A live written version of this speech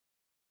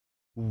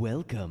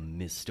Welcome,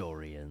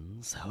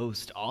 Mystorians.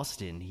 Host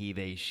Austin, he,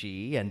 they,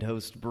 she, and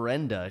host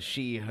Brenda,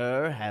 she,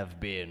 her, have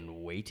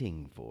been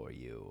waiting for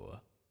you.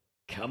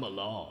 Come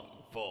along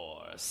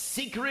for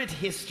Secret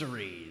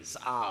Histories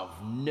of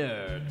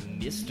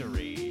Nerd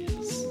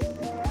Mysteries.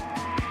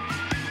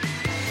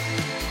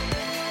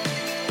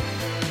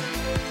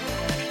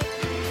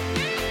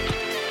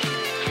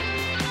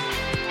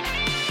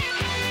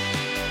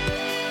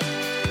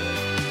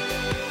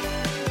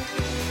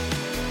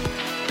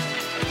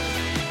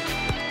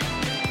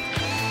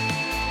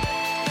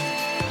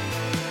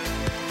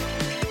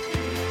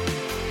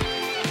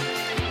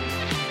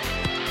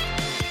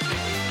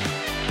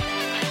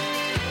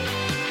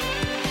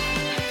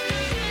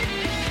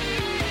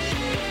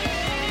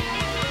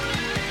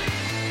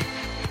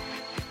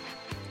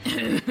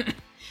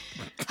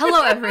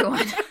 Hello,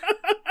 everyone.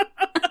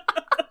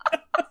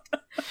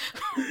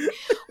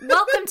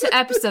 Welcome to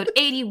episode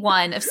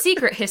 81 of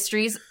Secret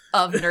Histories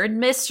of Nerd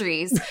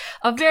Mysteries,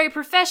 a very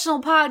professional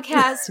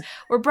podcast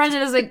where Brendan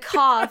doesn't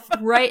cough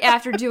right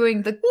after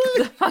doing the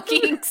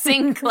fucking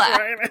sing clap.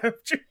 Right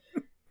after.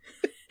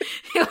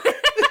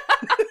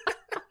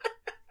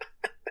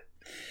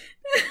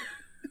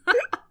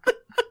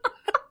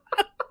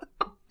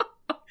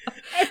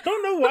 I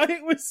don't know why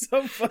it was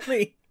so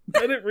funny,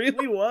 but it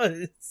really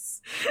was.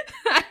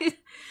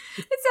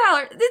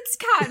 It's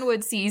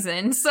cottonwood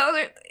season,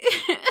 so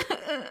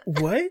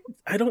What?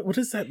 What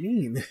does that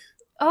mean?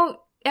 I'm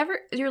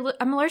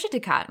allergic to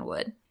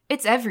cottonwood.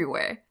 It's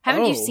everywhere.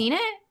 Haven't you seen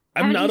it?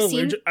 I'm not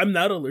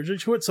allergic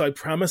to it, so I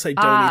promise I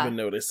don't even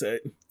notice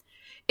it.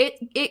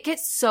 It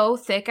gets so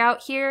thick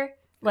out here.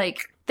 Like,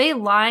 they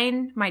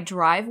line my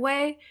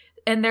driveway,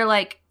 and they're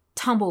like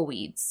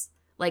tumbleweeds.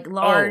 Like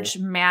large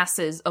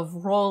masses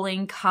of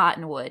rolling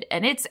cottonwood,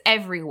 and it's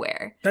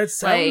everywhere. That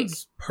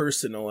sounds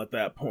personal at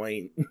that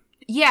point.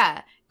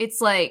 Yeah,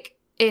 it's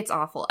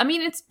awful. I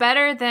mean, it's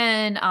better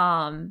than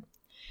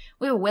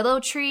we have a willow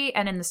tree,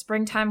 and in the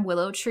springtime,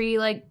 willow tree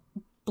like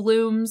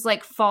blooms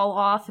like fall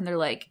off, and they're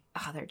like,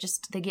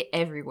 they get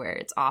everywhere.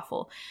 It's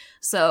awful.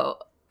 So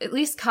at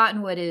least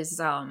cottonwood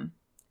is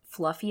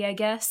fluffy, I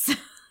guess,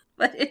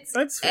 but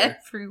that's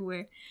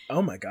everywhere.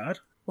 Oh my god.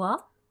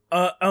 What?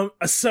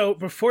 So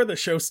before the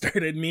show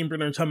started, me and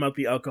Brennan were talking about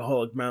the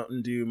alcoholic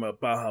Mountain Dew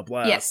Baja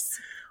Blast. Yes.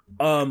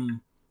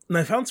 And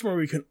I found somewhere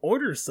we can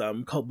order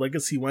some called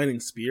Legacy Wine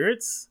and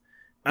Spirits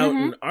out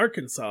in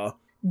Arkansas.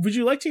 Would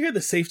you like to hear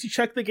the safety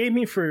check they gave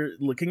me for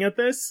looking at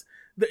this?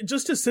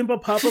 Just a simple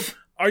pop-up.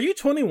 Are you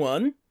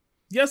 21?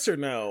 Yes or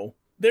no?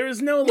 There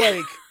is no,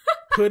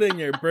 put in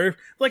your birth.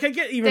 I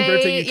get even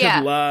birthday you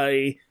could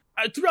lie.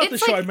 Throughout the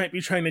show, I might be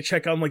trying to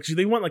check on, do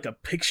they want, a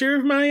picture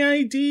of my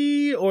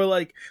ID? Or,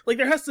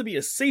 there has to be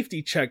a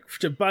safety check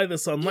to buy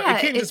this online. Yeah,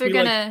 it can't just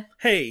be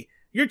hey,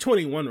 you're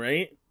 21,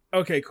 right?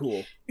 Okay,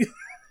 cool.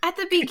 At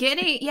the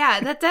beginning,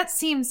 yeah, that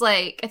seems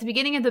like, at the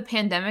beginning of the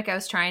pandemic, I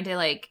was trying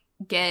to,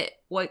 get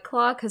White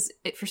Claw, because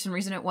for some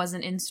reason it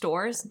wasn't in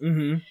stores.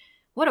 Mm-hmm.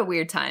 What a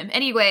weird time.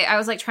 Anyway, I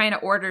was, trying to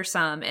order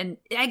some, and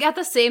I got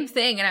the same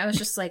thing, and I was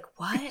just like,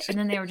 what? And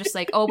then they were just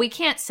like, oh, we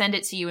can't send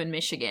it to you in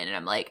Michigan. And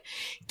I'm like,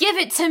 give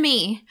it to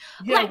me!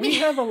 Yeah, we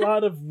have a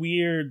lot of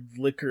weird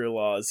liquor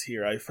laws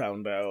here, I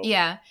found out.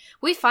 Yeah.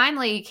 We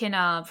finally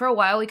can, for a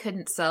while, we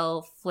couldn't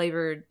sell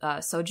flavored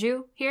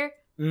soju here.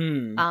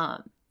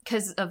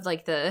 Because of,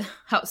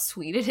 how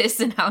sweet it is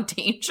and how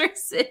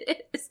dangerous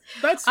it is.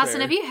 That's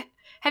Austin, fair.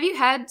 Have you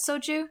had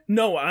soju?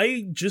 No,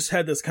 I just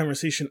had this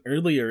conversation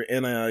earlier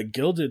in a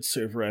Gilded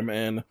server I'm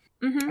in.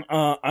 Mm-hmm.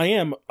 I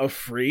am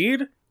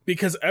afraid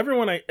because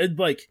everyone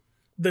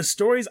the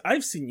stories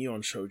I've seen you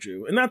on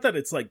shoju, and not that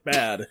it's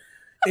bad.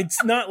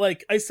 It's not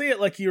I say it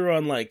like you're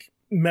on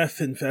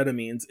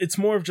methamphetamines. It's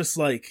more of just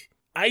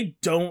I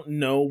don't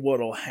know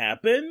what'll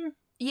happen.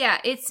 Yeah,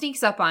 it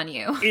sneaks up on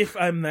you. If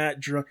I'm that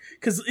drunk.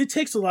 Because it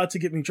takes a lot to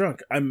get me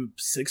drunk. I'm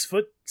 6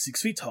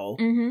 feet tall.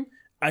 Mm-hmm.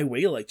 I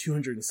weigh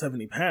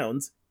 270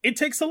 pounds. It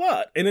takes a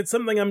lot. And it's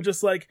something I'm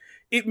just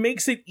it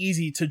makes it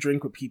easy to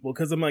drink with people.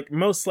 Because I'm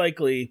most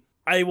likely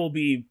I will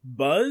be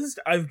buzzed.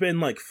 I've been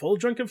full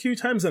drunk a few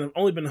times and I've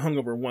only been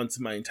hungover once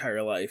in my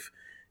entire life.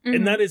 Mm-hmm.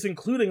 And that is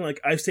including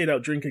I've stayed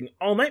out drinking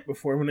all night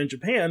before when in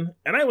Japan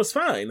and I was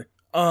fine.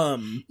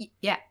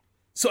 Yeah.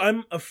 So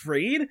I'm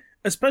afraid,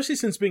 especially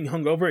since being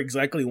hungover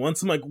exactly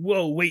once. I'm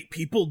whoa, wait,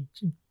 people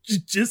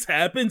just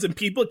happens and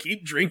people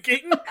keep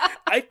drinking?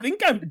 I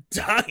think I'm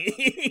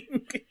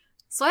dying.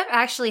 So I've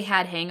actually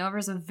had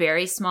hangovers a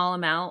very small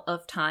amount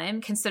of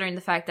time, considering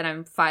the fact that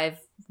I'm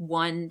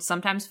 5'1",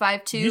 sometimes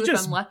 5'2",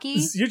 if I'm lucky.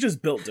 You're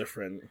just built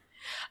different.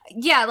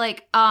 Yeah,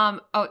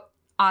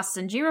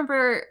 Austin, do you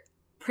remember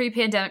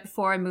pre-pandemic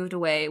before I moved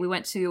away, we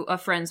went to a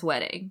friend's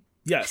wedding?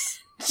 Yes.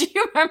 Do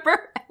you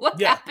remember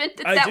what happened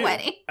at that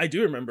wedding? I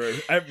do remember.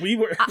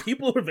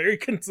 People were very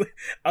concerned.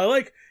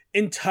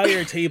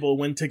 Entire table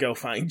went to go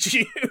find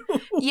you.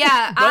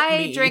 Yeah,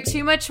 I drank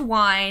too much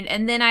wine,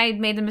 and then I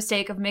made the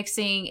mistake of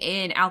mixing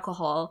in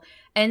alcohol,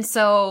 and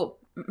so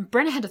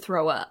Brenna had to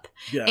throw up.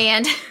 Yeah.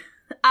 And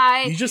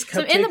You just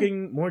kept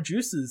taking more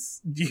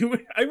juices.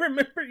 I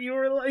remember you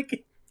were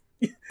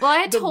Well, I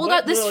had told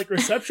out this. The, like,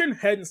 reception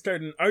hadn't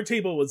started, and our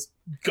table was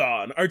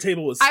gone. Our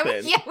table was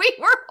spent. Yeah, we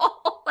were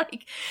all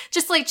like,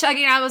 just like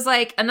chugging. I was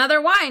like,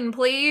 another wine,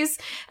 please.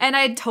 And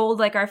I told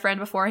like our friend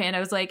beforehand,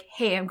 I was like,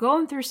 hey, I'm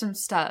going through some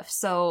stuff,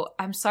 so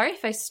I'm sorry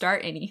if I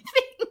start anything.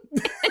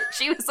 And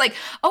she was like,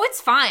 oh,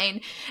 it's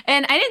fine.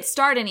 And I didn't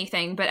start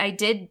anything, but I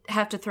did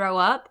have to throw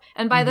up.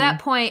 And by that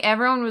point,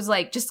 everyone was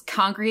like just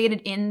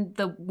congregated in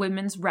the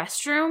women's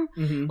restroom.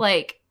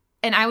 Like,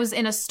 and I was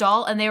in a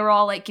stall, and they were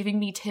all like giving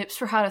me tips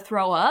for how to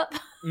throw up.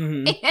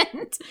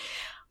 And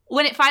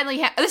when it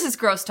finally this is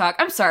gross talk.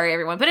 I'm sorry,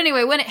 everyone. But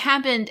anyway, when it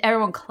happened,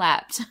 everyone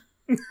clapped.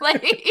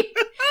 Like,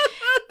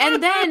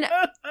 and then,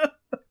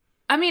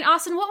 I mean,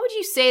 Austin, what would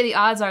you say the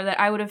odds are that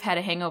I would have had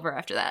a hangover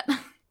after that?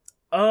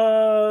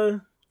 I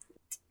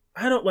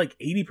don't, like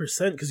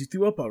 80% because you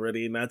threw up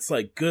already, and that's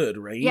like good,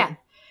 right? Yeah,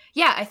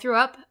 I threw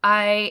up.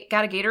 I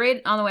got a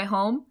Gatorade on the way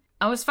home.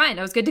 I was fine.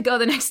 I was good to go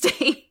the next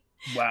day.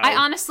 Wow. I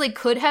honestly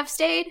could have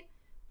stayed,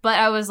 but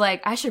I was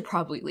like, I should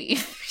probably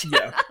leave.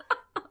 Yeah.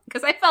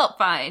 Because I felt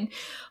fine.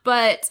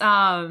 But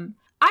I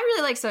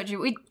really like soju.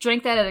 We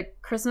drank that at a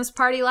Christmas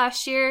party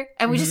last year,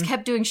 and we just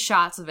kept doing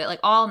shots of it like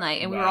all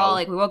night. And we were all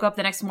like, we woke up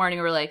the next morning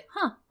and we were like,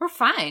 we're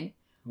fine.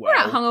 Wow. We're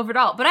not hungover at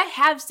all. But I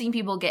have seen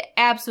people get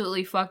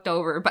absolutely fucked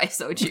over by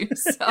soju.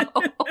 So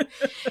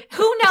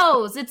who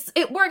knows?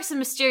 It works in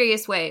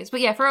mysterious ways.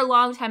 But yeah, for a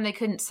long time they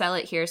couldn't sell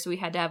it here, so we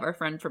had to have our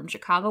friend from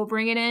Chicago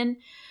bring it in.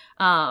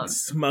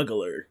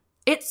 Smuggler.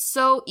 It's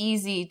so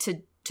easy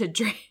to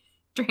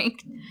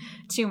drink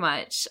too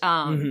much.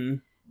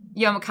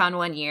 Youmacon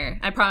one year,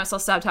 I promise I'll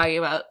stop talking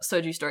about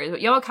soju stories, but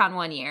Youmacon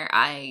one year,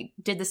 I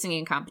did the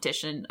singing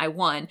competition. I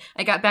won.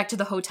 I got back to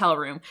the hotel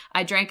room.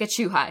 I drank a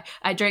chuhai.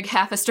 I drank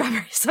half a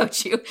strawberry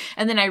soju,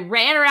 and then I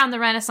ran around the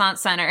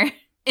Renaissance Center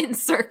in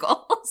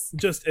circles.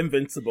 Just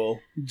invincible.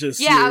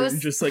 I was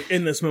just like,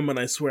 in this moment,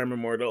 I swear I'm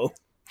immortal.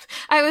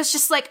 I was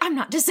just like, I'm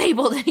not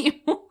disabled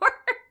anymore.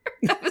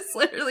 That was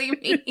literally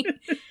me.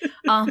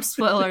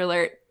 Spoiler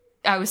alert,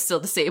 I was still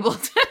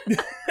disabled.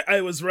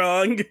 I was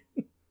wrong.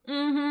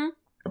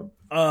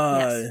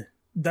 Yes.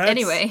 That's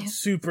anyway,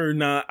 super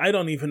not. I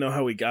don't even know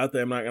how we got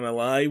there. I'm not gonna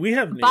lie. We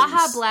have news.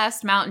 Baja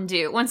Blast Mountain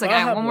Dew. Once again, I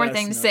have one more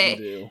thing to say.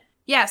 Dew.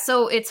 Yeah,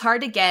 so it's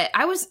hard to get.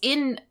 I was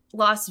in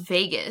Las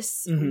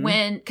Vegas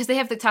because they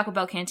have the Taco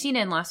Bell Cantina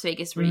in Las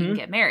Vegas where you can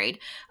get married.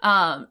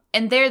 And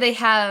there they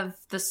have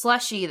the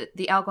slushy,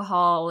 the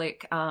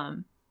alcoholic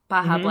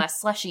Baja Blast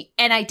slushy,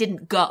 and I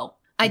didn't go.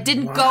 I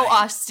didn't go,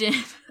 Austin.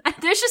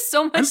 There's just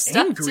so much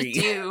stuff to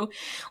do. Well,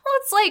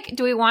 it's like,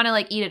 do we want to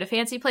like eat at a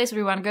fancy place, or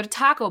do we want to go to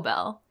Taco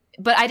Bell?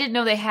 But I didn't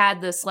know they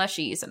had the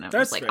slushies, and I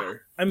was like,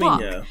 fair. I mean,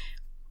 yeah.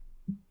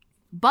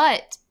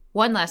 But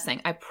one last thing,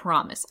 I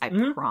promise.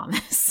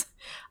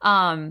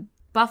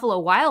 Buffalo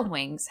Wild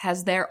Wings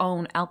has their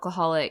own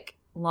alcoholic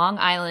Long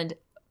Island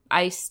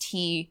iced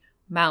tea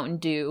Mountain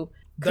Dew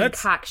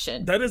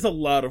concoction. That is a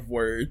lot of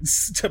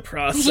words to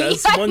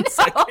process. Yeah, 1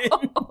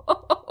 second.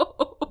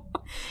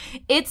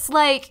 It's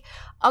like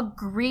a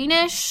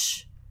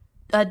greenish,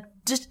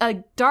 just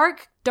a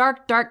dark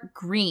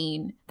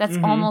green that's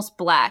almost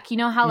black. You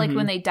know how like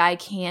when they dye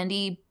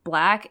candy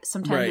black,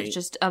 sometimes it's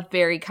just a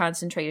very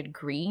concentrated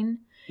green.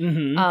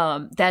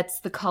 That's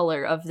the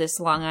color of this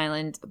Long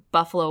Island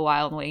Buffalo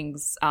Wild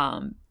Wings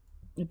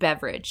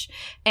beverage.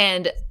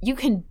 And you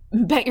can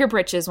bet your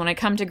britches when I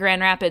come to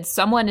Grand Rapids,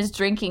 someone is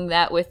drinking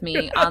that with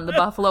me on the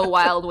Buffalo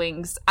Wild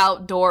Wings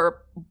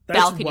outdoor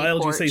balcony porch. That's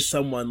wild. You say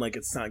someone like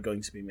it's not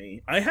going to be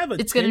me. I have a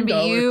 $10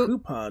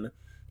 coupon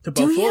to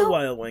Buffalo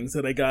Wild Wings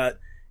that I got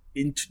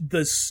in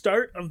the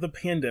start of the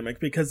pandemic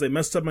because they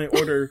messed up my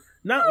order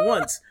not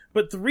once,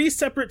 but 3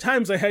 separate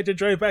times. I had to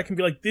drive back and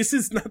be like, this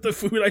is not the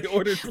food I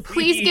ordered.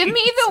 Please give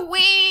me the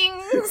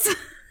wings.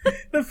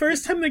 The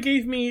first time they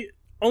gave me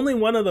only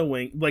one of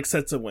the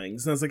sets of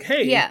wings, and I was like,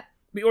 hey,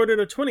 we ordered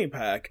a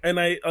 20-pack, and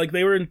I like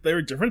they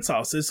were different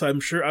sauces, so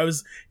I'm sure I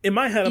was in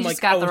my head. I'm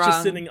like, I was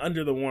just sitting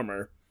under the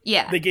warmer.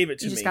 Yeah, they gave it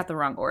to me. You just got the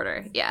wrong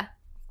order. Yeah,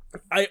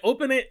 I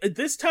open it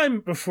this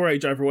time before I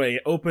drive away.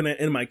 Open it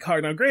in my car.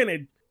 Now,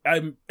 granted,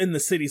 I'm in the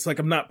city, so like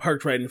I'm not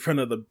parked right in front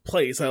of the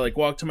place. I like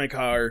walk to my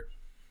car,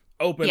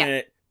 open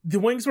it.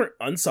 The wings were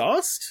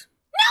unsauced.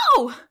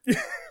 No,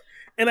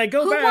 and I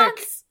go back.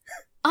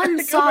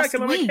 Unsauced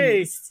and I'm like,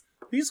 hey,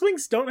 these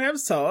wings don't have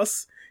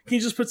sauce. Can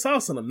you just put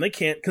sauce on them? They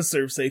can't because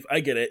serve safe. I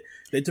get it.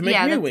 They had to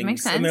make new wings.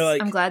 Makes sense. And they're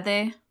like, I'm glad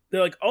they're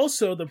like,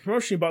 also the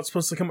promotion you bought's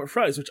supposed to come with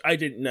fries, which I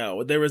didn't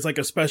know. There was like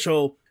a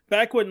special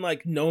back when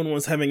like no one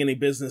was having any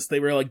business. They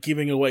were like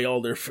giving away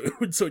all their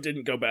food, so it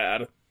didn't go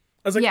bad. I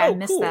was like, I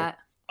missed that.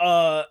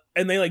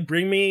 And they like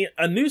bring me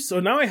a new.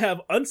 So now I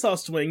have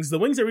unsauced wings. The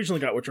wings I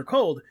originally got, which are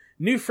cold,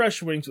 new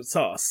fresh wings with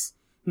sauce.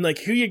 I'm like,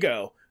 here you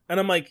go. And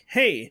I'm like,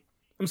 hey,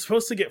 I'm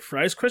supposed to get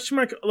fries? Question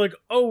mark. Like,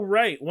 oh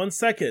right, 1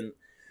 second.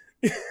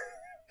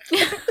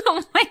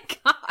 Oh my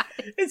god.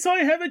 And so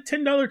I have a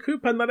 $10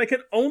 coupon that I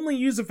can only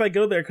use if I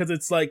go there because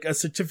it's like a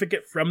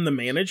certificate from the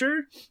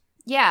manager.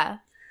 Yeah.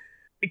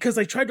 Because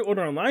I tried to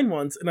order online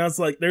once and I was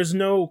like, there's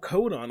no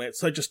code on it.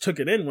 So I just took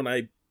it in when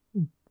I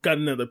got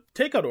another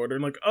takeout order.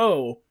 And like,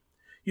 oh,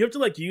 you have to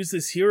like use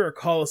this here or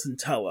call us and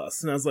tell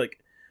us. And I was like,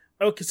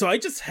 okay, so I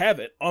just have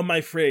it on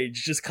my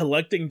fridge, just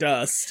collecting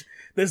dust.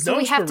 There's no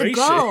inspiration. We have to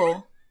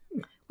go.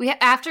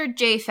 After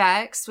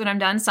JFX, when I'm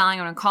done selling,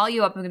 I'm going to call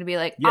you up. I'm going to be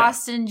like,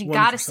 Austin, you 100%.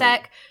 Got a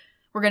sec.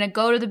 We're going to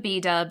go to the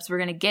B-dubs. We're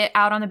going to get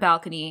out on the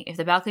balcony. If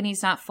the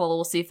balcony's not full,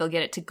 we'll see if they'll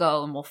get it to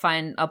go, and we'll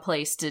find a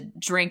place to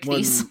drink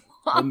these.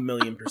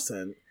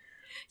 1,000,000%.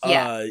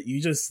 Yeah.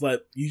 You just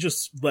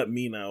let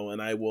me know,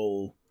 and I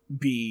will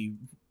be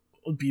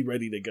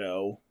ready to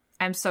go.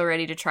 I'm so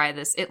ready to try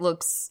this. It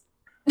looks...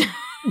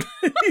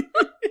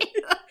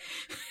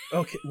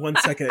 Okay, 1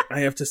 second.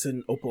 I have to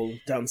send Opal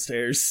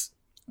downstairs.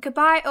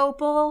 Goodbye,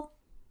 Opal.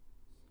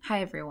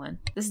 Hi, everyone.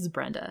 This is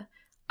Brenda.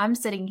 I'm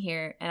sitting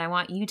here, and I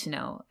want you to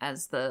know,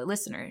 as the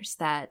listeners,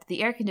 that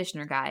the air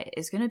conditioner guy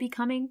is going to be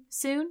coming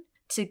soon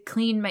to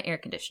clean my air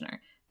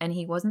conditioner. And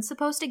he wasn't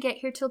supposed to get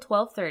here till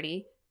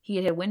 12:30. He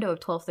had a window of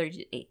 12:30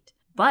 to 8.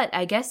 But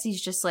I guess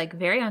he's just, like,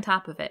 very on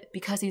top of it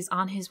because he's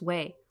on his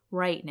way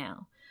right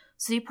now.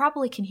 So you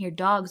probably can hear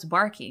dogs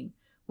barking,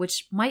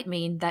 which might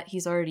mean that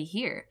he's already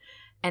here.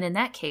 And in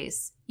that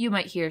case, you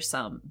might hear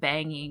some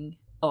banging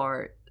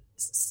or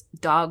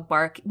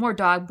more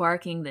dog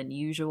barking than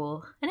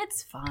usual. And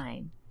it's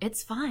fine.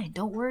 It's fine.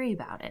 Don't worry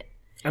about it.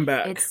 I'm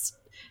back.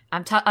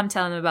 I'm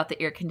telling them about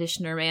the air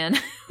conditioner man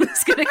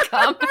who's going to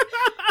come,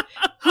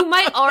 who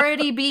might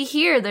already be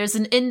here. There's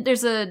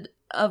a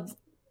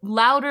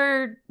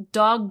louder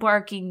dog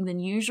barking than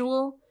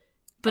usual,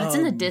 but it's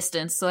in the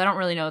distance, so I don't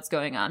really know what's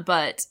going on,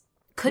 but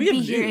could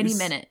be here any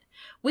minute.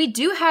 We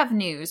do have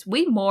news.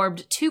 We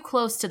morbed too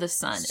close to the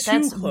sun.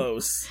 That's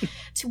close.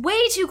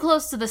 Way too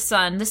close to the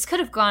sun. This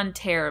could have gone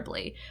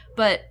terribly,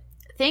 but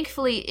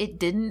thankfully it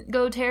didn't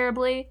go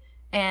terribly.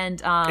 And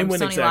it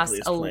went Sony exactly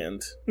as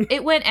planned.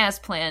 It went as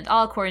planned,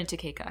 all according to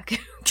Keikaku.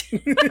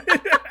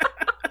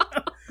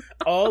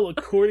 All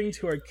according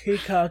to our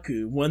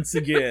Keikaku once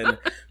again.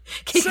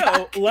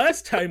 Keikaku so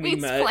last time we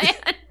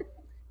met,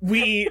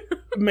 we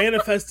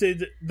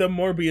manifested the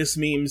Morbius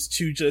memes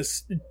to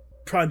just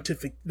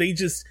pontificate. They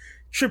just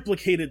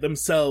triplicated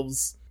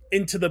themselves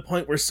into the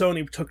point where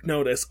Sony took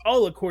notice,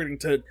 all according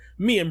to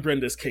me and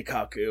Brenda's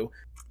Keikaku.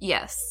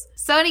 Yes.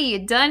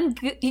 Sony,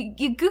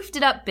 you goofed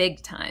it up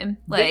big time.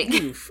 Like,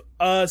 big goof.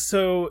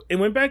 So it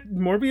went back.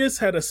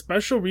 Morbius had a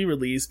special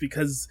re-release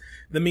because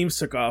the memes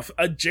took off.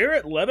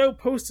 Jared Leto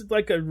posted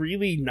like a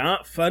really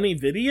not funny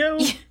video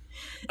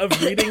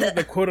of reading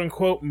the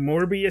quote-unquote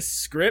Morbius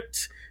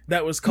script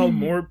that was called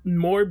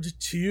Morbed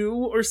 2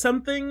 or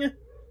something.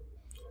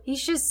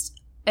 He's just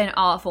an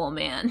awful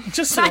man.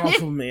 Just an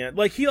awful man.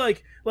 Like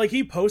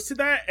he posted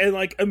that, and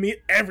like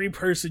every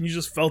person, you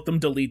just felt them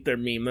delete their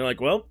meme. They're like,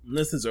 "Well,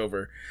 this is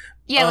over."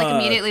 Yeah, like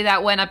immediately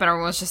that went up, and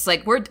everyone was just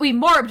like, "We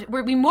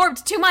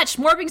morbed too much.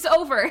 Morbing's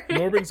over.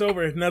 Morbing's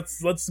over. And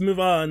let's move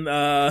on."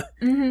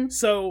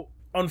 So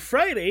on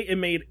Friday, it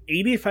made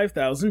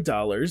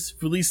 $85,000.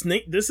 Released.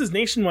 This is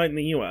nationwide in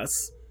the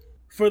U.S.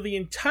 For the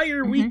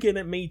entire weekend,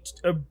 it made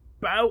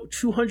about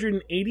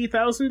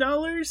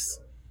 $280,000.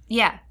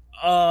 Yeah.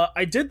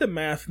 I did the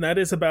math, and that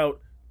is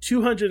about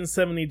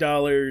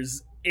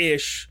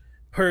 $270-ish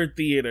per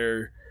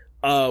theater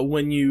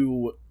when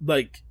you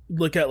like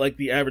look at like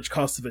the average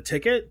cost of a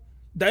ticket.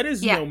 That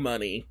is no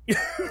money.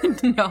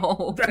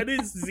 No. That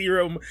is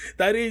zero.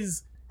 That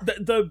is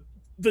the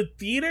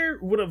theater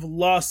would have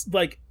lost,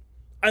 like,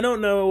 I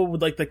don't know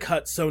like the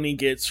cut Sony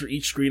gets for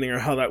each screening or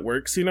how that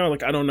works, you know,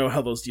 like I don't know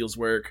how those deals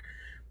work.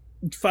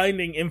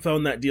 Finding info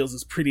on that deals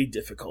is pretty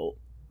difficult.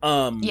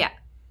 Yeah.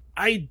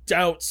 I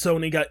doubt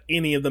Sony got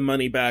any of the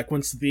money back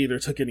once the theater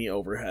took any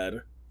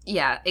overhead.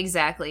 Yeah,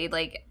 exactly.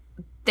 Like,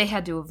 they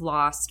had to have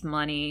lost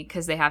money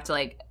because they have to,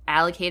 like,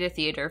 allocate a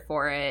theater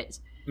for it,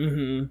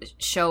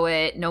 show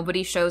it.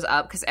 Nobody shows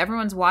up because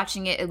everyone's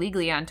watching it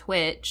illegally on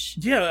Twitch.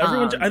 Yeah,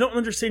 everyone. I don't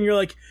understand. You're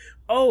like,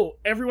 oh,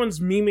 everyone's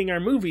memeing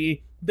our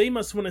movie. They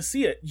must want to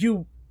see it.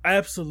 You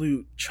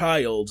absolute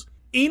child.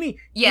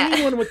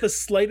 Anyone with the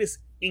slightest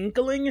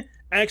inkling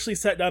actually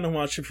sat down and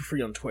watched it for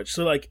free on Twitch.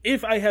 So, like,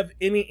 if I have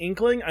any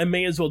inkling, I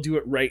may as well do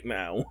it right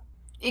now.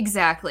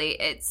 Exactly.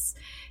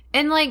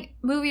 And, like,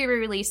 movie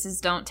re-releases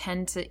don't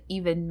tend to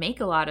even make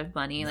a lot of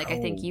money. Like, I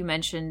think you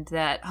mentioned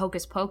that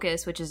Hocus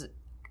Pocus, which is,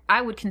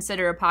 I would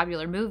consider a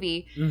popular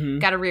movie,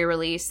 got a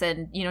re-release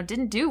and, you know,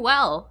 didn't do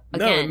well.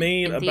 Again, no, it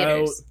made in about,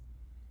 theaters.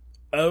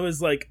 it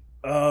was like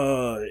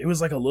a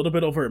little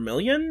bit over $1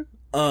 million.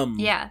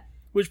 Yeah.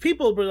 Which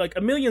people were like,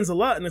 $1 million's a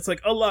lot, and it's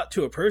like a lot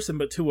to a person,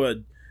 but to a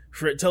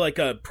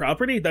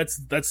property,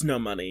 that's no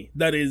money.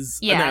 That is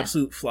an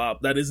absolute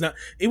flop. That is not.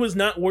 It was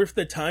not worth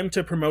the time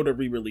to promote a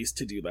re-release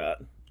to do that.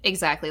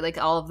 Exactly, like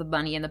all of the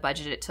money and the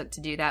budget it took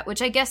to do that,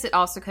 which I guess it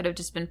also could have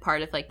just been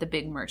part of like the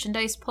big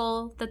merchandise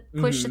pull, the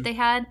push that they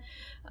had.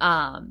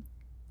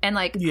 And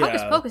like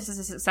Hocus Pocus is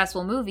a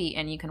successful movie,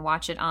 and you can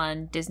watch it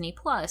on Disney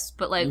Plus.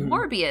 But like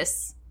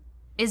Morbius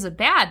is a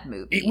bad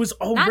movie. It was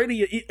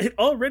already it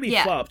already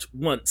flopped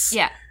once.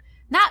 Yeah.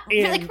 Not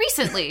like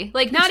recently,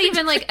 like not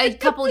even like a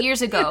couple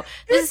years ago.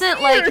 This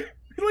isn't like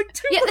 2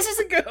 months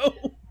ago.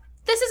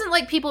 this isn't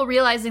like people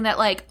realizing that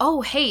like,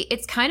 oh, hey,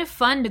 it's kind of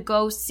fun to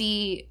go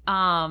see,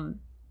 I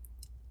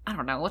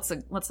don't know, what's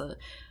a,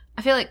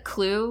 I feel like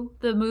Clue,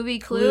 the movie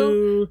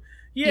Clue.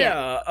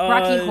 Yeah.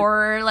 Rocky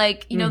Horror,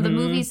 like, you know, the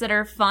movies that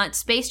are fun.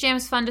 Space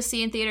Jam's fun to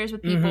see in theaters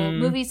with people.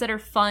 Movies that are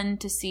fun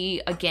to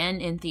see again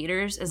in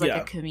theaters is like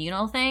a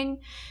communal thing.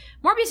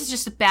 Morbius is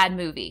just a bad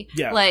movie.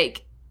 Yeah.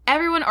 Like,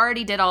 everyone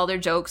already did all their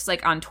jokes,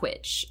 like, on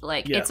Twitch.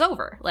 Like, it's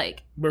over.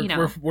 Like,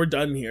 we're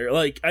done here.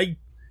 Like,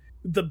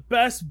 the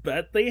best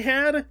bet they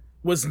had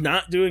was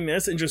not doing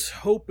this and just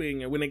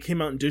hoping when it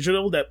came out in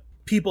digital that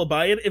people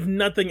buy it, if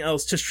nothing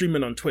else, to stream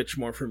it on Twitch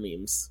more for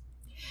memes.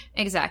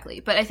 Exactly.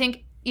 But I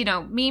think, you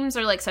know, memes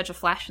are like such a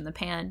flash in the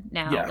pan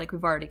now. Yeah. Like,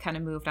 we've already kind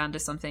of moved on to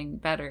something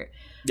better.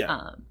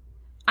 Yeah.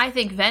 I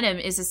think Venom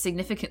is a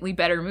significantly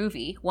better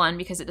movie. One,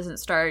 because it doesn't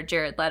star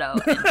Jared Leto.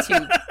 And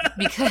two,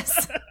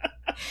 because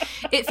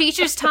it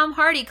features Tom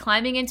Hardy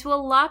climbing into a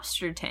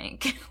lobster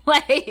tank.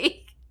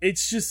 Like,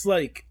 it's just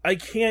like, I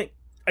can't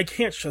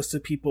stress to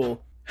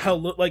people how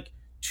like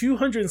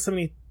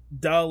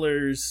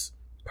 $270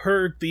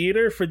 per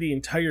theater for the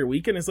entire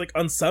weekend is like,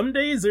 on some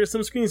days there's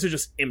some screens that are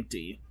just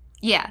empty.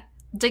 Yeah.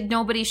 Like,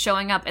 nobody's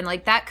showing up, and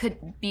like that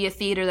could be a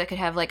theater that could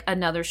have like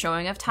another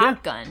showing of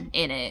Top Gun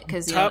in it,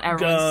 because you know,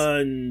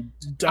 everyone's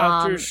Gun,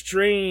 Doctor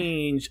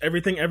Strange,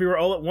 Everything Everywhere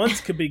All at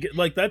Once could be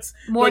like, that's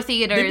more like,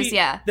 theaters.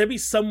 There'd be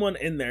someone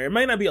in there. It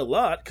might not be a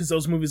lot because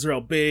those movies are all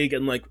big,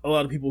 and like a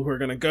lot of people who are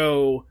gonna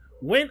go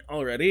went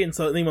already, and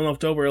so anyone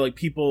left over, like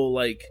people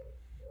like,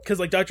 because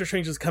like Doctor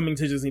Strange is coming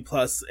to Disney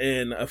Plus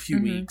in a few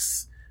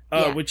weeks,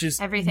 which is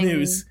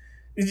news.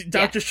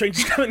 Doctor Strange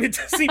is coming to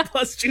Disney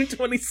Plus June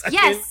 22nd.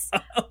 Yes!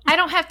 I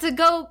don't have to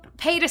go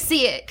pay to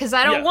see it, because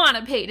I don't want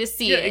to pay to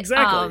see it.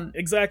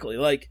 Exactly.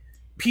 Like,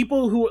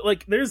 people who,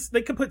 like,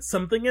 they could put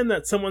something in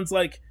that someone's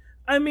like,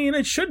 I mean,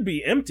 it should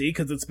be empty,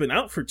 because it's been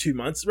out for 2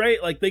 months, right?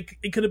 Like,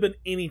 it could have been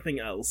anything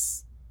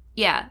else.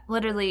 Yeah,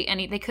 literally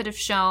they could have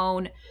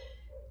shown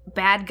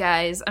Bad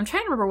Guys. I'm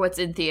trying to remember what's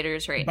in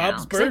theaters right now.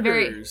 Bob's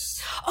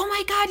Burgers. Oh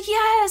my god,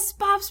 yes!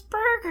 Bob's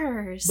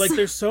Burgers! Like,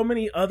 there's so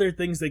many other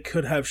things they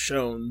could have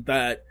shown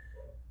that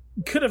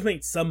could have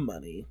made some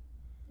money.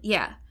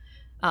 Yeah.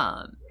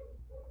 Sorry,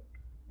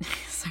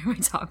 my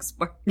dog's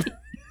barking.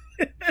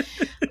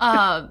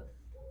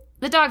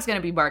 The dog's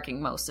gonna be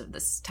barking most of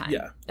this time.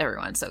 Yeah.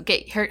 Everyone. So,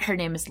 her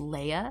name is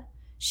Leia.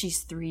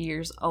 She's 3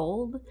 years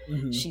old.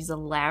 She's a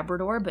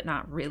Labrador, but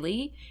not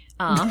really.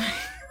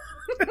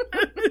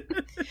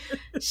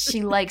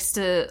 She likes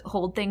to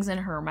hold things in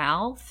her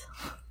mouth.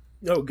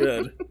 Oh,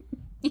 good.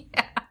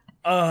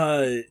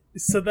 Yeah.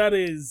 So that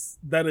is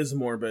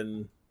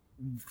Morbin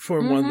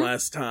for one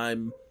last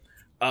time.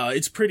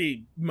 It's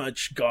pretty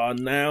much gone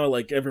now.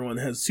 Like, everyone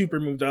has super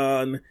moved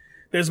on.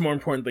 There's more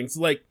important things.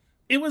 Like,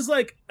 it was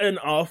like an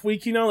off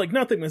week, you know? Like,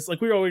 nothing was, like,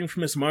 we were all waiting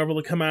for Miss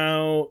Marvel to come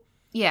out.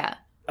 Yeah.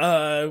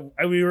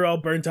 We were all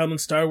burnt out on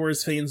Star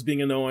Wars fans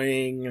being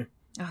annoying.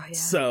 Oh, yeah.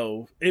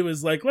 So it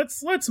was like,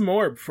 let's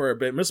morb for a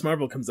bit. Miss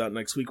Marvel comes out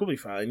next week. We'll be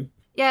fine.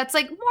 Yeah, it's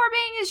like,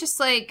 morbing is just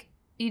like,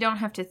 you don't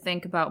have to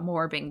think about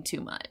morbing too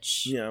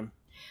much. Yeah.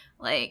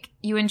 Like,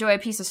 you enjoy a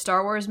piece of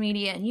Star Wars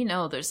media, and you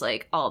know there's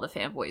like all the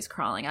fanboys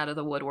crawling out of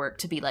the woodwork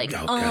to be like,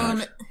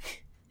 God.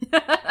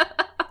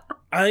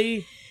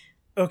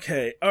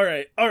 Okay, all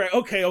right,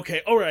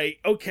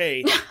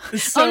 okay.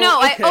 So, oh no,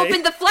 I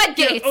opened the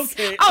floodgates. Yeah,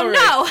 okay,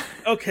 oh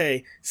no.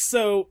 Okay,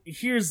 so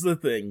here's the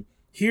thing.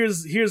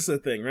 Here's the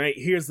thing, right?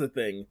 Here's the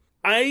thing.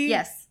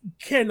 I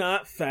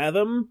cannot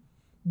fathom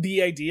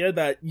the idea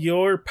that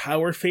your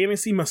power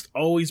fantasy must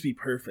always be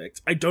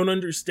perfect. I don't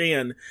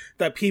understand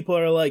that people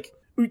are like,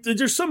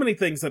 there's so many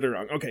things that are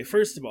wrong. Okay,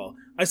 first of all,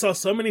 I saw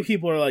so many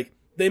people are like,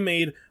 they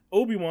made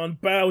Obi-Wan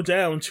bow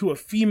down to a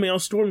female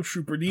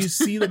stormtrooper. Do you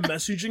see the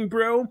messaging,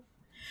 bro?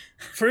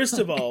 First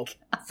of all,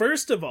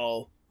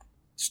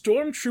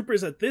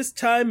 stormtroopers at this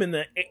time in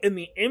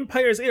the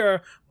Empire's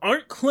era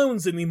aren't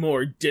clones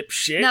anymore,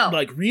 dipshit. No,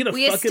 like, read a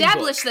we fucking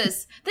established book.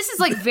 this. This is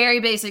like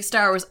very basic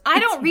Star Wars. I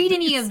don't read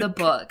any of the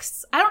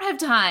books. I don't have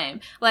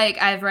time. Like,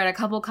 I've read a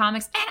couple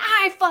comics, and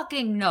I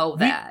fucking know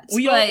that.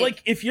 We all,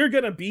 like, if you're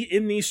gonna be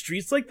in these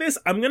streets like this,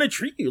 I'm gonna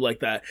treat you like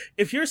that.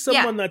 If you're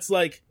someone that's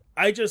like,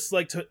 I just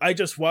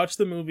watch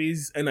the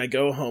movies and I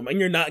go home, and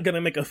you're not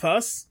gonna make a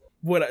fuss.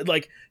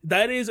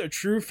 That is a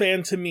true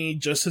fan to me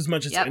just as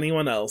much as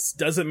anyone else.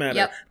 Doesn't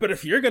matter. But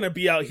if you're gonna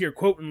be out here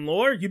quoting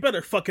lore, you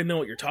better fucking know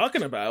what you're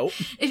talking about.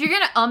 If you're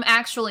gonna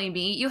actually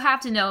be, you have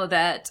to know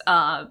that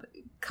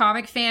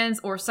comic fans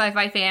or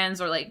sci-fi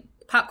fans or like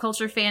pop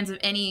culture fans of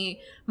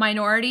any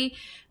minority,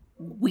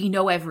 we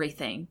know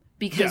everything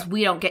because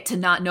we don't get to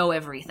not know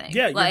everything.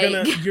 Yeah,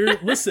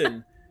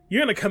 listen,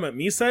 you're gonna come at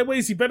me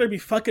sideways, you better be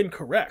fucking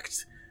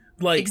correct.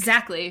 Like,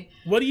 exactly.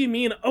 What do you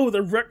mean? Oh,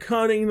 they're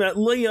retconning that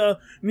Leia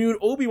knew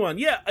Obi-Wan.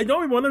 Yeah, I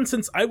know Obi-Wan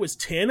since I was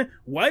 10.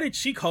 Why did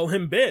she call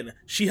him Ben?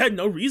 She had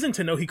no reason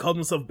to know he called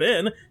himself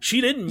Ben. She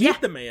didn't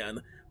meet the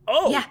man.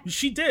 Oh,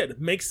 she did.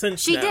 Makes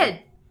sense She now. did.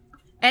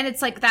 And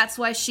it's like, that's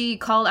why she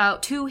called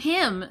out to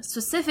him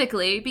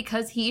specifically,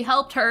 because he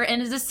helped her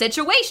in the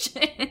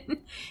situation.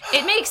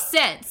 It makes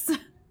sense.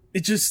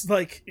 It just,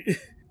 like...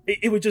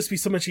 it would just be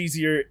so much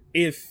easier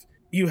if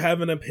you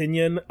have an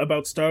opinion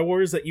about Star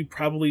Wars that you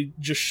probably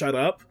just shut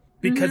up,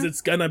 because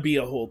it's gonna be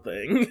a whole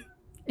thing.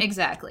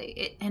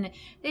 Exactly. And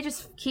they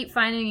just keep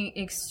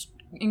finding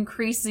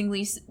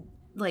increasingly,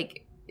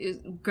 like,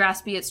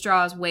 graspy at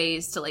straws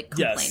ways to, like,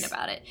 complain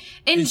about it.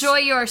 Enjoy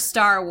your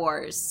Star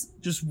Wars.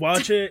 Just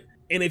watch it,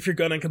 and if you're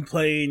gonna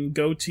complain,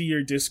 go to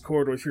your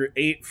Discord with your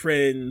 8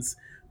 friends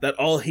that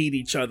all hate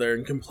each other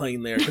and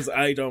complain there, because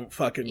I don't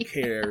fucking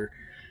care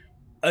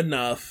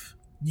enough.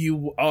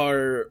 You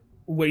are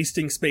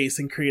wasting space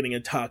and creating a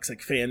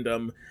toxic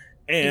fandom,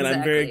 and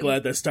I'm very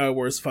glad that Star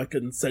Wars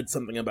fucking said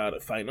something about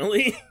it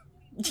finally.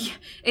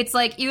 It's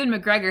like Ewan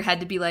McGregor had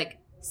to be like,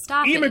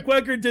 stop Ian it.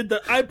 McGregor did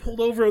I pulled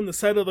over on the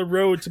side of the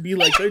road to be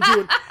like, they're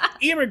doing...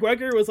 Ian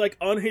McGregor was, like,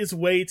 on his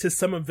way to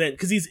some event,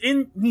 because he's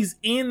in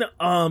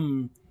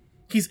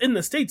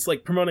the States,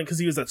 like, promoting, because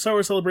he was at Star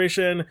Wars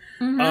Celebration.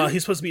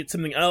 He's supposed to be at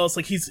something else.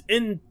 Like, he's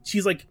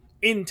like,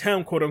 in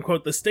town, quote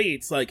unquote, the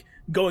States, like,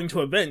 going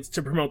to events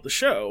to promote the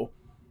show.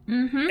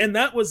 And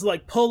that was,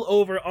 like, pull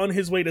over on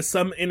his way to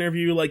some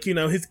interview, like, you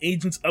know, his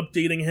agent's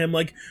updating him,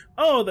 like,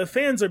 oh, the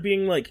fans are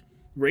being, like,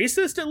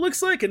 racist, it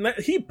looks like. And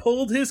he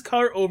pulled his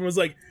car over and was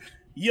like,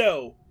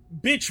 yo,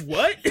 bitch,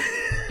 what?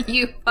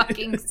 You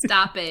fucking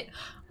stop it.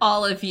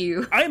 All of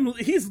you.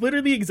 He's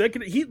literally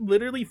executive. He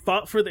literally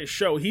fought for this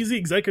show. He's the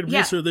executive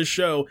producer of this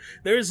show.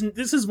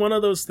 This is one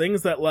of those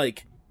things that,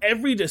 like,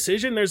 every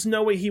decision, there's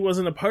no way he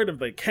wasn't a part of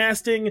the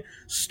casting,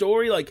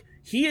 story. Like,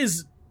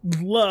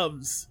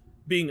 loves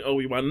being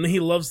Obi-Wan, and he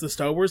loves the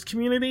Star Wars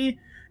community.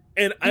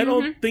 And I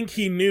don't think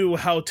he knew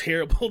how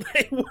terrible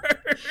they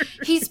were.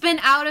 He's been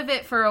out of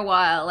it for a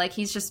while. Like,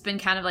 he's just been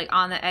kind of, like,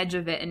 on the edge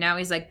of it, and now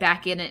he's, like,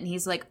 back in it, and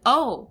he's like,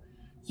 oh,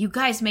 you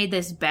guys made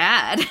this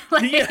bad.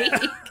 Like,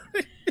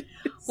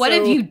 what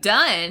have you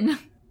done?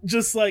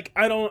 Just, like,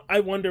 I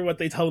wonder what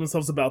they tell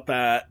themselves about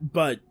that,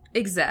 but...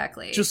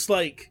 Exactly. Just,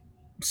 like,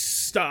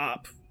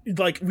 stop.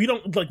 Like, we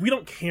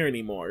don't care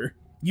anymore.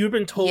 You've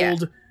been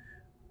told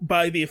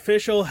by the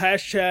official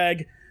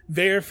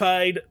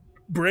 #verified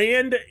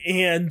brand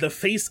and the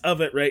face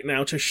of it right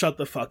now to shut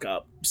the fuck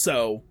up.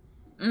 So,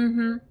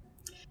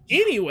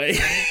 anyway,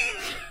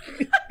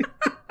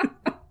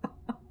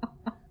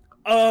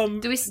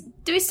 do we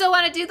still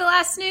want to do the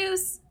last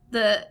news?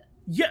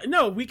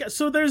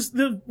 So there's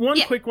the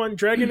one quick one,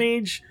 Dragon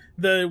Age.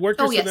 The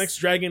workers for the next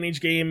Dragon Age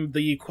game,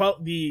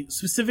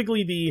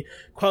 specifically the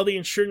quality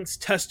assurance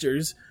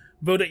testers,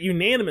 voted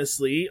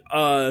unanimously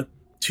to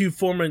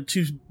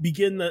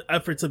begin the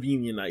efforts of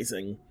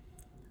unionizing.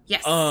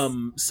 Yes.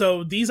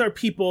 So these are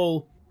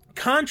people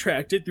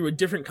contracted through a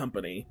different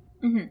company.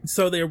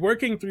 So they're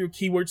working through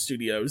Keyword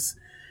Studios.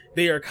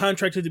 They are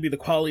contracted to be the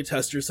quality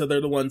testers, so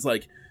they're the ones,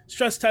 like,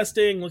 stress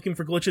testing, looking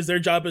for glitches. Their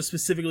job is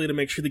specifically to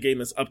make sure the game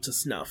is up to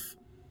snuff.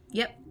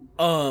 Yep.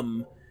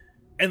 And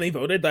they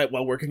voted that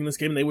while working in this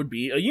game, they would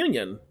be a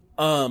union.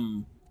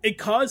 It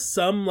caused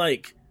some,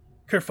 like,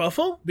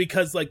 kerfuffle,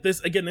 because, like,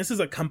 this is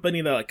a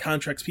company that, like,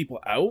 contracts people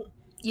out.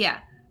 Yeah.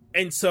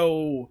 And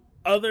so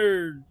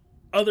other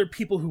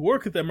people who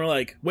work with them are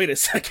like, wait a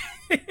second.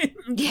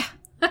 Yeah.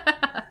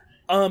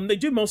 They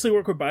do mostly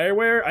work with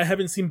BioWare. I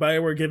haven't seen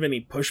BioWare give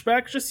any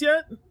pushback just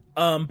yet.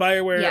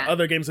 BioWare,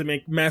 other games they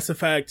make, Mass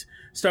Effect,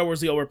 Star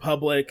Wars The Old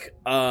Republic,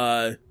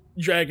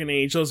 Dragon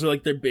Age, those are,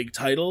 like, their big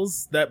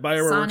titles that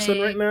BioWare works on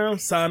right now.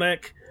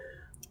 Sonic.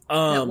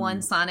 That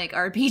one Sonic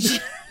RPG.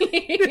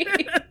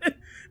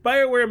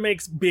 BioWare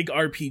makes big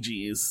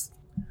RPGs.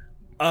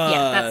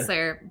 That's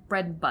their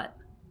bread and butter.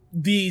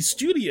 The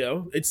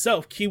studio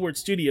itself, Keyword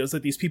Studios,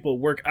 that these people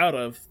work out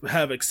of,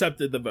 have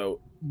accepted the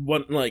vote.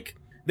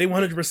 They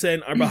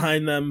 100% are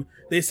behind them.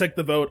 They accept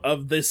the vote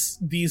of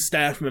these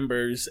staff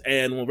members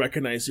and will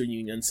recognize their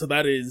union. So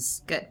that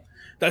is good.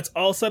 That's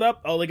all set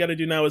up. All they got to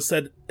do now is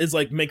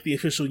make the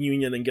official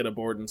union and get a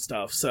board and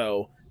stuff.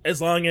 So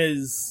as long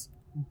as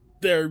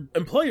their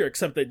employer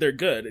accepts that, they're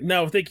good.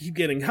 Now, if they keep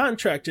getting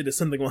contracted, it's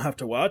something we'll have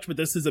to watch. But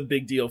this is a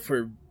big deal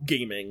for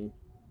gaming.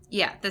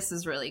 Yeah, this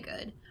is really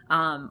good.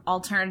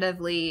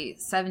 Alternatively,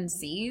 7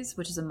 Seas,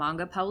 which is a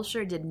manga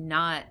publisher, did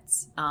not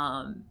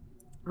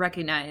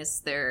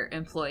recognize their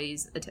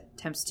employees'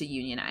 attempts to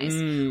unionize,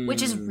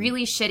 which is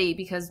really shitty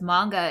because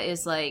manga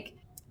is, like,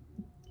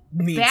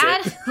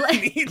 bad.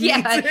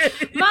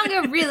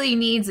 Manga really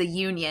needs a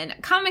union.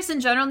 Comics in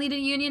general need a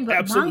union,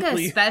 but manga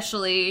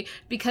especially,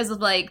 because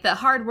of, like, the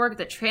hard work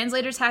that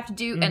translators have to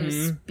do and the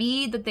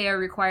speed that they are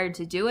required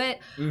to do it.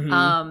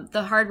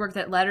 The hard work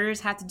that letters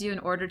have to do in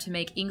order to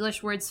make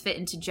English words fit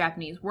into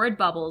Japanese word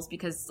bubbles,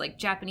 because, like,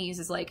 Japanese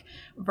is, like,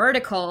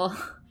 vertical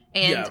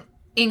and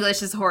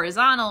English is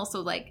horizontal.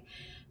 So, like,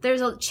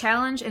 there's a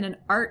challenge and an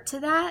art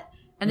to that,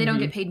 and they don't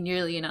get paid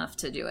nearly enough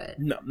to do it.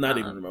 No, not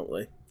even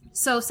remotely.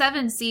 So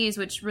 7 Seas,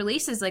 which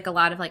releases, like, a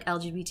lot of, like,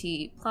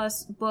 LGBT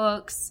plus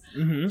books,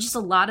 just a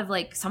lot of,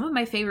 like, some of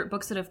my favorite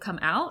books that have come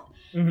out,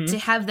 to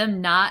have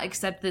them not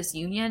accept this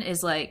union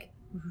is, like,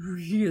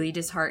 really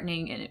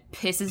disheartening, and it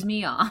pisses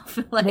me off.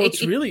 Like,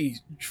 what's really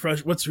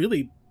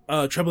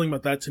troubling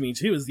about that to me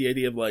too is the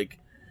idea of, like,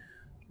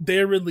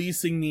 they're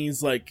releasing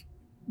these, like,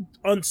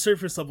 on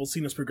surface level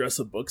seen as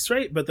progressive books,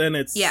 right? But then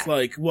it's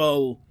like,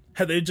 well,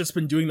 have they just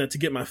been doing that to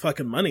get my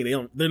fucking money?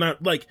 They're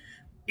not, like,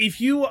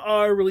 if you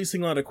are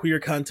releasing a lot of queer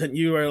content,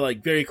 you are,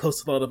 like, very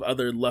close to a lot of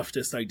other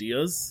leftist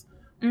ideas,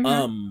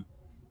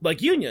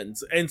 like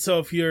unions. And so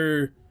if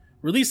you're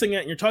releasing it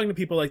and you're talking to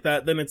people like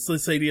that, then it's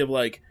this idea of,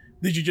 like,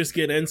 did you just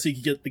get in so you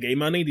could get the gay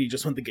money? Do you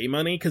just want the gay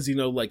money? Because, you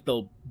know, like,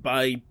 they'll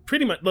buy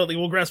pretty much, they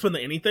will grasp onto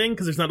anything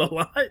because there's not a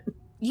lot.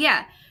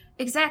 Yeah,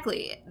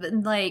 exactly.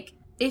 Like,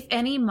 if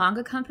any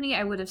manga company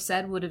I would have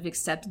said would have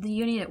accepted the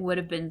union, it would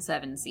have been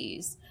Seven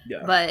Seas.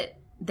 Yeah. But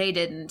they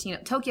didn't. You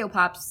know, Tokyo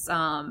Pop's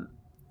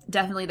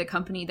definitely the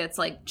company that's,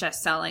 like,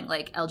 just selling,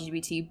 like,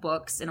 LGBT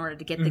books in order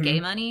to get the gay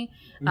money.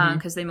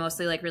 Because they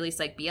mostly, like, release,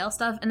 like, BL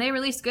stuff. And they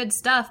release good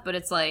stuff, but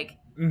it's like,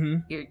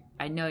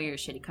 I know you're a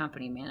shitty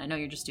company, man. I know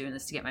you're just doing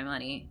this to get my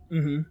money.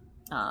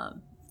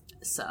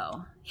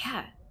 So,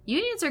 yeah.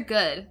 Unions are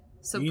good.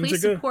 So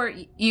please support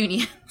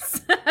unions.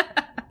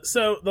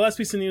 So, the last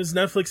piece of news,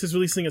 Netflix is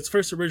releasing its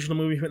first original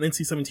movie with an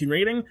NC-17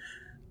 rating.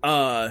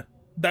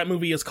 That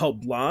movie is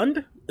called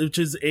Blonde, which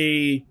is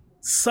a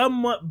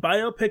somewhat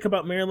biopic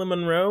about Marilyn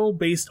Monroe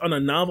based on a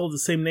novel of the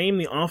same name.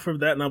 The author of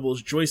that novel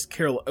is Joyce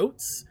Carol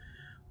Oates.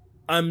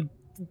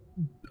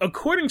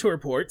 According to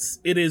reports,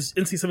 it is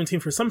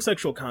NC-17 for some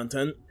sexual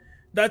content.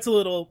 That's a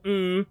little,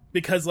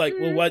 because, like,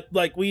 well, what,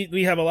 like,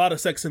 we have a lot of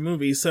sex in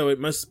movies, so it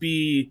must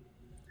be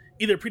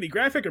either pretty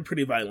graphic or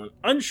pretty violent.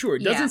 Unsure.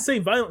 It doesn't say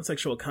violent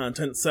sexual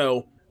content,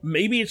 so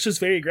maybe it's just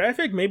very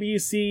graphic. Maybe you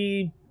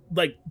see,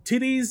 like,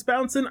 titties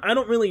bouncing. I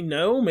don't really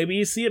know. Maybe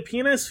you see a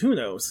penis. Who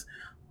knows?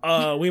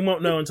 We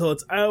won't know until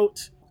it's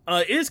out.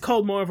 It is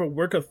called more of a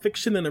work of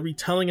fiction than a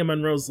retelling of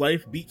Monroe's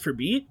life beat for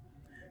beat.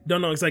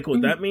 Don't know exactly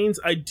what that means.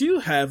 I do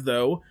have,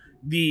 though,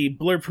 the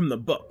blurb from the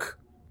book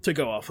to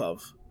go off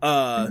of.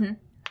 The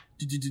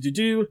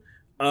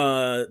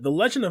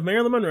legend of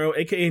Marilyn Monroe,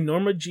 aka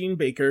Norma Jean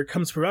Baker,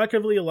 comes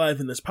provocatively alive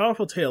in this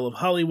powerful tale of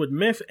Hollywood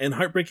myth and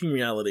heartbreaking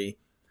reality.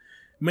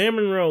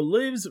 Marilyn Monroe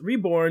lives,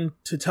 reborn,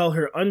 to tell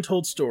her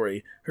untold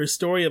story. Her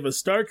story of a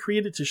star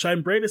created to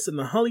shine brightest in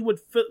the Hollywood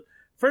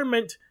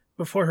firmament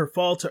before her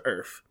fall to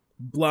earth.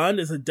 Blonde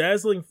is a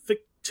dazzling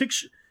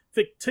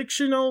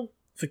fictional.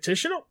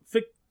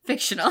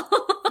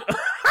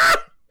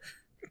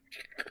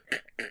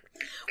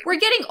 We're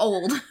getting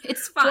old.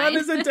 It's fine. Blonde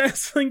is a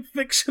dazzling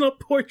fictional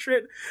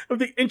portrait of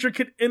the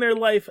intricate inner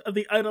life of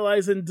the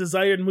idolized and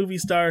desired movie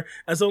star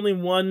as only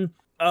one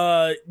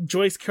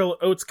Joyce Carol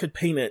Oates could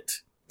paint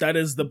it. That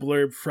is the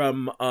blurb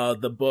from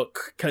the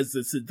book, because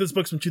this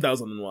book's from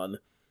 2001.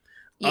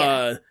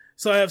 Yeah.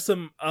 So I have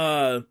some...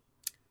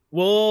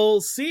 we'll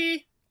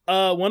see.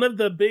 One of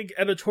the big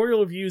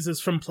editorial reviews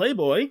is from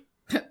Playboy,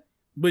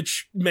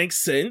 which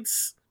makes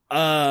sense.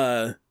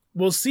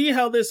 We'll see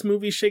how this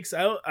movie shakes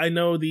out. I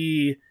know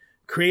the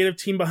creative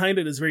team behind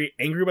it is very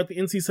angry about the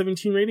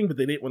NC-17 rating, but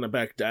they didn't want to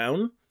back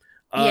down.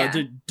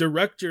 The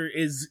director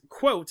is,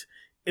 quote,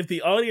 "If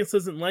the audience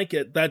doesn't like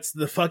it, that's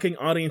the fucking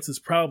audience's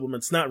problem.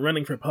 It's not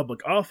running for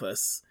public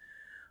office."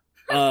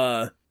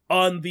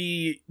 On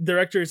the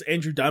director's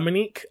Andrew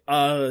Dominique,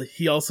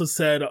 he also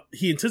said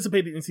he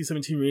anticipated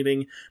NC-17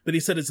 rating, but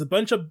he said it's a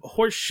bunch of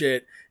horse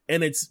shit,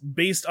 and it's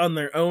based on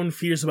their own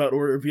fears about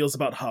what it reveals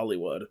about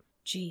Hollywood.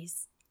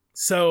 Jeez.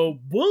 So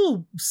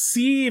we'll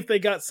see if they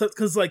got some,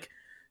 because, like,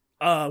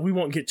 we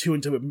won't get too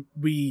into it.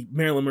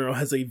 Marilyn Monroe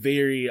has a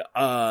very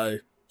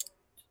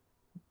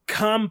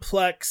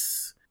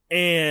complex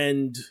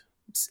and,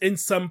 in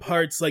some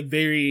parts, like,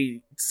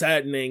 very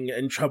saddening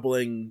and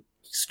troubling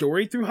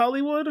story through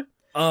Hollywood.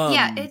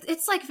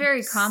 It's like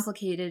very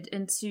complicated,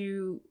 and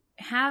to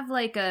have,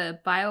 like, a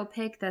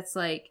biopic that's,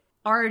 like,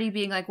 already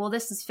being like, well,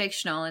 this is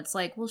fictional. It's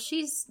like, well,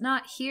 she's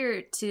not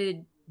here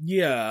to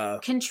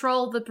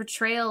control the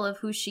portrayal of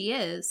who she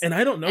is. And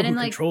I don't know who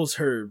controls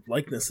her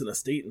likeness and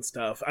estate and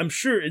stuff. I'm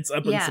sure it's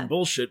up in some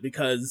bullshit,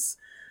 because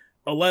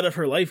a lot of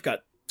her life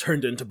got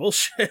turned into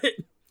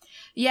bullshit.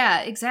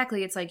 Yeah,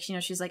 exactly. It's like, you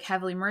know, she's, like,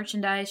 heavily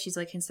merchandised. She's,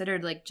 like,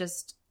 considered, like,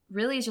 just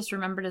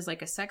remembered as,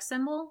 like, a sex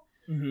symbol.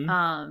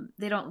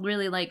 They don't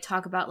really, like,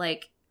 talk about,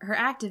 like, her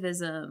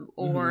activism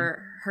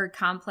or her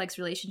complex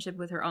relationship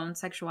with her own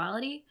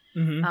sexuality.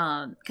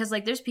 Because,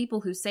 like, there's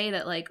people who say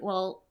that, like,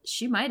 well,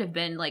 she might have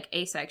been, like,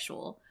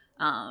 asexual,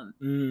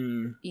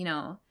 you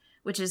know,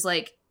 which is,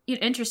 like,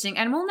 interesting,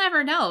 and we'll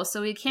never know,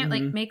 so we can't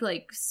like make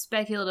like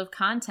speculative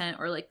content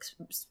or like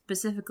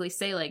specifically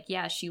say like,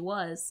 yeah, she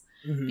was,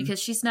 because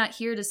she's not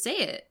here to say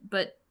it.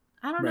 But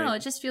I don't know, it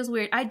just feels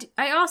weird.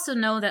 I also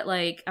know that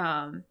like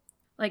kind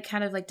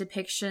of like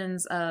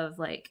depictions of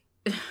like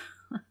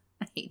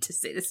I hate to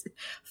say this,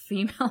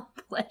 female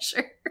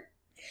pleasure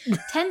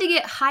tend to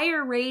get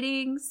higher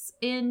ratings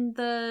in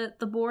the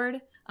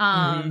board.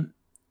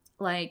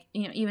 Like,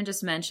 you know, even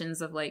just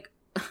mentions of like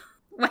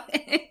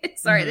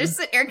sorry, there's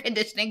an air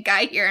conditioning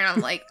guy here and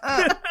I'm like,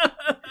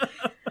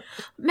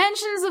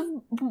 mentions of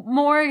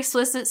more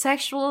explicit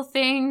sexual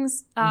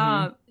things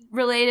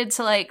related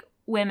to like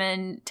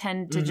women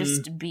tend to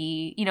just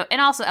be, you know,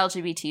 and also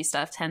LGBT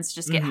stuff tends to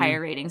just get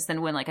higher ratings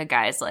than when like a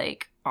guy's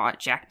like, oh,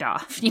 jacked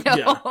off, you know?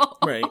 Yeah,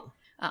 right.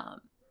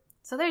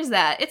 So there's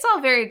that. It's all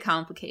very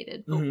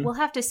complicated. But Mhm. we'll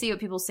have to see what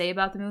people say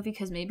about the movie,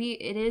 because maybe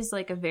it is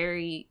like a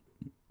very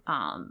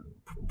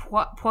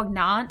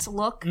poignant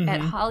look at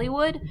Mhm.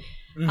 Hollywood.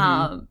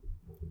 Mhm.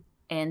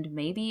 And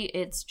maybe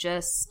it's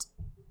just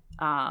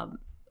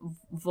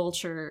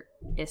vultureistic.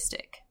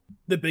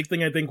 The big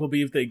thing I think will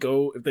be if they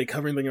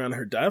cover anything around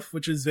her death,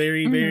 which is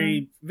very, Mhm.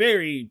 very,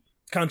 very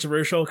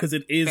controversial because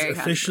it is Very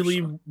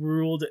officially controversial.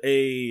 ruled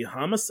a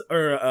homicide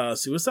or a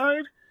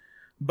suicide.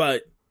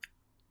 But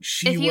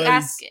she If you was,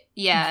 ask,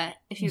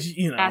 if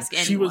you ask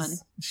anyone,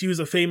 she was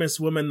a famous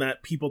woman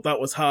that people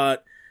thought was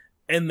hot,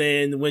 and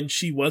then when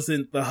she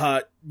wasn't the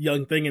hot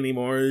young thing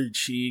anymore,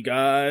 she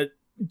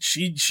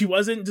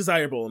wasn't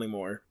desirable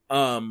anymore.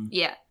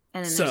 yeah.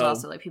 And then there's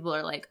also like people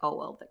are like, oh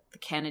well, the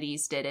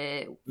Kennedys did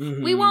it.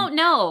 Mhm. We won't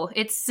know.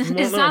 It's won't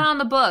it's know. not on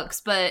the books,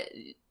 but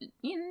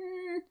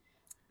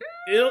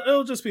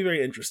It'll just be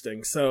very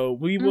interesting. So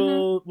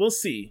we'll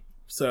see.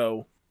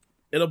 So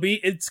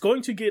it's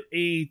going to get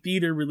a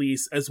theater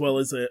release as well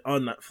as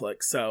on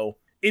Netflix. So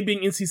it being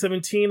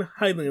NC-17,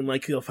 highly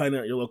unlikely you'll find it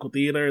at your local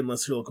theater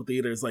unless your local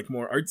theater is like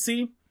more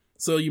artsy.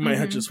 So you might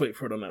have to just wait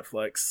for it on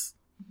Netflix.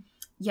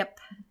 Yep,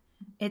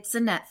 it's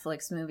a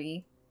Netflix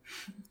movie.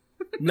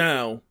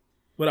 Now,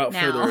 without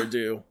further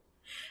ado,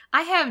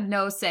 I have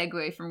no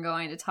segue from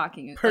going to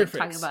talking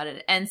about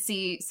an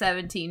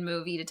NC-17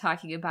 movie to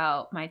talking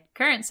about my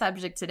current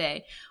subject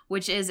today,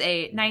 which is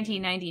a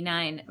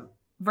 1999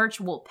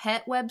 virtual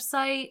pet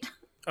website.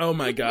 Oh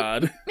my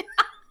god.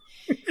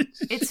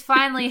 It's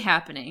finally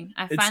happening.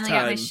 I finally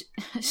got my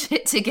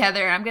shit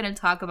together. I'm going to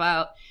talk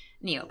about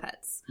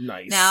Neopets.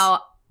 Nice.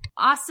 Now,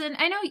 Austin,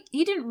 I know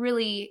you didn't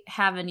really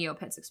have a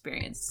Neopets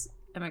experience.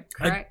 Am I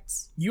correct?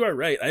 You are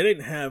right. I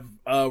didn't have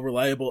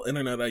reliable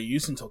internet I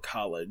used until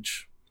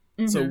college.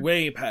 So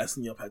way past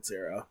the Neopets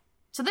era.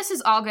 So this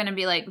is all going to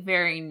be like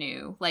very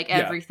new, like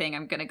everything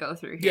I'm going to go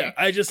through here. Yeah,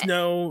 I just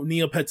know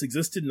Neopets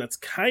existed, and that's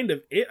kind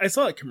of it. I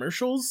saw like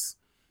commercials.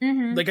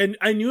 Like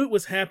I knew it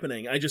was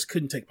happening. I just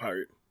couldn't take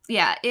part.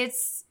 Yeah,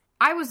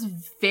 I was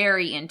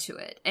very into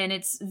it, and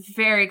it's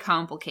very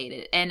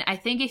complicated. And I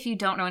think if you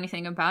don't know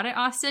anything about it,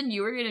 Austin,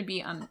 you are going to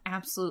be on an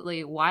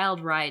absolutely wild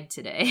ride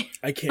today.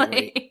 I can't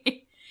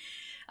wait.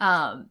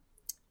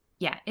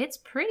 Yeah, it's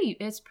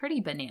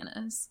pretty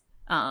bananas.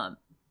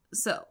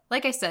 So,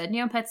 like I said,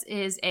 Neopets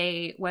is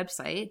a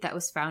website that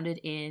was founded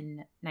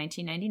in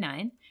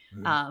 1999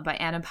 by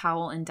Adam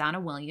Powell and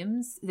Donna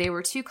Williams. They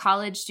were two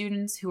college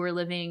students who were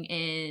living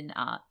in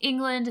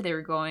England. They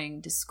were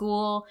going to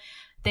school.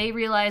 They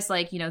realized,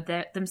 like,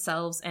 that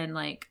themselves and,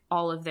 like,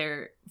 all of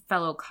their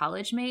fellow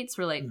college mates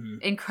were, like,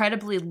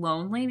 incredibly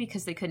lonely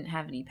because they couldn't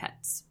have any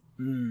pets.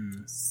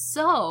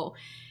 So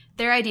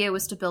their idea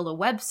was to build a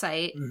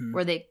website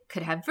where they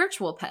could have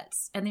virtual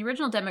pets. And the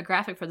original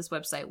demographic for this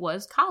website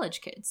was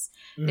college kids.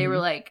 They were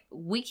like,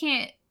 we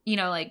can't,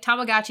 like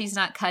Tamagotchi's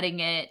not cutting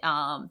it.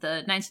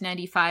 The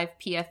 1995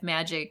 PF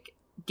Magic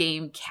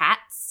game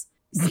Cats,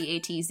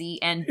 CATZ,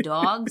 and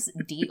Dogs,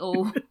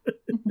 DOGZ,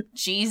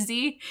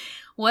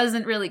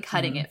 wasn't really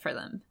cutting it for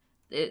them.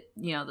 The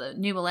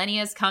new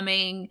millennia is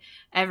coming.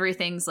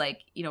 Everything's like,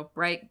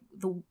 right.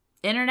 The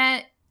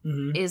internet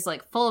is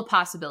like full of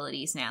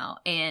possibilities now.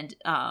 And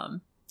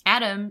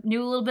Adam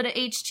knew a little bit of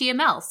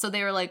HTML. So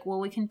they were like, well,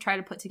 we can try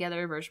to put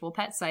together a virtual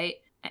pet site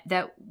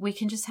that we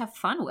can just have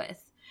fun with.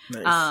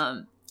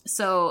 Nice.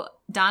 So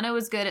Donna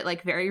was good at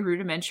like very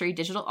rudimentary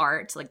digital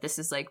art. Like this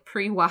is like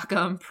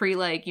pre-Wacom,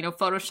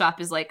 Photoshop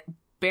is like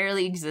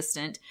barely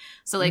existent.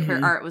 So like her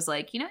art was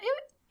like,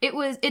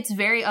 it's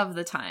very of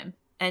the time.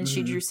 And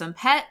she drew some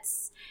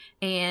pets,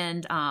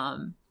 and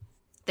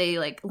they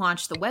like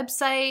launched the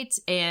website,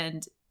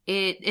 and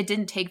it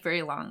didn't take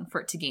very long for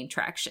it to gain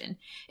traction.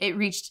 It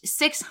reached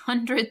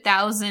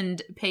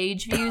 600,000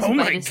 page views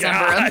by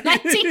December of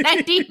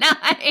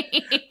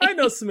 1999. I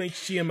know some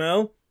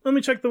HTML. Let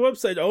me check the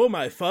website. Oh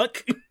my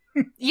fuck.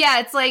 Yeah,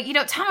 it's like,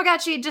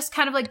 Tamagotchi had just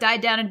kind of like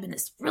died down and been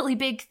this really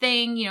big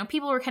thing.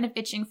 People were kind of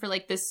itching for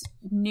like this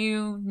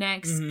new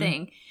next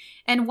thing.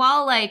 And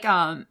while like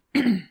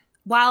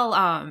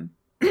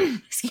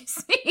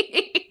excuse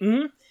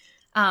me.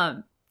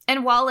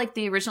 And while like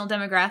the original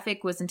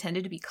demographic was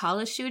intended to be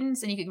college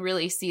students, and you can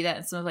really see that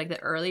in some of like the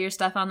earlier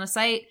stuff on the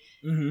site,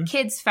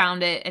 kids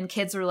found it, and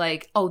kids were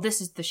like, "Oh,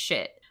 this is the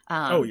shit."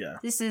 Oh yeah,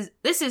 this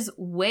is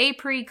way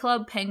pre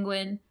Club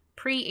Penguin,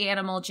 pre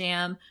Animal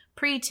Jam,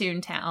 pre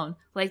Toontown.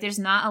 Like, there's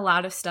not a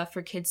lot of stuff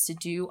for kids to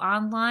do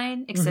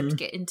online except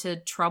get into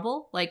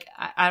trouble. Like,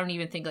 I don't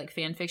even think like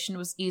fan fiction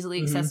was easily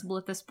accessible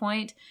at this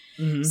point.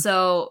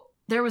 So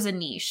there was a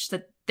niche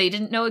that they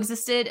didn't know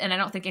existed, and I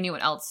don't think anyone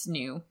else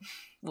knew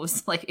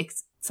was like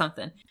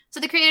something. So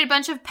they created a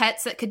bunch of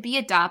pets that could be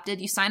adopted.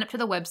 You sign up to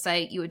the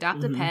website, you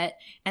adopt a pet,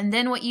 and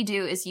then what you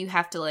do is you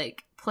have to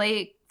like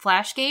play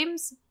flash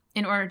games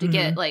in order to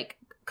get like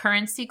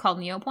currency called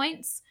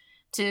Neopoints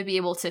to be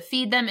able to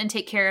feed them and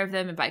take care of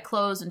them and buy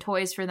clothes and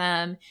toys for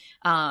them.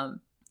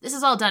 This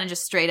is all done in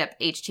just straight up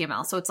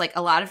HTML. So it's like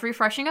a lot of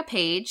refreshing a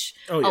page,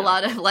 a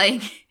lot of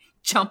like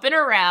jumping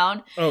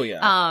around. Oh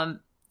yeah.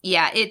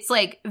 Yeah, it's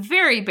like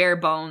very bare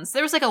bones.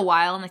 There was like a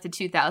while in like the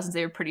 2000s,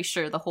 they were pretty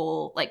sure the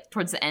whole, like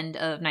towards the end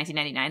of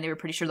 1999, they were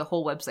pretty sure the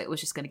whole website was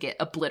just going to get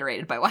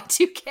obliterated by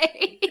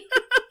Y2K.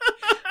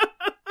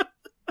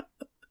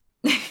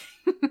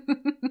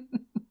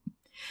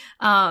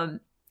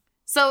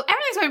 So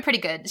everything's going pretty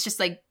good. It's just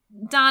like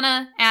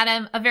Donna,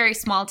 Adam, a very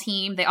small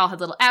team. They all had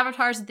little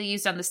avatars that they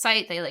used on the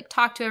site. They like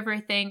talked to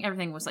everything.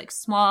 Everything was like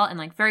small and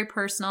like very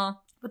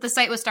personal. But the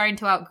site was starting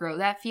to outgrow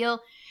that feel.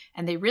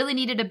 And they really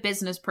needed a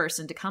business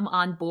person to come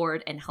on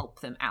board and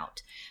help them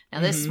out. Now,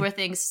 this is where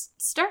things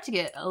start to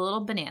get a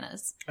little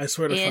bananas. I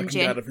swear to fucking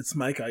God if it's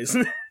Mike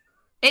Eisner.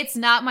 It's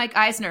not Mike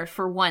Eisner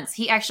for once.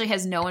 He actually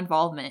has no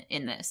involvement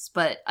in this.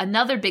 But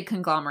another big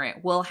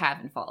conglomerate will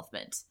have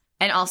involvement.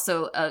 And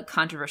also a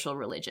controversial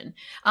religion.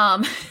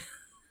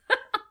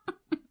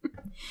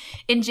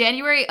 In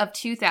January of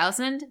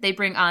 2000, they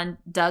bring on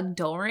Doug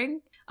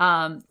Doring,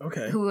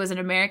 who was an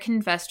American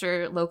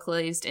investor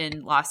localized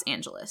in Los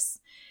Angeles.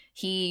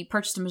 He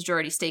purchased a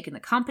majority stake in the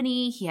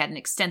company. He had an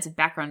extensive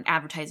background in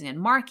advertising and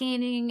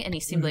marketing, and he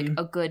seemed like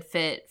a good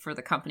fit for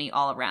the company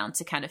all around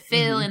to kind of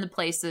fill in the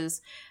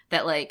places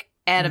that like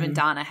Adam and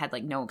Donna had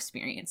like no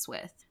experience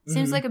with.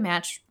 Seems like a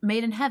match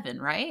made in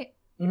heaven, right?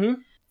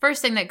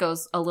 First thing that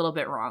goes a little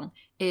bit wrong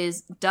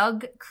is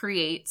Doug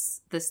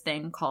creates this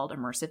thing called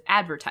immersive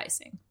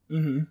advertising,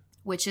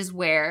 which is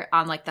where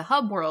on like the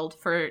hub world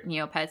for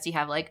Neopets, you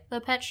have like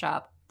the pet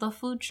shop, the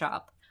food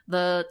shop,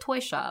 the toy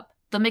shop,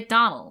 the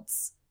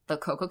McDonald's, the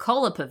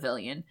Coca-Cola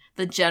pavilion,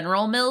 the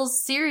General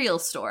Mills cereal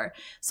store.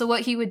 So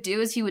what he would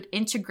do is he would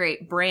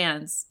integrate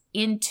brands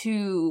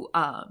into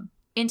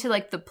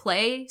like the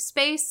play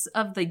space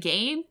of the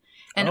game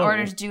in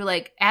order to do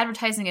like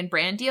advertising and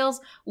brand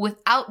deals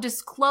without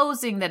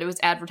disclosing that it was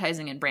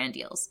advertising and brand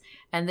deals.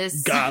 And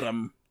this got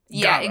him.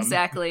 Yeah,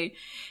 exactly.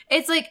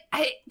 It's like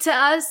to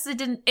us, it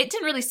didn't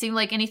really seem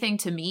like anything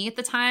to me at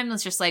the time.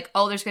 It's just like,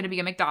 oh, there's going to be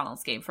a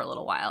McDonald's game for a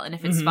little while, and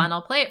if it's fun,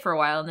 I'll play it for a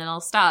while, and then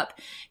I'll stop.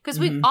 Because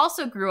we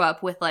also grew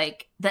up with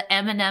like the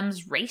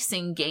M&M's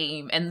racing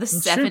game and the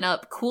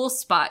 7-Up Cool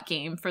Spot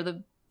game for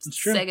the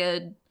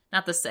Sega,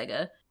 not the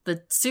Sega,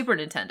 the Super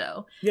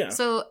Nintendo. Yeah.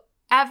 So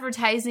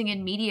advertising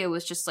and media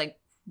was just like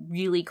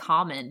really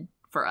common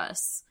for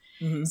us.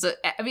 So,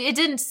 I mean, it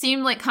didn't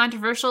seem like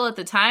controversial at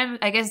the time.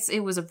 I guess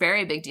it was a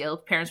very big deal.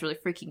 Parents were really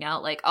freaking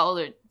out, like, oh,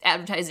 they're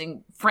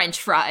advertising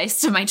French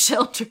fries to my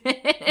children.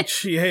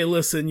 Hey,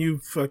 listen, you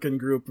fucking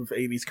group of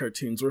 80s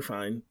cartoons, we're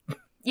fine.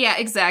 Yeah,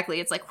 exactly.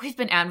 It's like, we've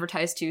been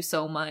advertised to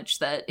so much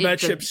that that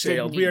ship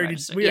sailed. We already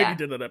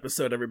did an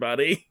episode,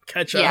 everybody.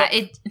 Catch up. Yeah,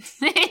 it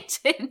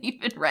didn't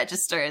even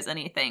register as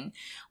anything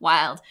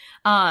wild.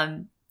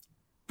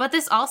 But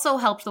this also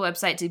helped the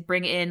website to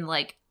bring in,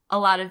 like, a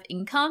lot of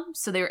income,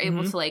 so they were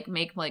able to like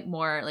make like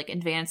more like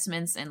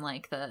advancements and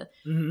like the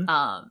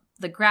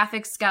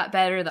graphics got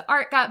better, the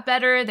art got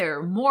better, there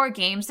were more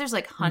games. There's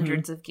like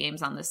hundreds of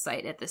games on this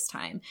site at this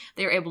time.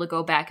 They were able to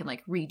go back and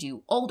like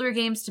redo older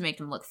games to make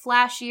them look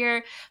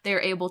flashier. They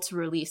were able to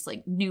release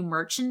like new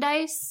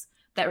merchandise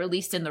that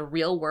released in the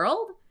real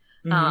world.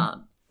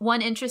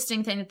 One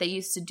interesting thing that they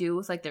used to do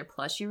with like their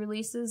plushie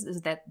releases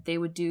is that they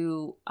would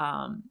do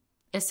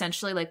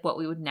essentially like what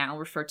we would now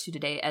refer to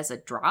today as a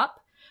drop,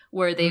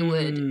 where they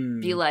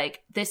would be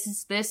like,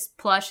 this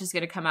plush is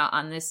going to come out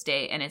on this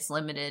day and it's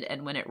limited,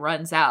 and when it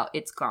runs out,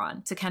 it's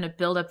gone, to kind of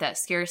build up that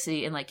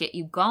scarcity and like get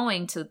you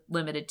going to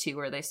limited to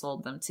where they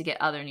sold them to get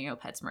other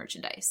Neopets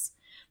merchandise.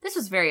 This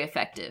was very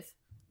effective,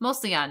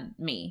 mostly on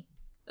me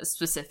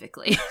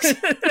specifically.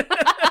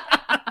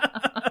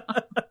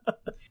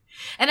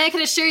 And I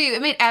can assure you,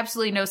 it made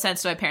absolutely no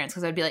sense to my parents,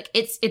 because I'd be like,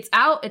 it's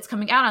out, it's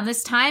coming out on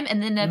this time,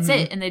 and then that's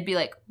it. And they'd be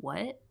like,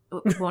 what?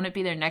 Won't it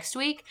be there next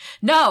week?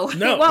 No, it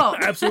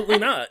won't. Absolutely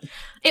not.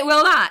 It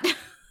will not.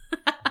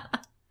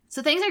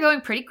 So things are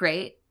going pretty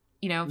great,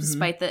 you know,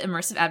 despite the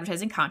immersive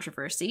advertising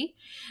controversy.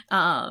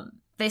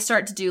 They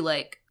start to do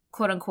like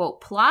quote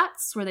unquote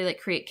plots where they like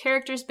create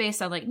characters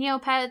based on like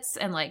Neopets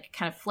and like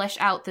kind of flesh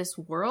out this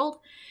world,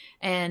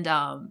 and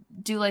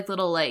do like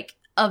little like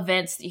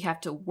events that you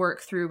have to work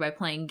through by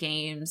playing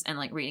games and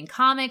like reading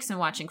comics and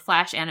watching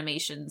flash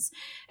animations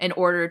in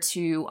order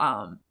to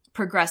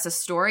progress a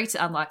story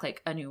to unlock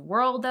like a new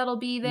world that'll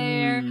be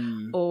there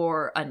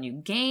or a new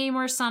game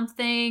or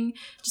something,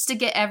 just to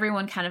get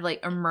everyone kind of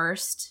like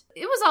immersed.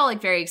 It was all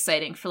like very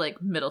exciting for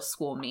like middle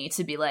school me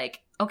to be like,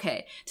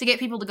 okay, to get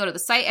people to go to the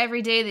site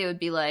every day. They would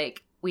be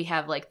like, we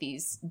have like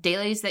these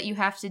dailies that you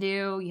have to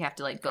do. You have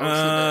to like go to the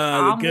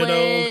omelet. Good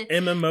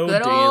old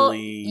MMO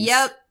dailies.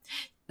 Yep.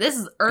 This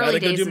is early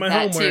days of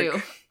that homework.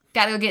 too.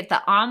 Gotta go get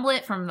the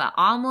omelet from the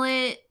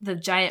omelet, the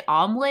giant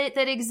omelet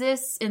that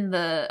exists in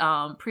the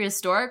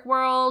prehistoric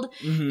world.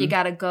 You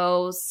gotta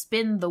go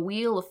spin the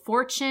Wheel of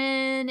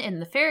Fortune in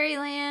the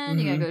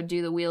fairyland. You gotta go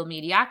do the Wheel of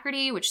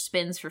Mediocrity, which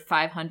spins for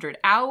 500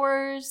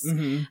 hours.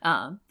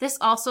 This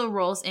also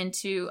rolls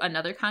into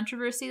another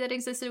controversy that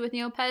existed with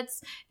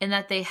Neopets, in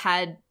that they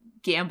had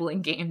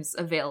gambling games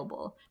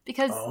available.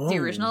 Because the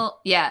original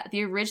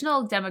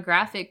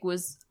demographic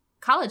was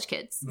college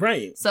kids.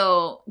 Right.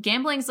 So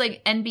gambling's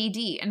like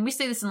NBD. And we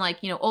say this in like,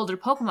 older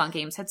Pokemon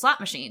games had slot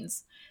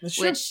machines. That's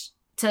true. Which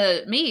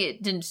to me,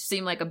 it didn't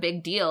seem like a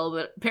big deal,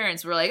 but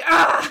parents were like,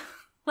 ah!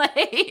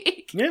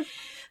 Like, yeah.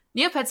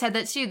 Neopets had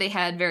that too. They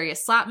had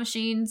various slot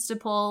machines to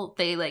pull.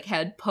 They like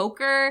had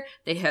poker.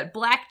 They had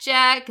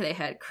blackjack. They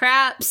had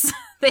craps.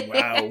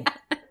 Wow.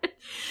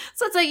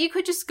 So it's like you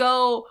could just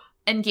go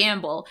and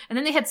gamble. And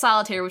then they had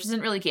solitaire, which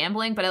isn't really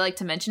gambling, but I like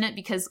to mention it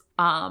because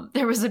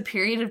there was a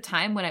period of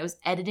time when I was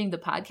editing the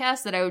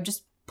podcast that I would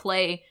just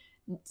play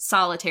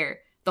solitaire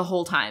the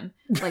whole time,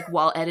 like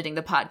while editing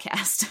the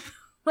podcast.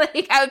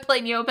 Like I would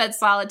play Neopets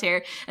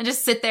solitaire and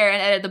just sit there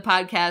and edit the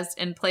podcast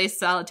and play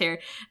solitaire.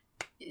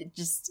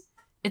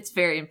 It's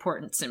very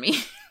important to me.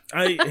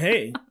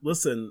 Hey,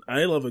 listen,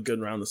 I love a good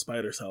round of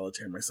spider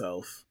solitaire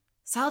myself.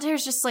 Solitaire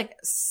is just like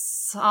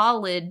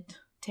solid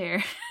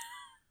tear.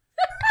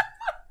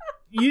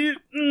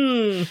 You're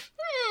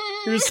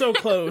so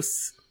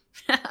close.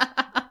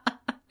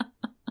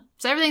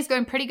 So everything's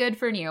going pretty good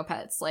for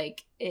Neopets.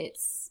 Like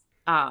it's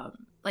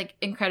like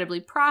incredibly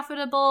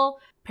profitable.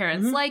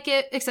 Parents like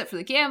it, except for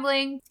the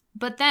gambling.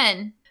 But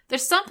then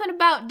there's something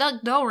about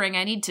Doug Doring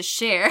I need to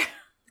share.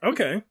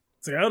 Okay.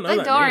 So I don't know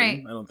Doug that Doring,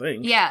 name, I don't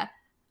think. Yeah.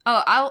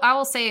 Oh, I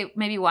will say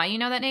maybe why you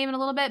know that name in a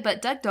little bit,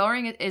 but Doug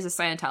Doring is a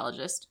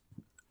Scientologist.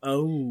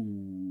 Oh.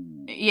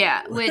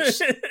 Yeah,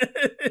 which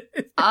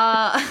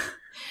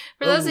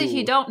for those of you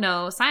who don't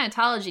know,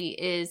 Scientology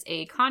is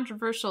a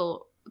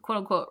controversial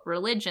quote-unquote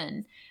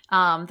religion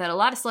that a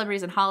lot of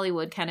celebrities in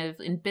Hollywood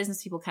and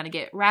business people kind of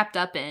get wrapped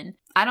up in.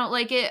 I don't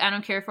like it. I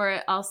don't care for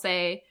it. I'll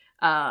say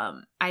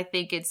I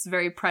think it's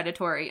very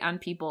predatory on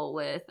people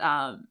with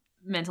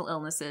mental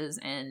illnesses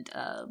and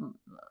a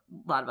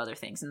lot of other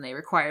things, and they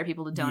require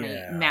people to donate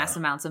mass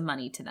amounts of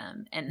money to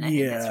them, and I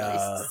think that's really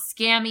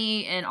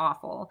scammy and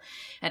awful.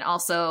 And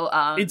also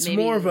it's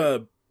more of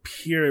a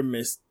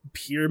pyramid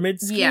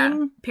scheme.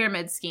 Yeah,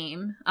 pyramid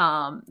scheme.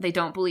 They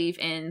don't believe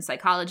in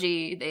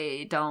psychology.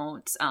 They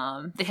don't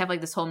they have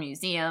like this whole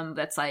museum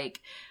that's like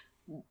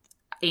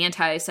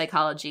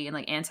anti-psychology and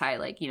like anti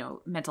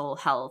mental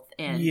health,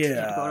 and you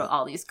have to go to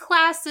all these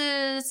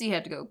classes, you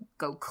have to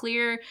go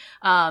clear.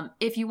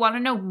 If you want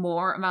to know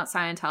more about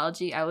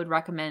Scientology, I would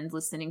recommend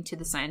listening to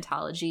the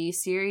Scientology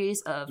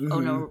series of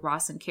Ono,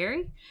 Ross, and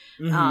Carey,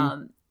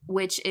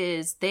 which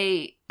is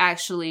they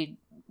actually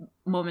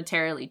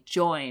momentarily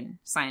join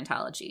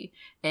Scientology,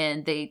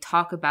 and they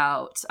talk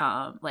about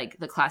like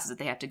the classes that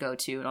they have to go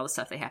to and all the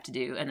stuff they have to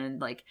do, and then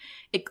like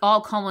it all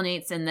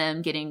culminates in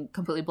them getting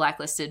completely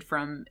blacklisted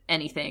from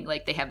anything.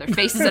 Like they have their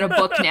faces in a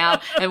book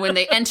now, and when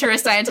they enter a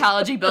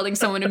Scientology building,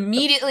 someone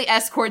immediately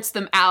escorts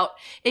them out.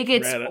 It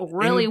gets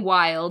really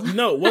wild.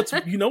 No, what's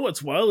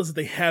wild is that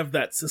they have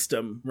that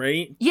system,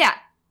 right?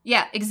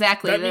 Yeah,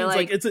 exactly. That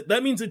means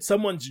that means it's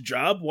someone's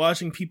job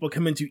watching people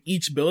come into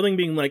each building,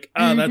 being like,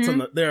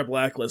 they're a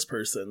blacklist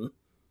person.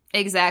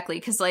 Exactly,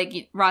 because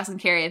like Ross and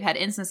Carrie have had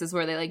instances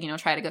where they like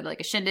try to go to like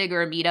a shindig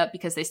or a meetup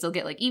because they still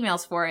get like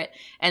emails for it,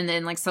 and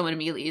then like someone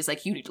immediately is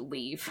like, you need to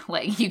leave,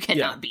 like you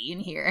cannot be in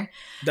here.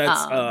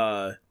 That's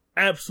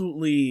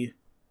absolutely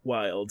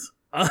wild.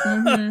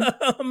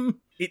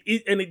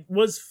 It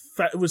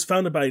was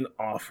founded by an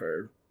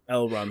author,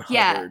 L. Ron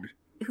Hubbard.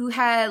 Who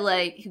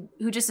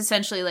just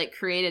essentially like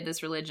created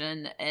this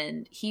religion,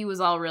 and he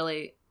was all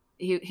really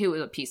he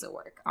was a piece of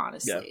work,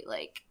 honestly.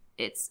 Like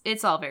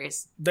it's all very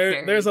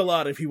there's a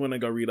lot if you want to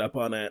go read up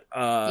on it.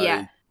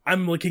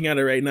 I'm looking at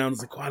it right now and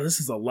it's like, wow, this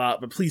is a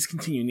lot, but please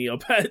continue,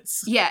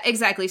 Neopets. Yeah,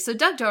 exactly. So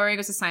Doug Doring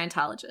was a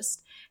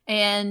Scientologist,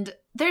 and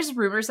there's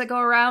rumors that go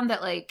around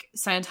that like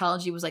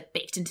Scientology was like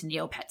baked into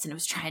Neopets and it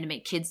was trying to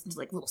make kids into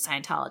like little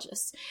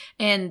Scientologists,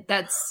 and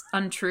that's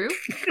untrue.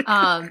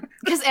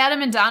 Because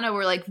Adam and Donna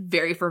were like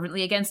very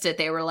fervently against it.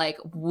 They were like,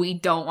 we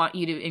don't want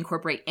you to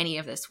incorporate any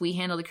of this. We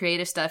handle the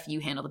creative stuff,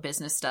 you handle the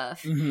business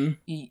stuff.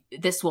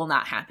 This will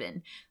not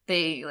happen.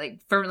 They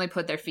like fervently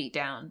put their feet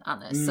down on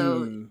this.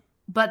 So,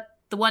 but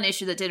the one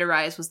issue that did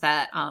arise was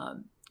that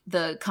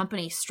the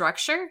company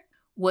structure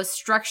was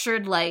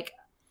structured like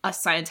a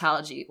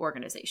Scientology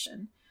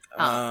organization.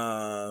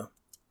 And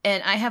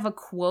I have a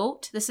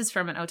quote. This is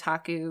from an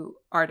Otaku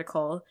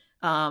article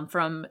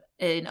from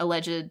an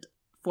alleged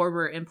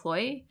former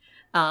employee.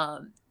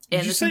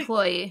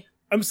 Employee...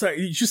 I'm sorry,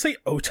 did you say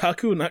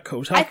otaku, not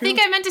kotaku? I think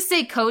I meant to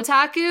say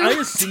kotaku. I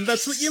assumed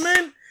that's what you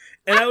meant.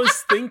 And I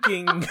was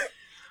thinking...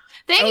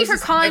 Thank you for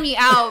calling me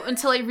out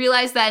until I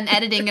realized that in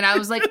editing, and I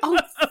was like, oh,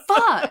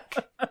 fuck.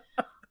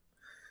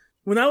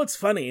 Well, now it's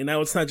funny, and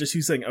now it's not just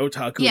you saying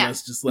otaku, and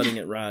us just letting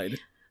it ride.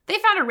 They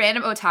found a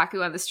random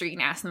otaku on the street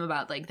and asked them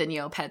about, like, the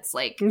Neopets,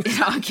 like,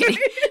 I'm kidding.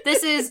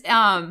 This is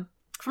from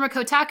a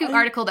Kotaku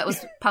article that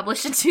was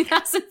published in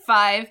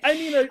 2005. I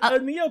mean, a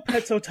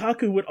Neopets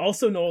otaku would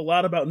also know a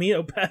lot about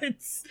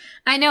Neopets.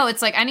 I know,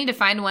 it's like, I need to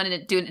find one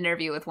and do an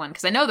interview with one,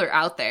 because I know they're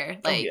out there.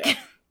 Like,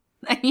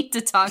 I need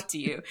to talk to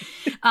you.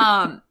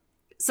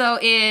 So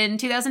in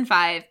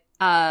 2005,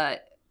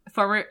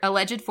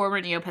 alleged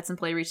former Neopets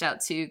employee reached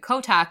out to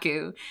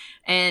Kotaku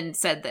and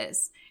said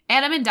this.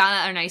 Adam and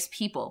Donna are nice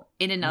people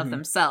in and of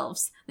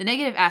themselves. The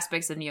negative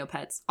aspects of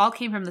Neopets all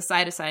came from the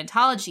side of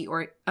Scientology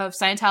or of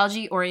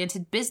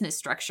Scientology-oriented business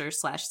structure /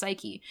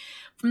 psyche.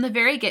 From the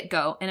very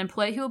get-go, an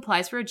employee who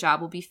applies for a job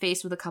will be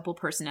faced with a couple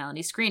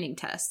personality screening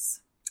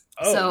tests.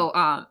 Oh.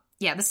 So,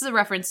 yeah, this is a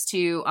reference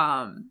to,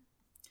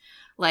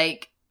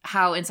 like,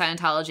 how in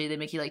Scientology they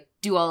make you, like,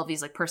 do all of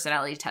these, like,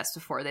 personality tests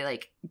before they,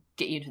 like,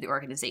 get you into the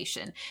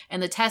organization.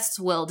 And the tests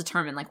will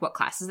determine, like, what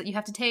classes that you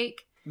have to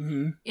take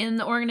in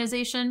the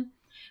organization.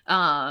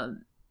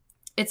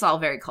 It's all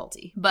very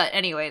culty. But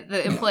anyway,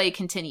 the employee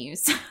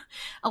continues.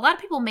 A lot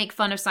of people make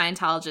fun of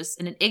Scientologists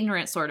in an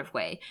ignorant sort of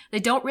way. They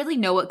don't really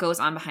know what goes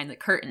on behind the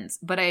curtains,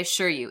 but I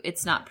assure you,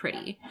 it's not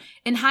pretty.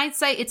 In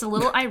hindsight, it's a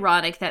little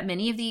ironic that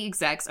many of the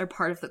execs are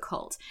part of the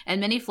cult, and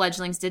many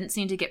fledglings didn't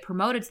seem to get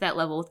promoted to that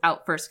level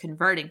without first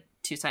converting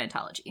to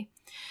Scientology.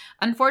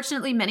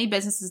 Unfortunately, many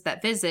businesses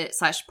that visit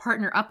 /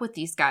 partner up with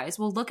these guys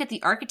will look at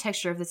the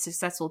architecture of the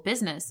successful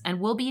business and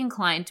will be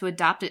inclined to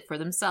adopt it for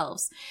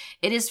themselves.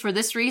 It is for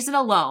this reason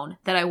alone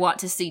that I want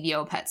to see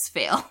Neopets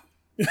fail.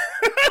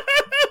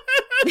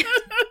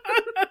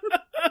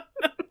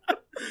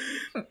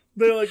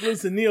 They're like,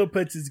 listen,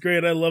 Neopets is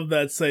great. I love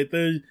that site.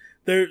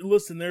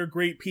 They're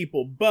great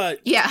people, but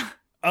yeah,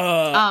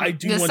 I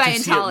do want to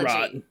see it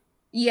rot.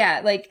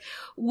 Yeah, like,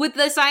 with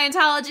the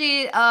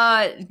Scientology,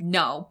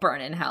 no,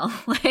 burn in hell.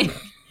 Like,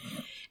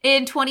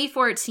 in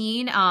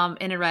 2014, in a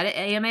Reddit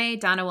AMA,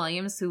 Donna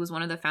Williams, who was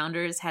one of the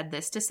founders, had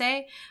this to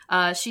say.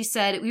 She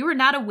said, "We were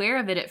not aware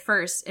of it at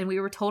first, and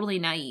we were totally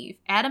naive.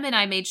 Adam and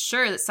I made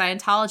sure that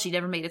Scientology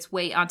never made its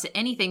way onto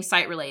anything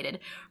site-related.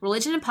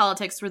 Religion and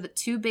politics were the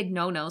two big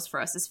no-nos for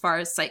us as far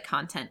as site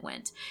content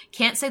went.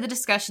 Can't say the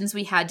discussions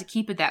we had to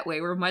keep it that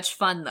way were much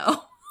fun,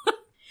 though."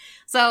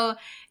 So,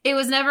 it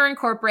was never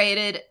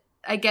incorporated.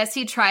 I guess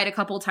he tried a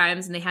couple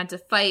times and they had to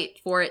fight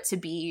for it to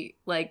be,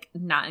 like,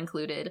 not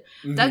included.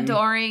 Doug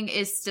Doring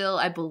is still,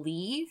 I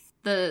believe,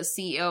 the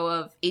CEO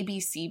of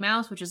ABC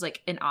Mouse, which is,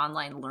 like, an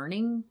online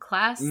learning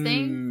class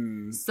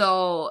thing.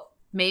 So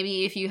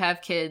maybe if you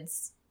have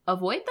kids,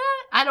 avoid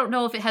that. I don't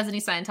know if it has any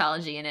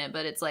Scientology in it,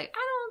 but it's like, I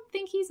don't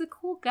think he's a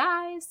cool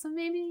guy, so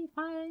maybe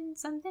find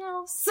something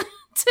else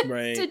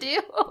to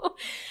do.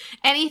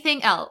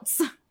 Anything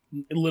else.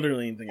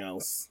 Literally anything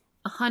else.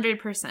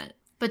 100%.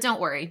 But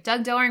don't worry,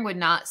 Doug Doring would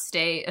not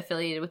stay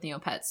affiliated with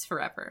Neopets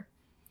forever.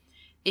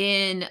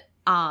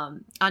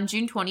 On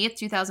June 20th,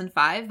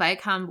 2005,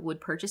 Viacom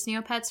would purchase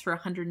Neopets for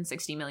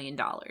 $160 million.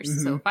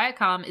 So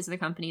Viacom is the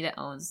company that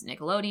owns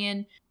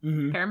Nickelodeon,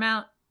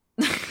 Paramount,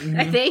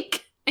 I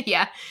think.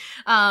 Yeah.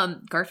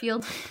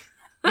 Garfield.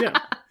 Yeah.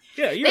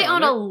 Yeah, they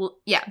own a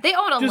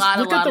lot.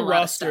 Look at the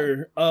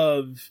roster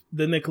of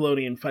the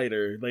Nickelodeon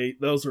fighter.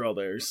 Those are all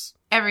theirs.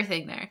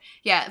 Everything there.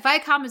 Yeah,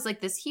 Viacom is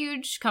like this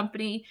huge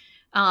company,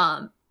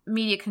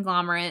 media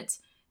conglomerate,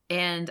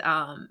 and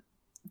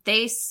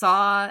they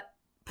saw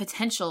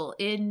potential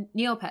in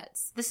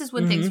Neopets. This is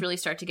when things really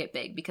start to get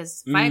big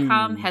because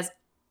Viacom has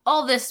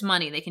all this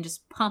money they can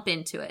just pump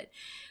into it.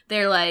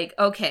 They're like,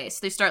 okay, so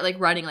they start like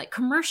running like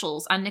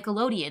commercials on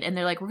Nickelodeon, and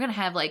they're like, we're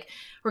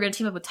gonna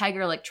team up with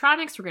Tiger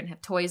Electronics, we're gonna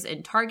have toys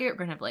in Target,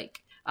 we're gonna have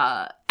like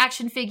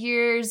action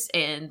figures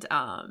and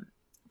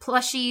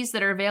plushies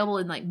that are available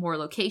in like more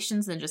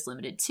locations than just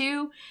limited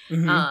to.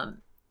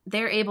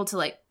 They're able to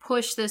like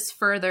push this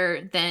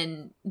further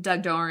than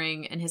Doug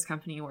Doring and his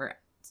company were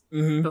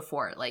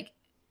before. Like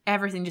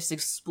everything just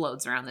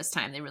explodes around this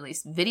time. They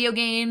release video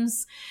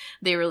games.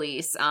 They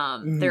release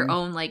their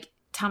own like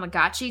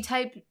Tamagotchi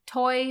type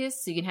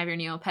toys, so you can have your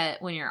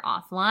Neopet when you're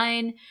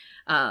offline.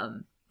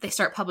 They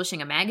start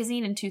publishing a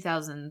magazine in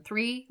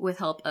 2003 with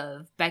help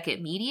of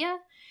Beckett Media.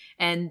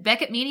 And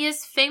Beckett Media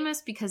is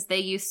famous because they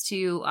used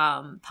to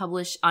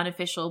publish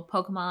unofficial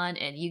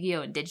Pokemon and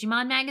Yu-Gi-Oh! And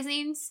Digimon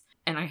magazines.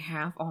 And I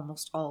have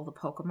almost all the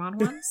Pokemon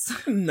ones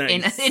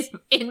nice.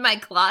 in my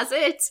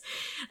closet.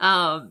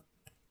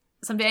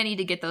 Someday I need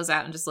to get those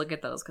out and just look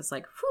at those because,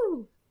 like,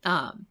 whew.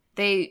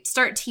 They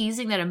start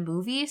teasing that a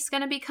movie is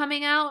going to be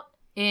coming out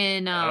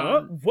in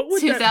what would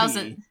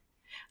 2000.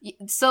 That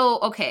be? So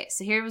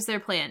here was their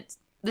plan.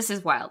 This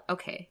is wild.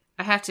 Okay,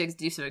 I have to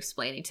do some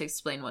explaining to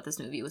explain what this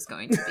movie was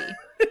going to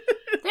be.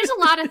 There's a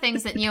lot of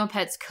things that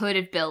Neopets could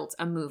have built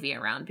a movie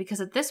around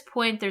because at this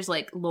point there's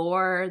like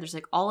lore, there's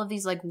like all of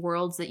these like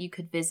worlds that you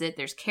could visit,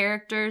 there's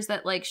characters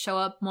that like show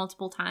up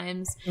multiple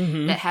times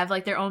that have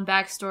like their own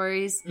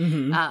backstories.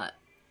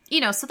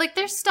 So like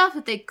there's stuff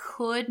that they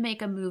could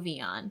make a movie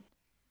on.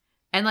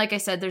 And like I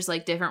said, there's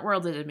like different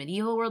worlds. There's a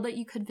medieval world that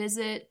you could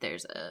visit.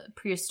 There's a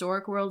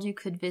prehistoric world you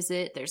could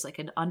visit. There's like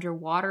an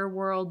underwater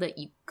world that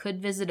you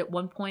could visit at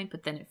one point,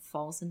 but then it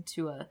falls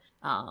into a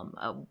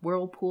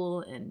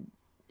whirlpool and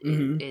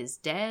it is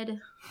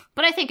dead.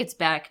 But I think it's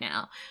back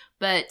now.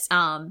 But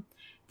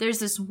there's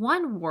this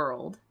one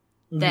world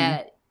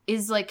that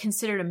is like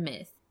considered a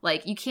myth.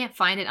 Like you can't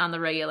find it on the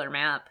regular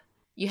map.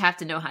 You have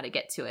to know how to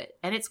get to it.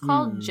 And it's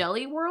called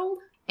Jelly World.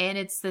 And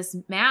it's this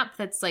map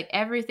that's like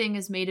everything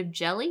is made of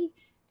jelly.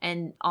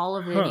 And all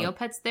of the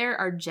Neopets there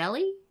are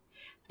jelly.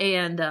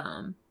 And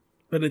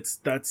but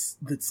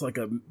that's like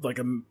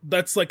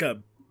a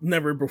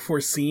never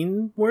before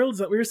seen world. Is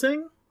that what you're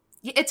saying?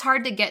 It's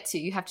hard to get to.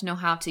 You have to know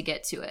how to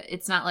get to it.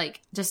 It's not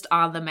like just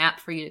on the map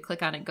for you to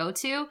click on and go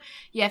to.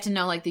 You have to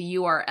know like the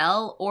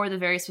URL or the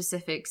very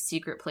specific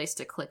secret place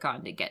to click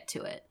on to get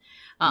to it.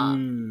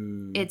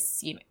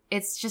 It's, you know,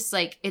 it's just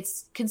like,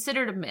 it's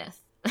considered a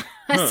myth.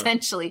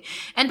 Essentially.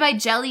 And by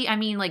jelly, I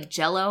mean like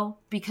Jello,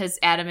 because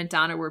Adam and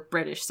Donna were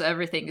British, so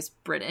everything is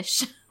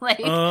British.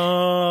 Like,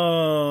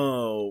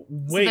 oh,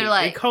 wait, so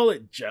they call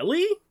it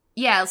jelly?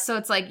 Yeah, so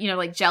it's like, you know,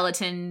 like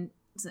gelatin.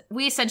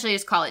 We essentially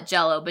just call it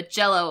Jello, but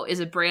Jello is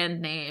a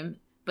brand name,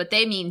 but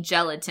they mean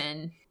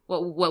gelatin.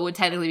 What would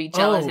technically be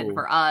gelatin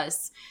for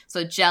us.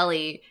 So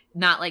jelly,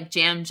 not like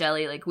jam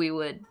jelly like we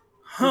would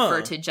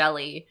refer to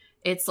jelly.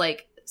 It's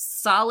like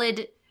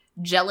solid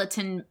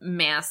gelatin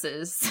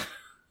masses.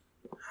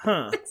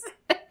 Huh.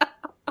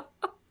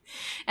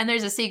 And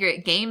there's a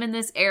secret game in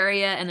this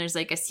area, and there's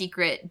like a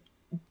secret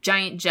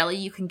giant jelly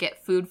you can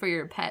get food for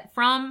your pet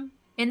from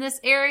in this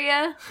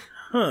area.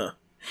 Huh.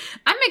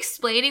 I'm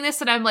explaining this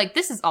and I'm like,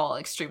 this is all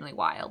extremely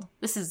wild.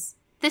 This is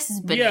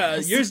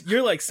bananas. Yeah,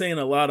 you're like saying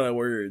a lot of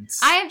words.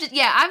 I've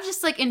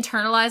just like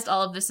internalized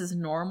all of this as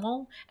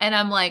normal, and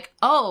I'm like,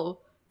 oh,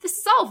 this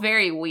is all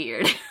very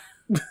weird.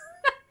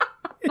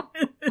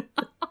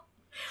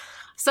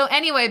 So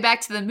anyway,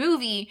 back to the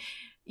movie.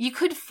 You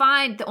could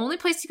find, the only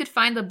place you could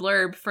find the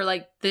blurb for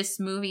like this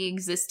movie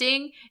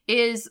existing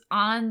is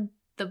on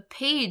the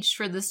page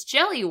for this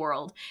jelly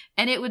world.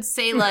 And it would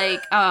say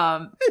like,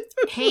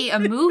 hey, a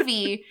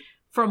movie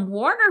from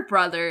Warner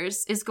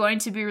Brothers is going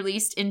to be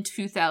released in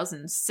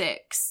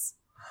 2006.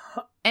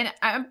 And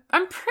I'm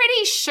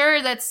pretty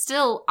sure that's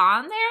still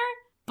on there,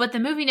 but the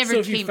movie never came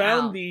out. So if you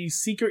found the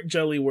secret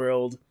jelly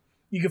world,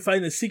 you can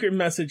find the secret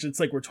message. It's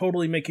like, we're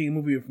totally making a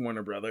movie with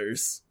Warner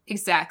Brothers.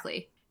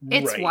 Exactly.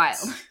 It's wild.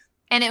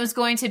 And it was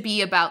going to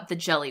be about the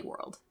jelly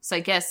world. So I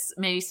guess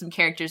maybe some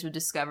characters would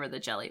discover the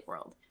jelly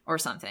world or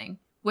something.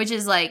 Which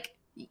is like,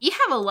 you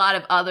have a lot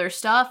of other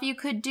stuff you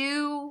could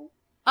do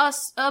a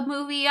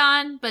movie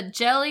on, but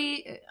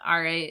jelly,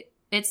 all right,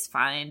 it's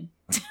fine.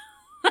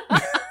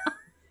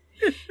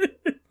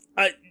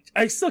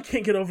 I still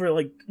can't get over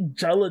like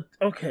jelly.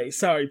 Okay,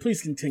 sorry,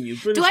 please continue.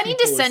 Do I need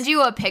to send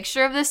you a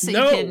picture of this so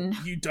no, you can?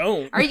 You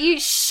don't. Are you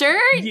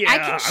sure? Yeah, I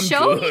can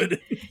show you.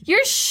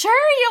 You're sure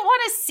you don't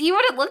want to see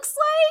what it looks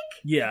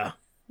like? Yeah.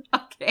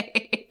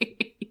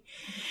 Okay.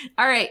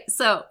 All right.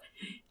 So,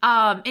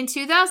 in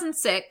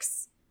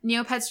 2006,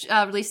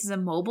 Neopets releases a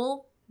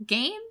mobile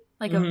game,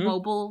 like a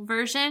mobile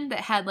version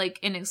that had like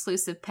an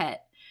exclusive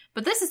pet.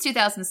 But this is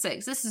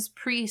 2006. This is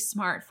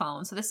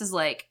pre-smartphone. So this is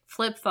like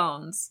flip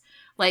phones.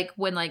 Like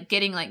when like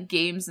getting like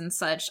games and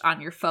such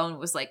on your phone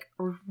was like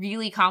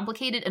really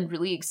complicated and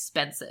really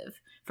expensive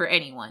for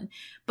anyone.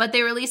 But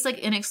they released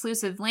like an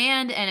exclusive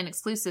land and an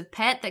exclusive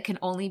pet that can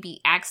only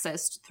be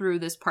accessed through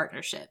this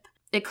partnership.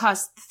 It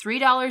cost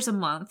 $3 a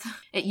month.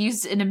 It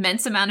used an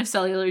immense amount of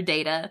cellular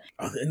data.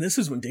 Oh, and this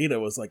is when data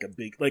was like a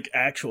big, like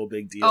actual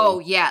big deal. Oh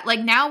yeah. Like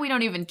now we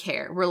don't even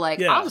care. We're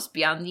like, I'll just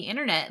be on the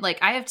internet. Like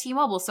I have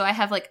T-Mobile, so I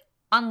have like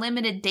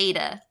unlimited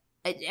data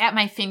at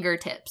my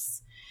fingertips.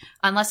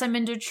 Unless I'm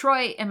in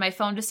Detroit and my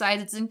phone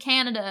decides it's in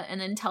Canada and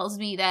then tells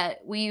me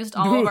that we used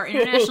all of our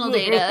international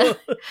data.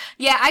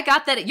 Yeah, I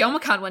got that at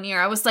Youmacon one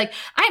year. I was like,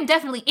 I'm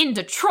definitely in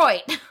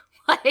Detroit.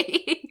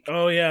 Like,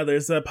 oh yeah,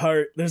 there's that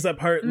part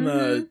in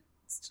the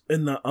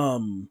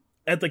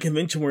at the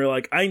convention where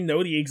like I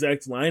know the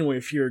exact line where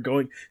if you go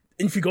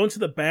into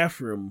the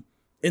bathroom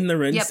in the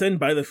Rensen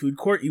by the food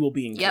court, you will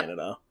be in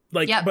Canada.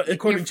 Like but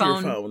according to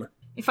your phone.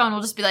 Your phone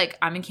will just be like,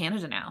 I'm in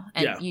Canada now.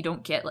 And you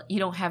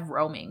don't have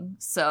roaming.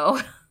 So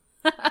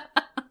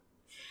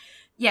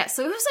yeah,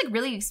 so it was like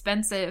really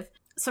expensive.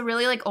 So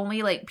really like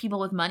only like people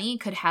with money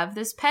could have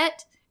this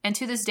pet. And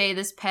to this day,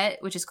 this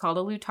pet, which is called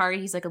a Lutari,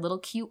 he's like a little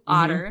cute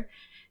otter.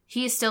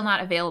 He is still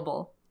not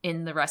available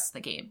in the rest of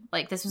the game.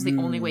 Like this was the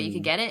only way you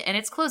could get it. And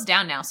it's closed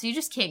down now. So you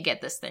just can't get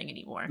this thing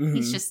anymore.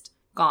 He's just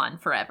gone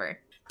forever.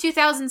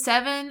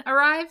 2007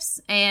 arrives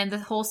and the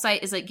whole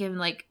site is like given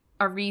like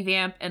a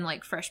revamp and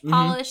like fresh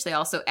polish. They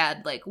also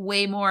add like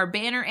way more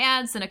banner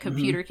ads than a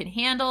computer can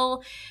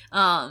handle.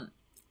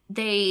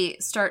 They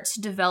start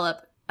to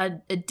develop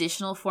an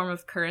additional form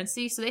of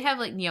currency. So they have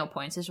like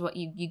Neopoints, is what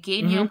you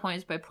gain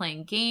Neopoints by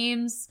playing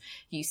games.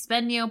 You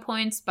spend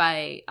Neopoints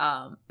by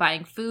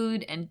buying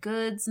food and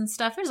goods and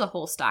stuff. There's a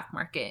whole stock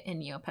market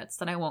in Neopets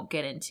that I won't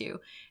get into.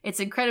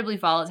 It's incredibly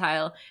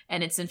volatile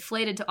and it's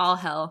inflated to all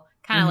hell,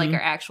 kind of like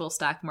our actual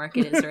stock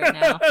market is right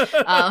now.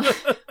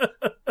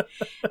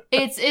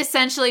 It's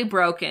essentially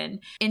broken.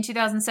 In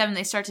 2007,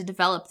 they start to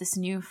develop this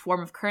new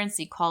form of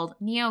currency called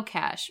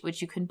Neocash,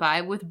 which you can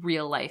buy with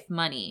real life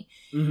money.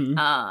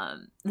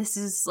 This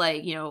is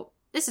like,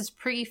 this is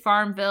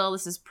pre-Farmville.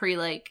 This is pre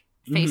like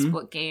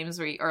Facebook games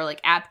or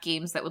like app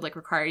games that would like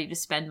require you to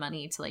spend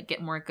money to like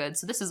get more goods.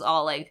 So this is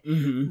all like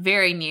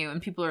very new,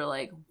 and people are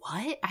like,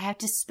 "What? I have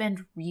to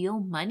spend real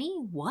money?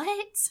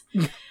 What?"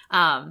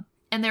 And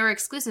there were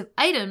exclusive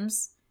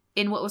items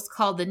in what was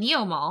called the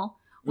Neo Mall,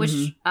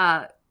 which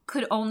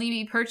could only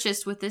be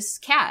purchased with this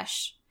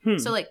cash.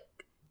 So like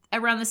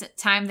around this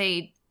time,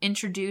 they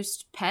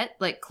introduced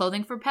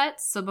clothing for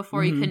pets. So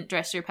before you couldn't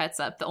dress your pets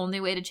up. The only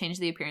way to change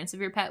the appearance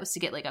of your pet was to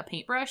get like a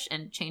paintbrush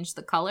and change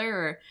the color,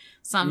 or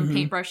some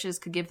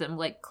paintbrushes could give them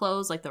like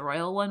clothes, like the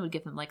royal one would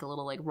give them like a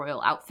little like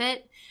royal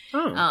outfit.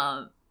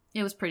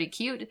 It was pretty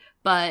cute,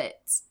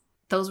 but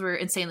those were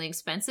insanely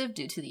expensive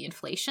due to the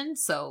inflation,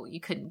 so you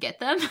couldn't get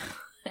them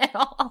at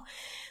all.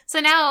 So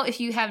now if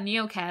you have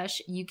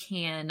Neocash, you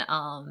can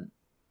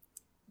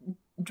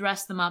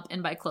dress them up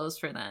and buy clothes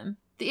for them.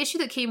 The issue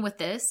that came with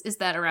this is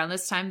that around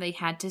this time they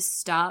had to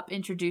stop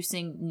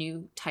introducing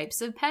new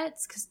types of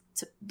pets, because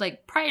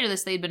like prior to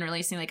this they'd been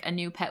releasing like a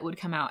new pet would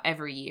come out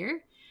every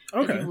year.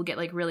 Okay. People would get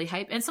like really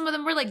hyped, and some of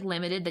them were like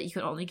limited that you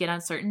could only get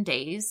on certain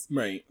days.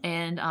 Right.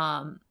 And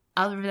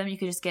other of them you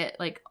could just get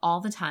like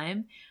all the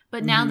time.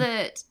 But now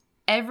that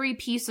every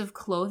piece of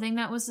clothing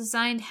that was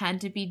designed had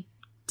to be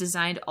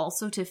designed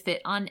also to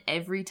fit on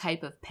every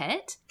type of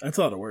pet. That's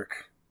a lot of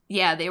work.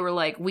 Yeah, they were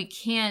like,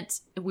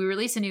 if we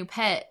release a new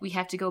pet, we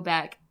have to go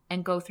back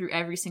and go through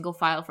every single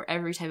file for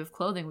every type of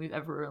clothing we've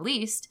ever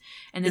released,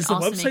 and then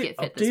also make it fit this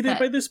pet. Is the website updated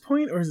by this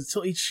point, or is it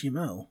still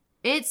HTML?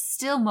 It's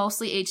still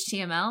mostly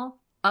HTML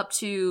up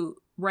to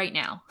right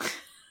now.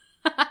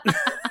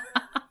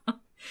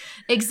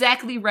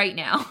 Exactly right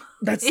now.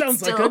 That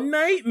sounds like a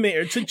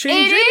nightmare to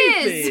change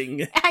anything.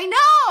 Is. I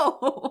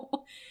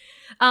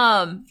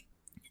know.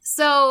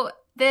 So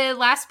the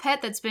last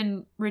pet that's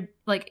been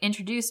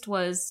introduced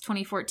was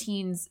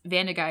 2014's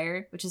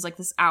Vandegeyer, which is like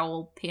this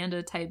owl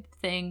panda type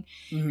thing,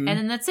 and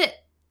then that's it.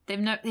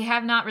 They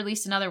have not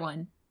released another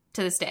one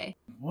to this day.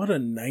 What a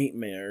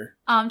nightmare.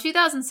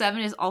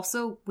 2007 is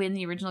also when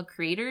the original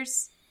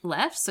creators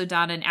left. So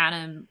Donna and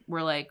Adam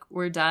were like,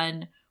 "We're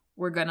done.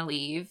 We're gonna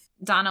leave."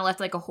 Donna left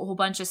like a whole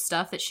bunch of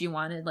stuff that she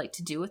wanted like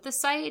to do with the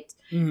site,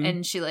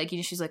 and she like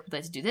she's like, "We'd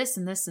like to do this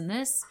and this and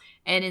this."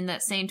 And in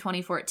that same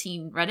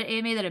 2014 Reddit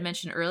AMA that I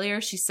mentioned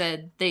earlier, she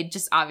said they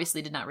just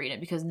obviously did not read it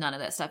because none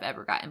of that stuff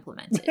ever got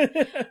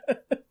implemented.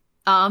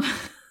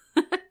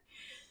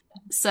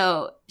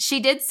 So she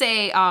did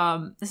say,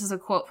 this is a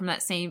quote from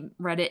that same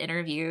Reddit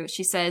interview.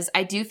 She says,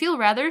 "I do feel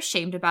rather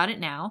ashamed about it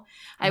now.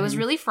 I was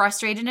really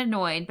frustrated and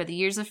annoyed by the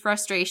years of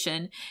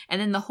frustration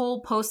and then the whole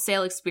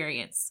post-sale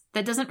experience.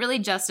 That doesn't really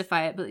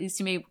justify it, but at least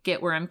you may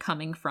get where I'm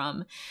coming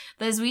from.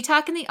 The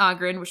Zweetalk and the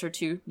Ogren, which are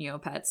two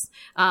Neopets,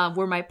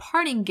 were my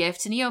parting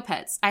gift to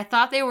Neopets. I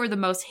thought they were the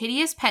most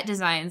hideous pet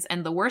designs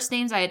and the worst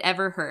names I had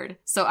ever heard.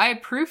 So I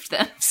approved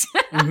them." So,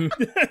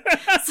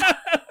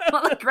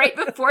 like right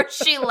before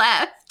she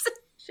left,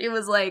 she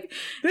was like,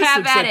 "This have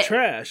looks at like it."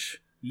 Trash.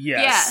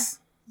 Yes.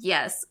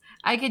 Yeah. Yes.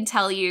 I can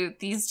tell you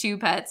these two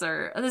pets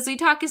are... The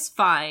Zweetalk is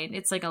fine.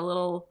 It's like a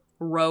little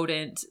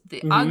rodent.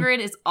 The Ogren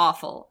is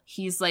awful.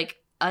 He's like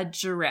a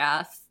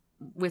giraffe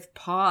with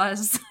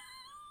paws.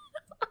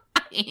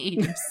 I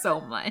hate him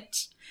so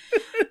much.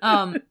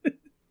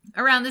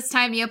 Around this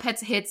time,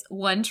 Neopets hits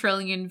 1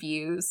 trillion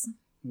views.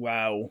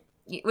 Wow.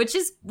 Which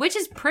is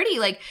pretty.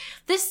 Like,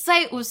 this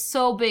site was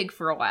so big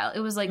for a while. It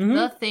was like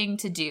the thing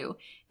to do.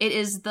 It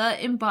is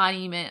the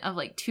embodiment of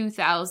like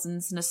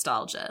 2000s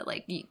nostalgia.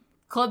 Like,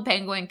 Club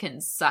Penguin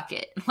can suck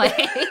it. Like,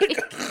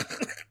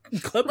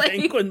 Club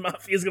Penguin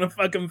Mafia is gonna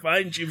fucking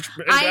find you.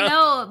 I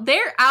know,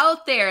 they're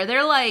out there.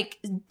 They're like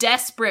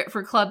desperate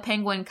for Club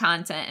Penguin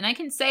content, and I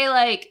can say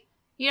like,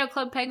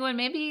 Club Penguin,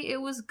 maybe it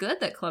was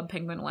good that Club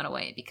Penguin went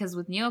away, because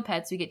with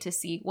Neopets we get to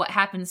see what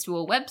happens to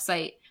a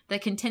website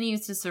that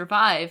continues to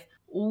survive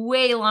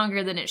way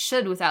longer than it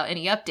should without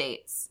any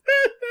updates.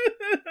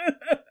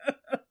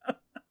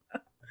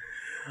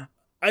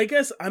 I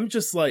guess I'm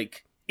just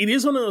like, it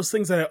is one of those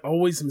things that I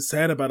always am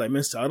sad about I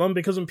missed out on,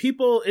 because when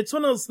people, it's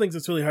one of those things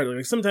that's really hard.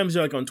 Like sometimes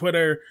you're like on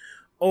Twitter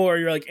or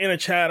you're like in a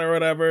chat or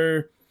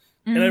whatever,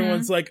 and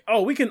everyone's like,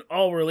 "Oh, we can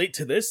all relate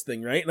to this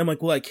thing, right?" And I'm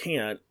like, "Well, I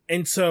can't."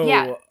 And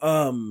so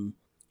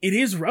it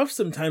is rough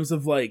sometimes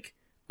of like,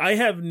 I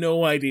have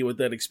no idea what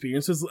that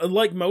experience is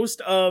like.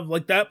 Most of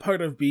like that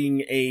part of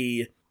being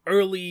a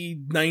early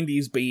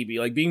 90s baby,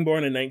 like being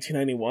born in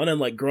 1991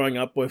 and like growing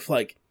up with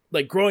like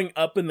growing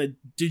up in the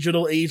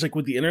digital age, like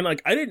with the internet,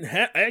 like I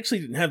actually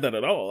didn't have that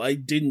at all. I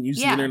didn't use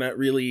the internet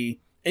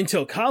really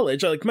until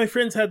college. Like my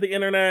friends had the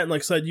internet, and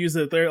like so I'd use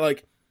it there.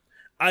 Like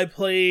I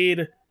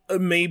played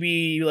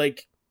maybe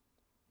like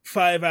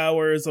 5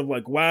 hours of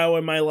like WoW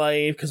in my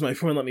life because my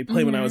friend let me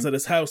play when I was at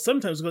his house.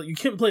 Sometimes you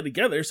couldn't play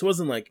together, so it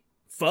wasn't like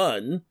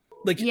fun.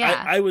 Like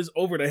I was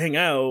over to hang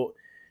out,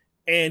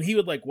 and he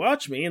would like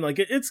watch me, and like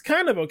it's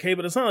kind of okay,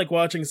 but it's not like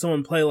watching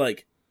someone play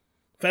like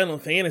Final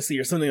Fantasy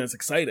or something that's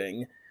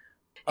exciting.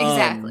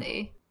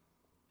 Exactly.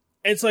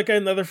 It's like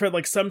another friend,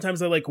 like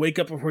sometimes I like wake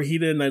up before he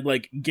did, and I'd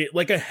like get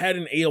like I had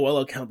an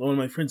AOL account that one of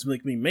my friends would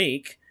make me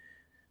make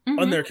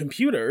on their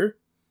computer.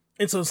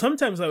 And so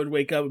sometimes I would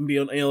wake up and be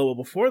on AOL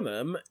before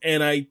them,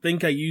 and I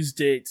think I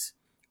used it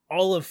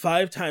all of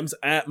 5 times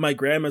at my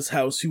grandma's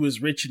house, who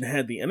was rich and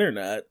had the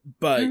internet.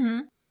 But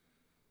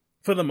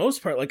for the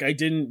most part, like I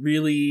didn't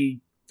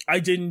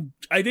get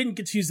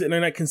to use the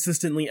internet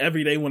consistently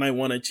every day when I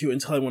wanted to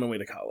until I went away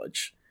to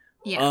college.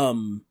 Yeah.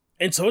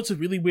 And so it's a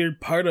really weird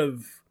part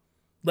of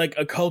like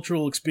a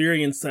cultural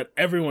experience that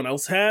everyone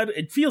else had.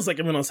 It feels like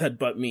everyone else had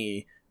but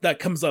me. That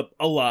comes up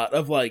a lot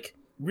of like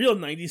real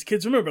 90s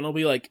kids remember, and I'll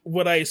be like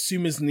what I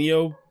assume is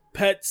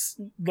Neopets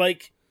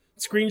like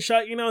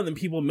screenshot, you know, and then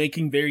people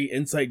making very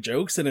inside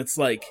jokes, and it's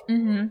like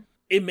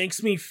it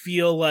makes me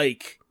feel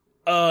like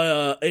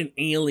an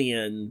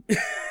alien.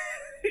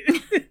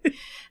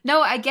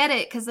 No, I get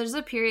it, because there's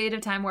a period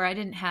of time where I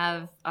didn't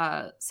have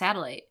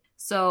satellite.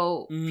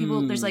 So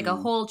people, there's like a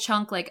whole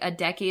chunk, like a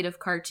decade of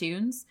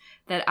cartoons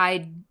that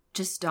I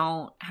just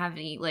don't have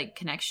any like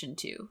connection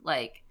to.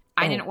 Like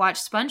I didn't watch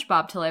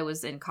SpongeBob till I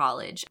was in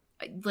college.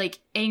 Like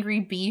Angry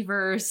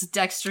Beavers,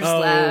 Dexter's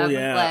Lab.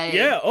 Yeah. Like,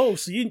 yeah. Oh,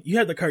 so you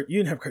had you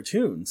didn't have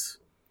cartoons.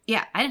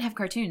 Yeah, I didn't have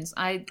cartoons.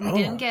 We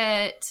didn't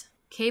get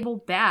cable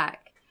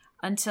back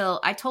until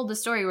I told the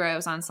story where I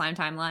was on Slime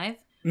Time Live.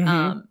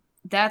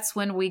 That's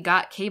when we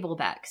got cable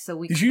back. So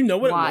we did you know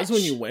what it was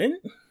when you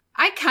went?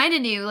 I kind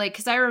of knew, like,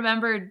 because I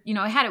remembered, you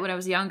know, I had it when I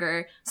was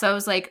younger. So I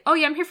was like, oh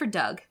yeah, I'm here for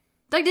Doug.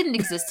 Doug didn't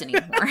exist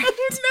anymore. No.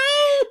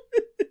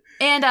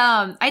 And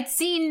I'd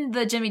seen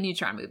the Jimmy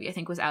Neutron movie, I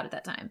think was out at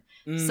that time.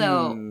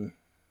 So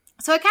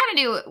I kind of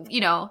knew,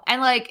 you know, and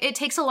like it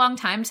takes a long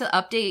time to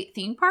update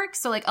theme parks.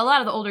 So like a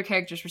lot of the older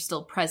characters were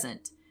still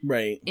present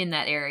in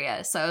that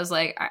area. So I was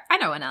like, I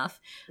know enough.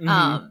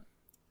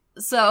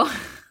 So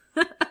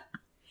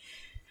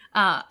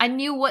I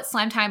knew what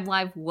Slime Time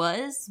Live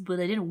was, but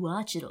I didn't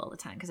watch it all the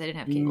time because I didn't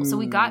have cable. So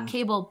we got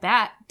cable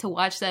back to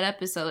watch that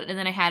episode, and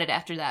then I had it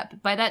after that.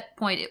 But by that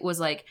point, it was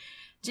like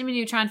Jimmy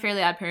Neutron,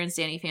 Fairly Odd Parents,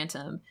 Danny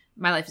Phantom,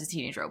 My Life as a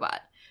Teenage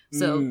Robot.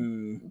 So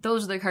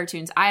those are the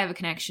cartoons I have a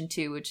connection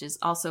to, which is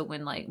also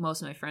when like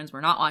most of my friends were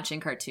not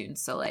watching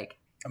cartoons. So like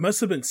it must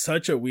have been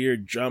such a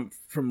weird jump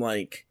from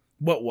like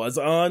what was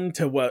on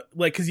to what,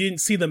 like, because you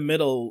didn't see the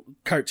middle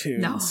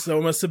cartoons. No. So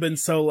it must have been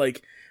so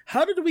like,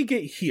 how did we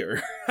get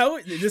here?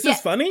 This is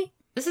funny?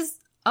 This is,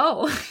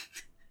 it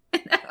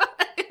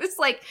was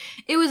like,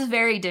 it was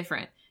very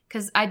different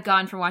because I'd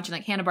gone from watching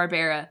like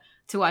Hanna-Barbera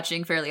to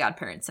watching Fairly Odd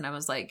Parents, and I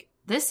was like,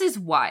 this is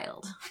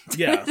wild.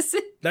 Yeah,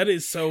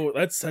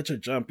 that's such a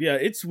jump. Yeah,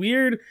 it's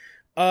weird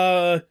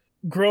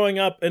growing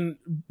up and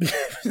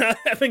not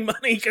having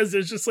money because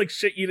there's just like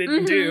shit you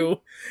didn't do.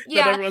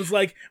 Yeah. That everyone's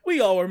like,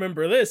 we all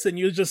remember this, and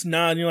you just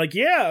nod and you're like,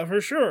 yeah, for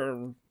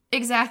sure.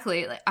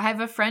 Exactly. Like, I have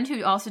a friend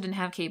who also didn't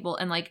have cable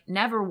and like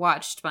never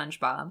watched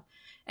SpongeBob.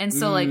 And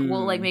so like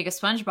we'll like make a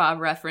SpongeBob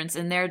reference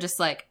and they're just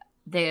like,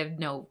 they have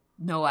no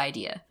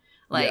idea.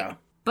 Like,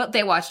 but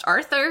they watched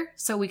Arthur,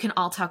 so we can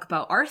all talk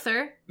about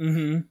Arthur.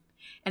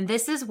 And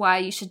this is why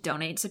you should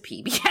donate to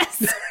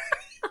PBS.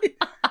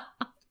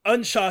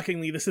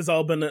 Unshockingly, this has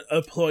all been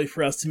a ploy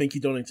for us to make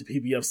you donate to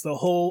PBS. The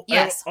whole,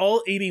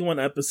 all 81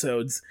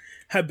 episodes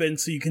have been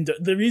so you can,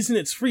 the reason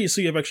it's free is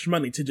so you have extra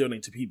money to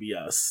donate to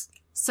PBS.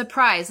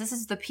 Surprise, this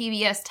is the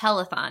PBS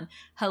Telethon.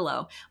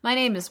 Hello, my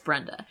name is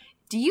Brenda.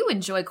 Do you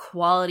enjoy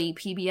quality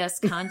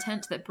PBS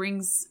content that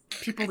brings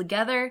people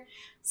together?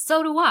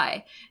 So do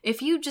I.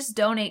 If you just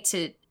donate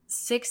to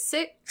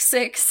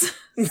 666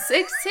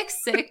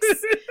 666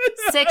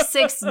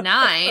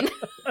 669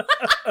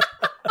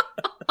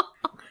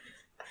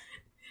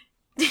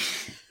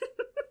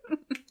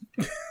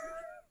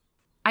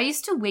 I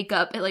used to wake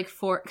up at like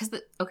 4 because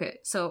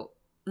so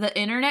the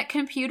internet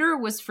computer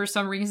was for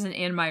some reason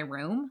in my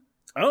room.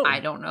 I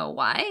don't know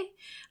why.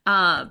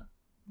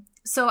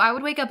 So I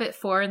would wake up at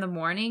 4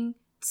 a.m.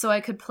 so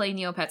I could play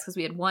Neopets because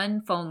we had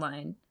one phone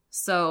line.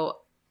 So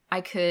I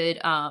could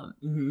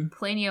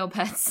play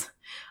Neopets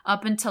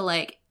up until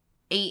like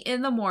 8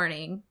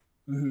 a.m.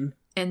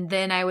 And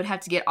then I would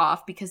have to get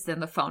off because then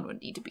the phone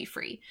would need to be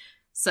free.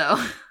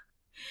 So,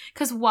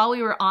 because while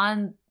we were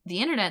on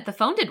the internet, the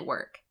phone didn't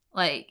work.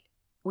 Like,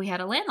 we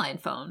had a landline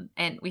phone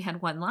and we had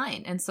one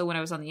line. And so when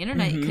I was on the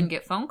internet, you couldn't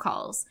get phone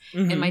calls.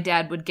 And my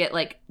dad would get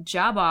like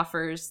job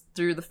offers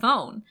through the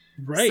phone.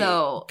 Right.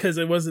 So, because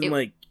it wasn't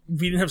like,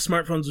 we didn't have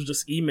smartphones with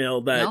just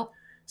email that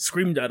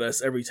screamed at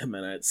us every 10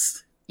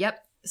 minutes.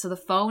 Yep. So the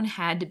phone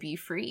had to be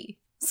free.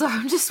 So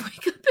I'm just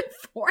wake up at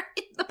 4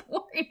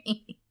 a.m.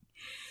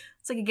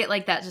 So I could get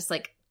like that just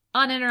like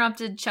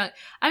uninterrupted chunk.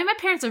 I mean, my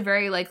parents are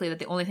very likely that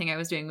the only thing I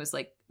was doing was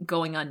like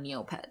going on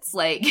Neopets.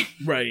 Like,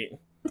 right.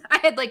 I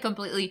had like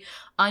completely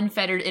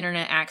unfettered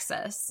internet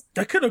access.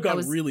 That could have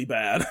gone really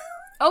bad.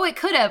 Oh, it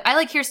could have. I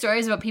like hear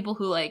stories about people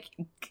who like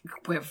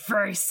went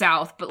very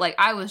south, but like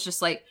I was just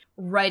like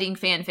writing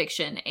fan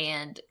fiction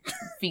and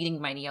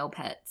feeding my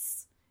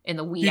Neopets in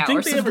the wee hours. Do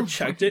you think they ever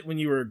checked it when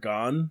you were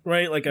gone,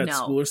 right? Like at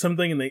school or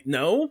something, and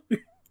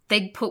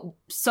they put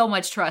so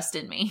much trust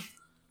in me.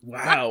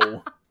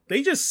 Wow.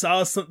 They just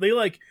saw something. They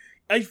like,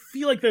 I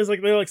feel like they're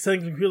like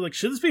saying to people like,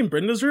 should this be in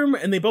Brenda's room?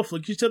 And they both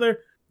look at each other.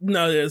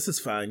 No, this is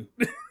fine.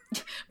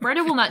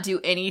 Brenda will not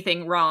do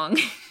anything wrong.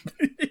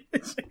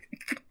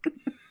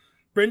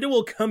 Brenda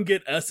will come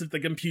get us if the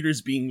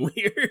computer's being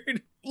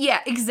weird. Yeah,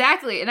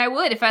 exactly. And I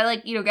would, if I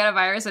like, got a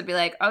virus, I'd be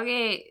like,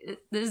 okay,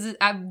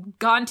 I've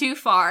gone too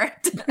far.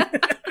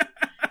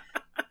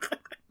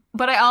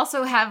 But I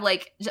also have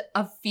like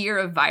a fear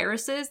of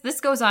viruses.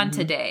 This goes on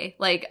today.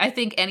 Like, I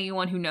think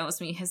anyone who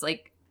knows me has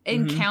like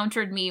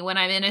encountered me when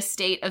I'm in a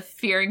state of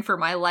fearing for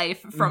my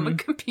life from a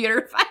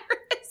computer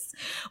virus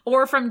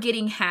or from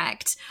getting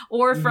hacked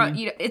or from,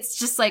 you know, it's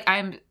just like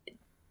I'm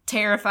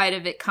terrified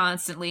of it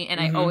constantly, and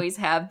I always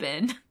have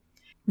been.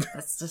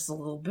 That's just a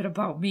little bit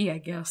about me, I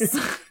guess.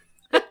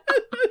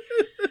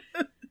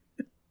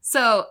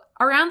 So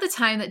around the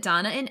time that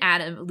Donna and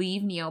Adam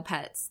leave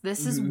Neopets,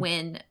 this is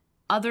when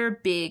other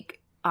big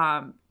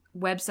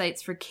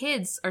websites for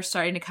kids are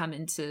starting to come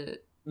into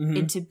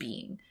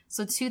being.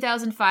 So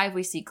 2005,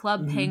 we see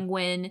Club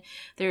Penguin.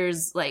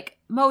 There's like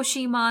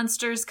Moshi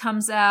Monsters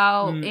comes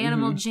out,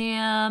 Animal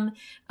Jam.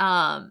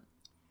 I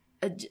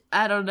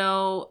don't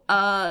know.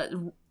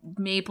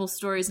 Maple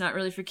Story's not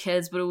really for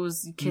kids, but it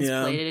was kids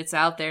played it. It's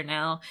out there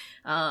now.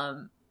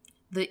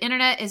 The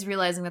internet is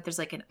realizing that there's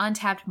like an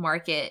untapped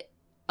market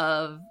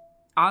of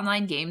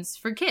online games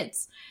for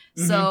kids.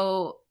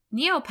 So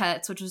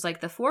Neopets, which was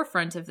like the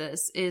forefront of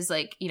this, is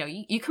like, you know,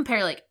 you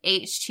compare like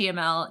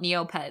HTML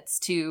Neopets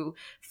to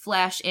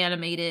Flash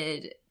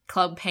animated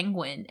Club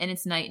Penguin, and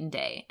it's night and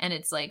day. And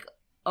it's like,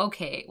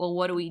 okay, well,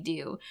 what do we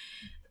do?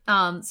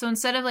 So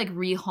instead of like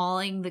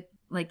rehauling the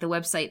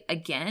website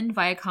again,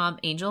 Viacom,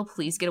 Angel,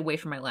 please get away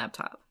from my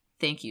laptop.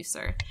 Thank you,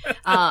 sir.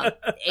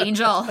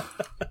 Angel.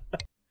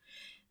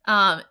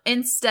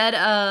 Instead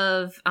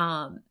of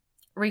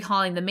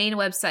rehauling the main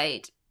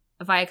website,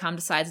 Viacom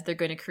decides that they're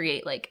going to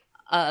create like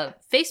a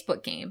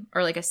Facebook game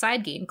or like a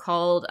side game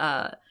called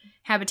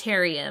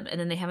Habitarium, and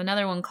then they have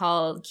another one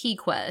called Key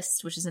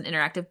Quest, which is an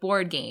interactive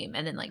board game,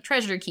 and then like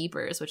Treasure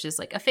Keepers, which is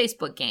like a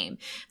Facebook game.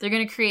 They're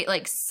going to create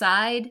like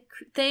side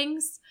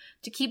things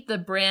to keep the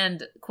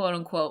brand quote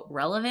unquote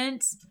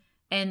relevant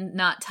and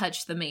not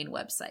touch the main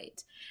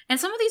website. And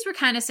some of these were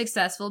kind of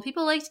successful.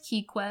 People liked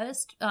Key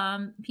Quest.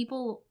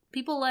 People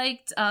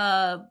liked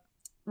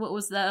what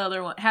was the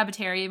other one?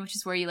 Habitarium, which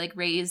is where you like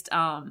raised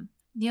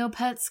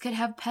Neopets could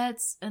have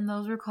pets, and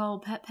those were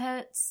called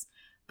pets.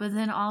 But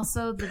then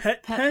also the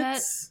pet.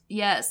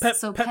 Yes.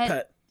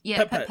 Pet.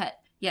 Yeah, pet.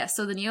 Yeah,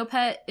 so the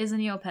Neopet is a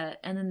Neopet,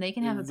 and then they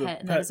can have a pet,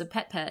 and that is a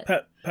pet.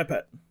 Pet.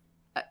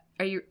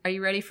 Are you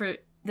ready for?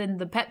 Then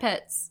the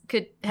pets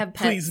could have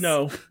pets. Please,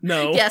 no.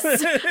 Yes.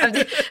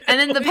 And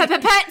then the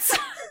pets.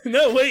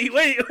 No, wait.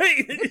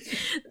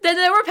 Then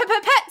there were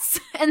pets,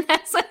 and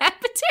that's what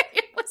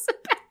Habitarium was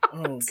about.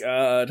 Oh,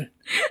 God.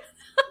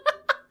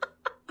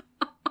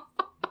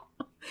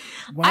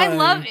 Why?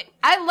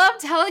 I love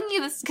telling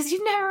you this because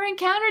you've never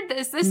encountered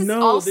this.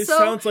 This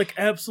sounds like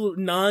absolute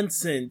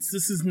nonsense.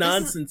 This is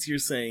nonsense you're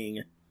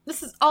saying.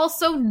 This is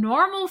also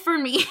normal for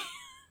me.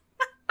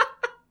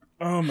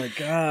 Oh my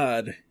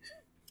God.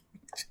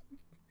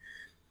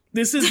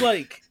 This is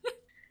like,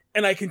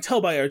 and I can tell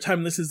by our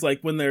time, this is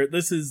like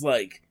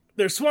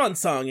they're swan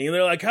songing.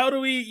 They're like, how do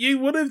we,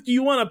 what if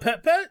you want a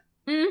pet?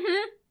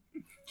 Mm-hmm.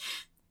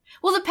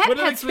 Well, the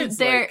pets were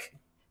there. Like?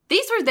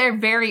 These were there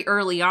very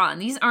early on.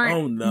 These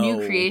aren't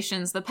new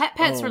creations. The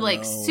pets were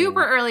like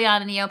super early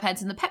on in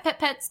Neopets, and the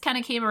pets kind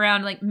of came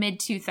around like mid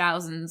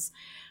 2000s,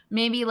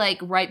 maybe like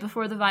right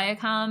before the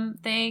Viacom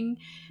thing.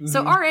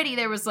 So already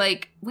there was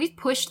like, we've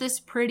pushed this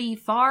pretty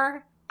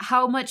far.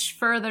 How much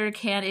further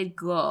can it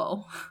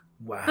go?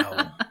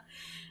 Wow.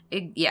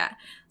 Yeah.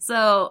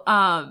 So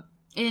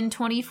in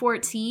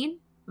 2014,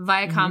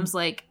 Viacom's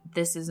like,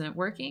 this isn't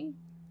working.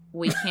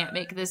 We can't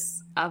make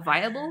this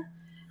viable.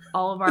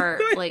 All of our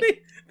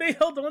like they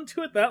held on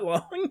to it that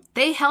long.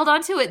 They held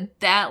on to it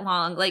that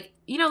long. Like,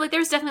 you know, like there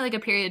was definitely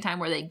like a period of time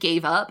where they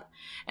gave up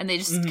and they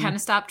just kind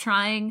of stopped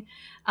trying.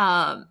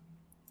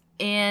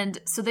 And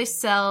so they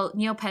sell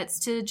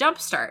Neopets to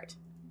Jumpstart.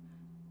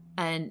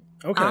 And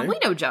we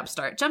know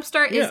Jumpstart.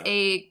 Jumpstart is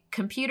a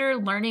computer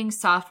learning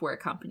software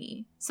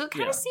company. So it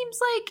kind of seems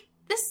like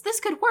this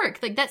could work.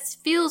 Like that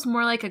feels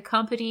more like a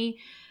company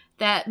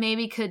that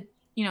maybe could,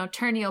 you know,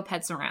 turn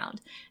Neopets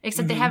around.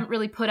 Except they haven't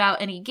really put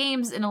out any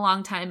games in a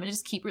long time and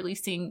just keep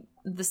releasing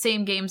the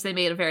same games they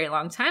made a very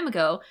long time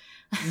ago.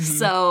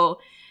 So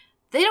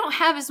they don't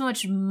have as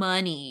much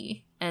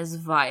money as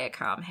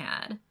Viacom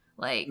had.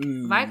 Like,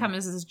 Viacom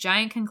is this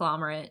giant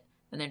conglomerate,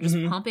 and they're just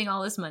pumping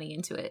all this money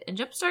into it. And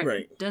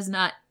Jumpstart does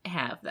not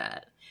have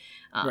that.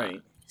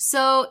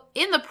 So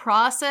in the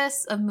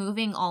process of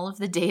moving all of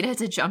the data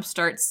to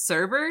Jumpstart's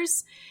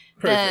servers,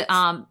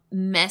 the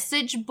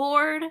message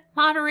board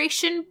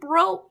moderation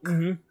broke.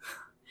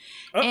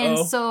 And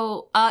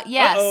so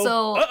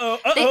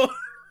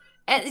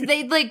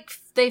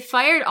they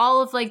fired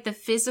all of like the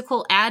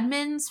physical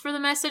admins for the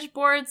message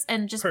boards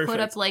and just put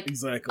up like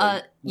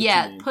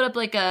put up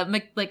like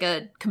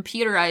a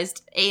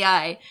computerized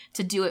AI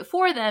to do it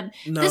for them.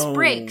 This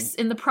breaks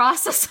in the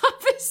process of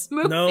this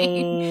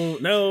movie.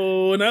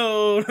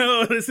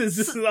 No. This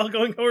is all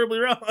going horribly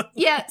wrong.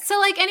 Yeah, so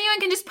like anyone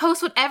can just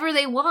post whatever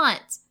they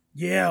want.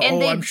 Yeah,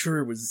 I'm sure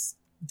it was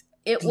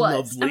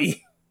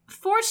lovely.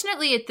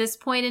 Fortunately, at this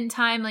point in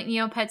time, like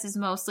Neopets is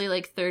mostly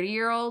like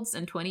 30-year-olds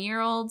and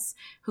 20-year-olds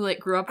who like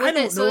grew up with it.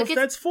 I don't know if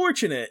that's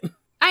fortunate.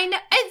 I know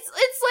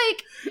it's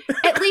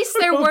like at least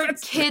there weren't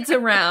kids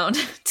around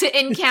to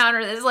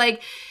encounter this.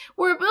 Like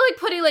we're really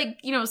putting like,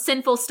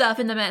 sinful stuff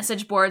in the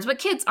message boards, but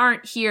kids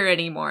aren't here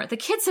anymore. The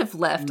kids have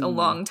left a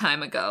long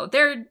time ago.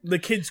 The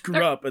kids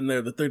grew up and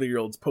they're the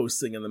 30-year-olds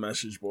posting in the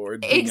message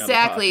board.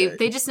 Exactly.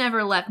 They just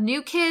never left.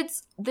 New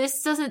kids,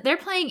 they're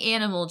playing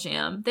Animal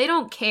Jam. They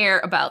don't care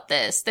about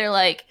this. They're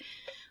like,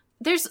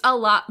 there's a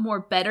lot more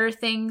better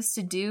things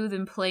to do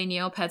than play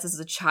Neopets as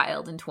a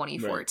child in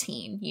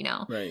 2014,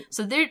 Right.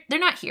 So they're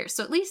not here.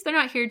 So at least they're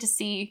not here to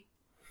see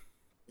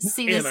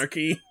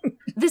anarchy.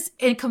 this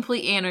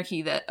complete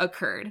anarchy that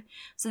occurred.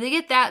 So they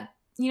get that,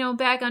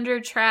 back under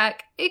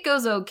track. It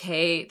goes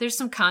okay. There's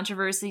some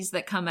controversies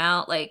that come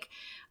out, like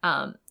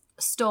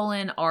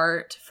stolen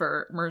art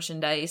for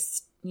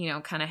merchandise,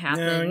 kind of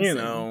happens.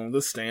 Yeah,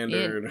 the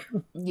standard.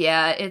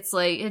 It's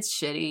like, it's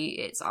shitty.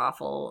 It's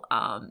awful.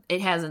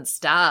 It hasn't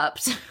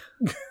stopped,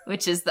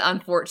 which is the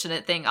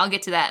unfortunate thing. I'll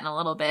get to that in a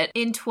little bit.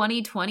 In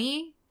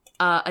 2020,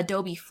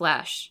 Adobe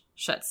Flash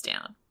shuts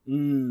down.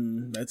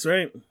 That's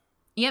right.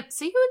 Yep.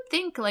 So you would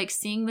think, like,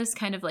 seeing this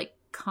kind of like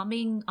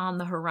coming on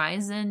the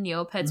horizon,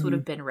 Neopets would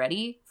have been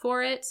ready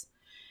for it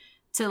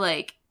to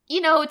like,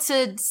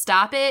 to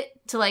stop it,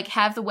 to like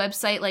have the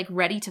website like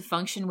ready to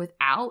function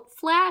without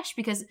Flash,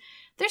 because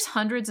there's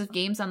hundreds of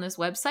games on this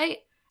website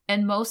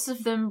and most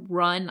of them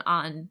run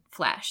on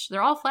Flash.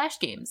 They're all Flash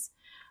games.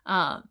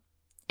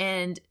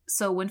 And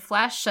so when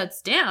Flash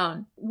shuts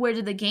down, where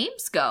do the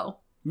games go?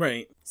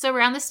 Right. So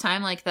around this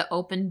time, like, the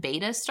open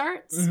beta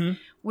starts,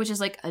 which is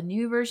like a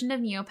new version of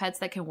Neopets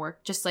that can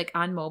work just like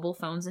on mobile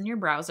phones in your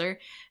browser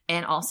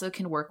and also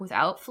can work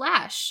without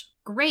Flash.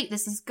 Great,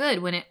 this is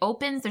good. When it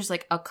opens, there's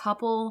like a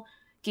couple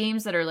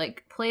games that are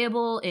like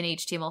playable in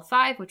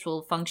HTML5, which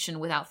will function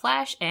without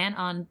Flash and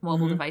on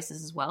mobile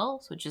devices as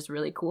well, which is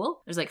really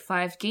cool. There's like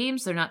 5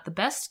 games. They're not the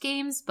best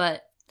games,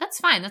 but that's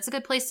fine. That's a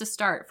good place to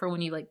start for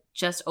when you like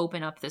just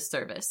open up this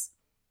service.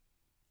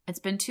 It's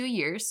been 2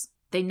 years.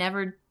 They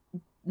never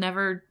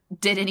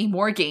did any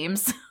more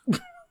games.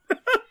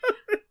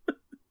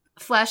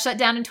 Flash shut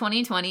down in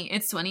 2020.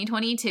 It's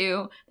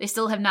 2022. They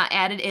still have not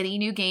added any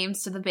new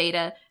games to the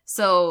beta.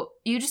 So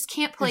you just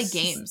can't play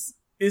games.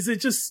 Is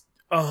it just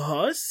a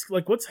husk?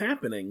 Like, what's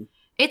happening?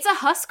 It's a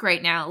husk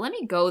right now. Let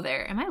me go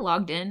there. Am I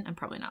logged in? I'm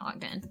probably not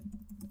logged in.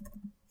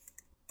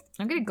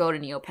 I'm going to go to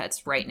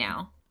Neopets right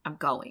now. I'm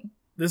going.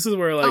 This is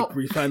where, like,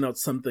 we find out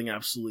something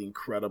absolutely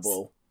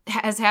incredible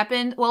has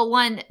happened. Well,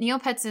 one,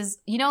 Neopets is,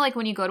 like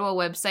when you go to a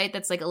website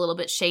that's like a little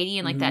bit shady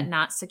and like that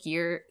not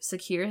secure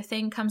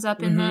thing comes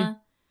up in the...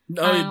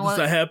 does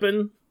that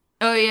happen?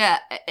 Oh, yeah.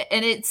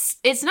 And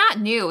it's not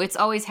new. It's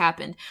always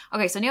happened.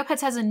 Okay, so Neopets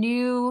has a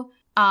new...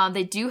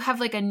 they do have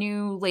like a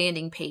new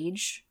landing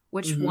page,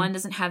 which one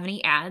doesn't have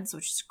any ads,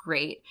 which is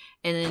great.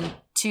 And then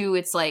 2,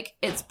 it's like,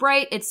 it's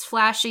bright, it's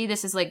flashy.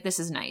 This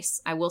is nice.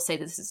 I will say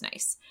this is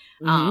nice.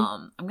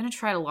 I'm going to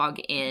try to log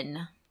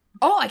in.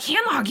 Oh, I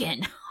can log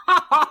in.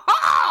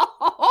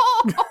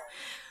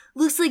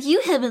 Looks like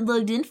you haven't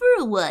logged in for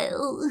a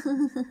while.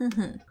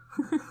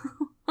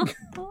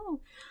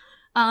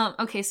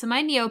 Okay, so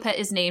my Neopet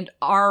is named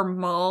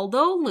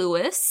Armaldo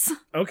Lewis.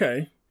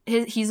 Okay.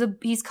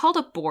 He's called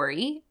a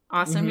Bori.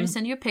 Awesome. I'm going to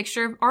send you a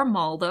picture of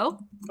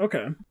Armaldo.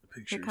 Okay.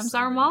 Here comes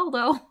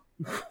Armaldo.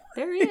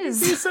 There he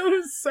is. He's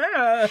so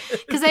sad.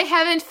 Because I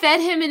haven't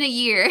fed him in a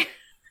year.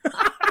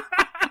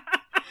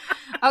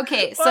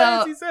 Okay, so... Why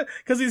is he sad?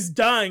 Because he's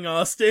dying,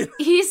 Austin.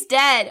 He's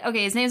dead.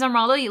 Okay, his name's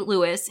Armaldo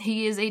Lewis.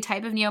 He is a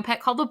type of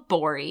Neopet called a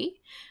Bori.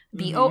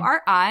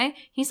 Bori.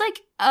 He's like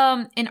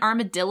an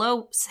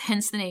armadillo,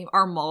 hence the name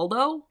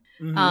Armaldo.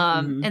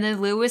 And then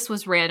Lewis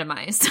was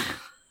randomized.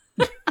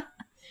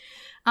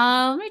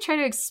 Let me try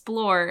to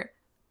explore.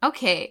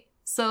 Okay,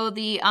 so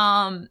they've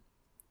given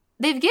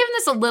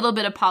this a little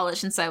bit of polish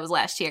since I was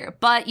last year,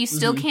 but you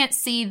still can't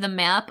see the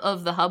map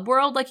of the hub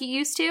world like you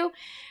used to,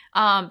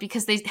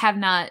 because they have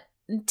not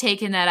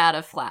taken that out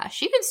of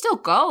Flash. You can still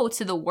go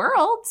to the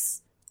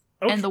worlds,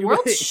 and the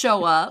worlds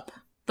show up.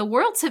 The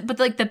worlds, but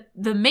like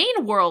the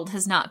main world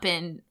has not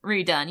been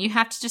redone. You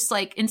have to just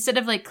like, instead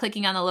of like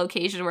clicking on the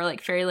location where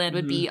like Fairyland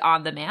would be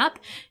on the map,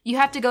 you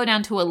have to go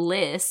down to a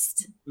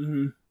list,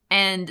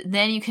 and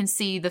then you can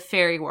see the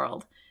fairy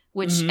world,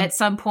 which at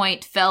some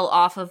point fell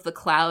off of the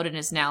cloud and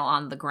is now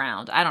on the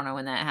ground. I don't know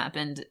when that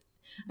happened.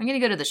 I'm gonna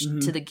go to the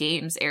to the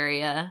games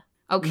area.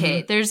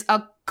 Okay, there's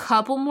a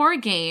couple more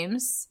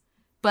games,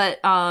 but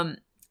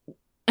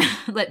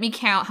let me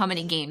count how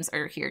many games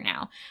are here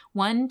now.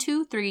 1,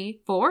 2, 3,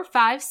 4,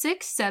 5,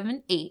 6,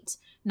 7, 8,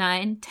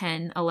 9,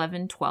 10,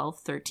 11, 12,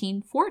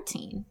 13,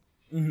 14.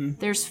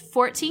 There's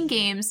 14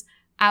 games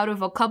out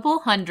of a couple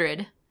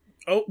hundred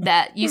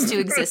that used to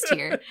exist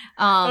here.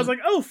 I was like,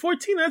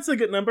 14, that's a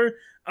good number.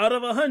 Out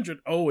of 100.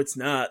 Oh, it's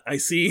not. I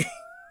see.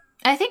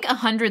 I think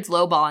 100's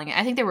lowballing it.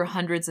 I think there were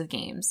hundreds of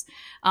games.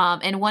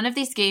 And one of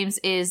these games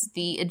is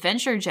the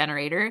Adventure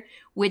Generator,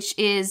 which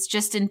is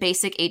just in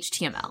basic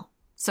HTML.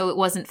 So it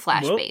wasn't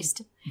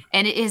Flash-based.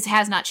 And it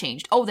has not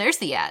changed. Oh, there's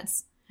the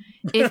ads.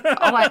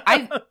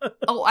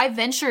 I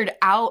ventured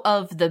out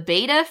of the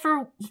beta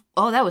for...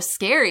 Oh, that was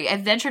scary. I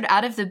ventured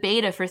out of the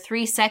beta for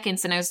 3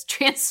 seconds and I was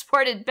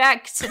transported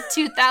back to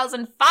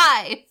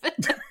 2005.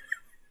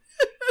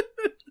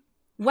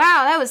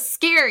 Wow, that was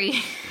scary.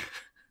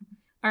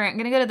 All right, I'm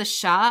gonna go to the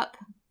shop.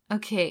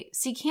 Okay,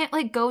 so you can't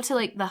like go to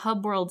like the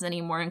hub worlds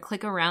anymore and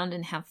click around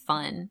and have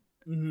fun.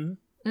 Mm-hmm.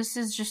 This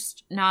is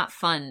just not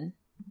fun.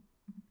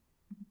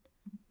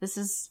 This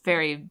is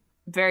very,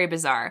 very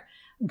bizarre.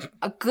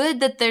 Good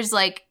that there's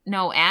like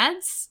no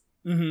ads,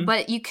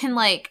 but you can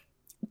like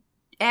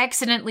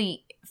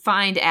accidentally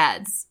find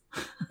ads.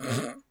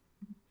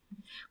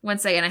 One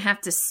second, I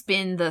have to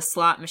spin the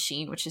slot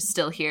machine, which is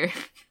still here.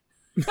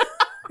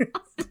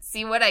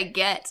 See what I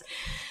get.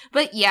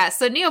 But yeah,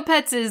 so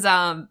Neopets is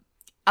a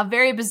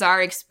very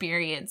bizarre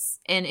experience,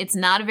 and it's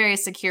not a very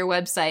secure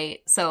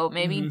website, so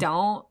maybe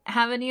don't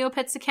have a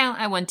Neopets account.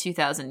 I won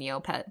 2,000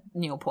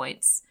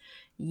 Neopoints.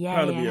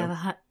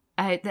 Yeah,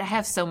 I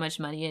have so much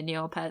money in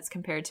Neopets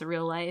compared to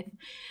real life.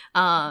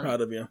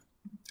 Proud of you.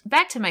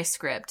 Back to my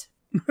script.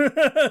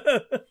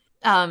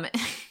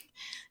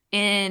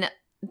 In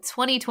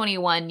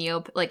 2021,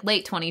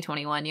 late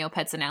 2021,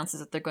 Neopets announces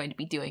that they're going to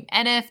be doing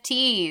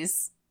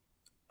NFTs.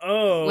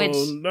 Oh,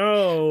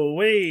 no.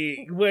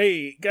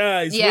 Wait,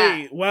 guys,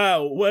 wait.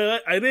 Wow.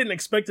 What? I didn't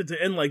expect it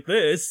to end like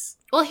this.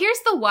 Well, here's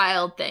the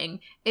wild thing,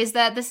 is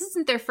that this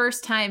isn't their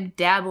first time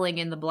dabbling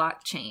in the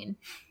blockchain.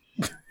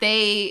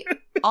 They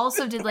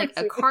also did like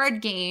a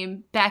card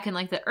game back in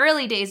like the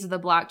early days of the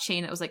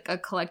blockchain. It was like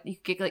you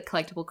could get like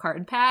collectible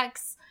card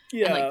packs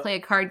and like play a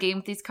card game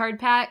with these card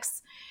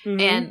packs.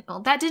 And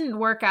that didn't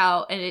work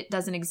out, and it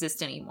doesn't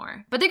exist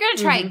anymore. But they're going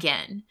to try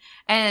again.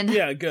 And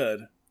yeah,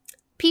 good.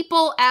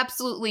 People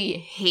absolutely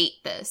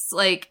hate this.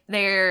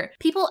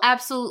 People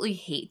absolutely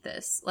hate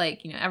this.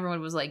 Like, everyone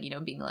was like,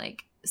 being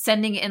like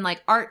sending in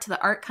like art to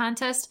the art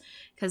contest,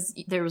 because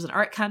there was an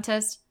art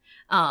contest.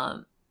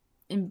 And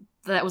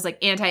that was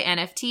like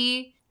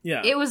anti-NFT.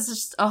 Yeah. It was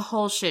just a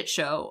whole shit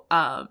show.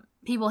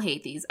 People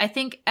hate these. I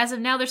think as of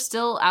now, they're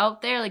still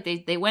out there. Like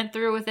they went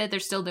through with it. They're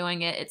still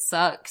doing it. It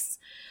sucks.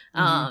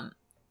 I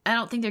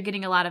don't think they're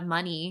getting a lot of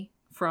money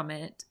from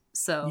it.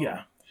 So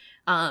yeah.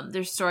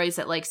 There's stories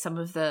that like some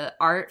of the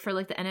art for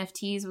like the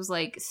NFTs was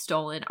like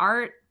stolen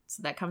art.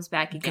 So that comes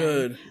back again.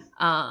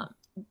 Good.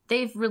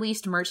 They've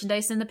released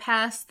merchandise in the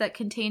past that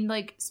contained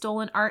like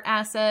stolen art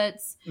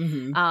assets.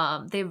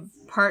 They've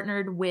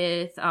partnered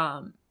with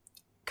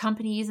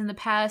companies in the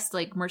past,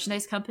 like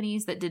merchandise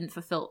companies that didn't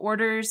fulfill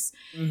orders.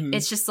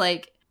 It's just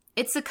like,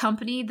 it's a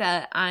company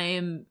that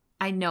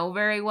I know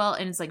very well,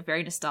 and it's like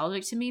very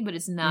nostalgic to me, but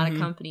it's not a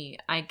company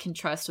I can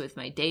trust with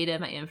my data,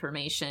 my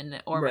information,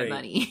 or my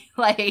money.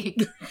 Like,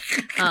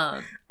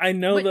 I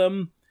know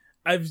them.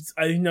 I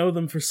know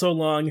them for so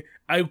long.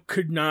 I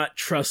could not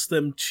trust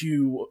them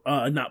to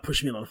not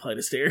push me on a flight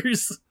of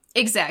stairs.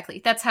 Exactly.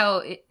 That's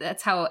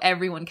how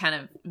everyone kind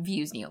of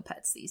views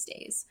Neopets these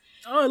days.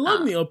 Oh, I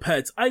love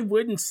Neopets. I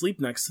wouldn't sleep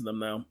next to them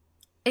though.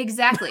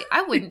 Exactly.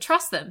 I wouldn't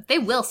trust them. They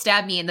will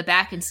stab me in the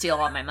back and steal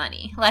all my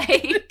money.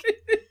 Like,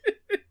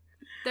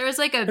 there was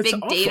like a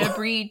big data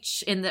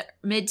breach in the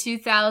mid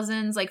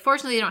 2000s. Like,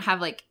 fortunately, they don't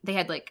have they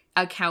had like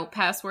account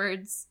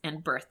passwords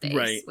and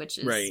birthdays, which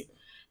is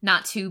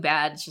not too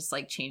bad. It's just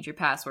like change your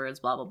passwords,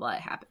 blah blah blah.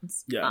 It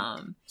happens. Yeah.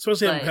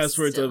 Especially having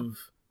passwords of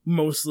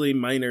mostly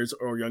minors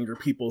or younger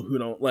people who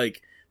don't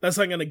that's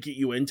not gonna get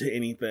you into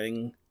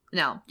anything.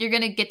 No, you're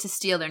gonna get to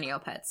steal their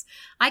Neopets.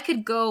 I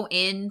could go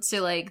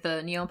into like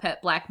the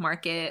Neopet black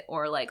market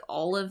or like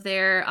all of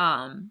their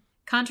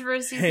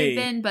controversies they've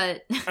been,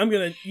 but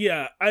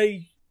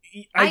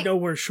I know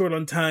we're short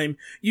on time.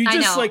 You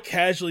just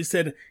casually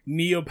said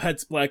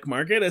Neopets black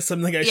market as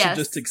something I should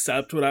just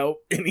accept without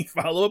any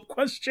follow-up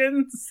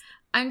questions.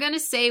 I'm gonna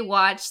say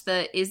watch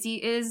the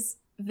Izzy Is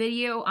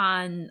video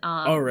on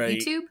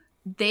YouTube.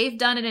 They've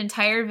done an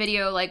entire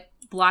video like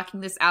blocking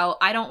this out.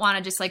 I don't want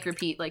to just like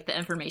repeat like the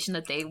information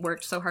that they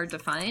worked so hard to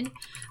find.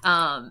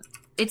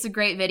 It's a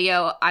great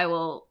video. I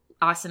will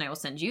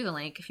send you the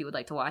link if you would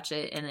like to watch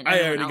it. And then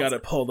I already got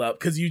it pulled up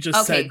because you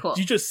just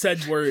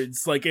said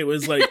words like it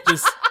was like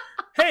just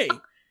hey,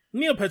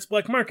 Neopets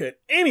black market.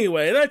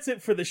 Anyway, that's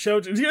it for the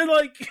show. You're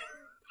like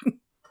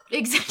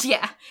exactly,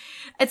 yeah.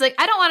 It's like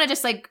I don't want to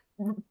just like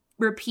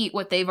repeat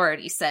what they've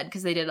already said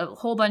because they did a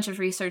whole bunch of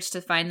research to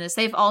find this.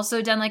 They've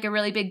also done like a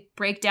really big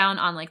breakdown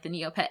on like the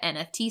Neopet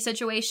NFT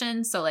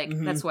situation. So like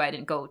that's why I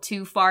didn't go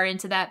too far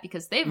into that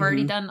because they've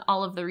already done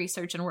all of the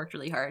research and worked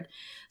really hard.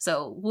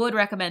 So would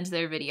recommend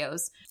their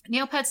videos.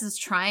 Neopets is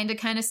trying to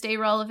kind of stay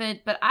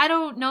relevant, but I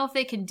don't know if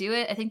they can do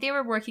it. I think they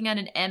were working on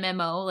an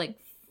MMO like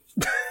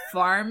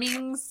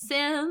farming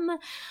sim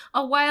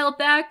a while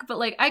back, but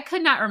like I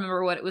could not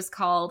remember what it was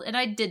called and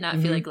I did not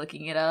feel like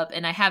looking it up,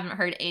 and I haven't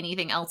heard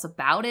anything else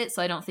about it,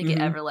 so I don't think it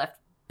ever left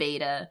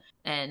beta.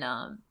 And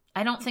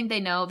I don't think they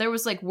know. There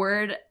was like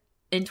word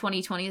in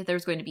 2020 that there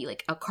was going to be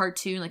like a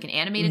cartoon, like an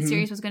animated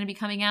series was going to be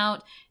coming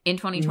out in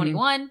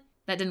 2021.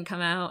 That didn't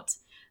come out.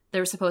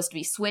 There were supposed to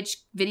be Switch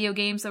video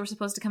games that were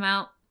supposed to come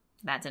out.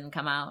 That didn't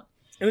come out.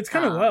 And it's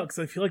kind of wild because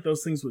I feel like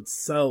those things would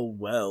sell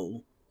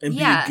well and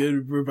be a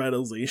good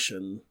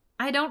revitalization.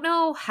 I don't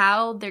know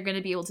how they're going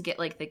to be able to get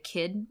like the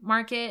kid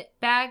market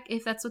back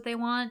if that's what they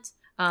want.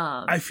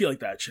 I feel like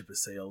that ship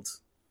has sailed.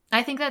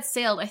 I think that's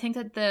sailed. I think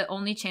that the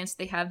only chance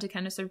they have to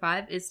kind of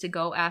survive is to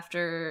go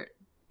after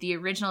the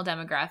original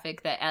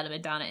demographic that Adam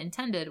and Donna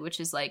intended, which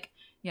is like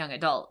young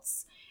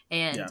adults,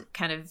 and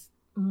kind of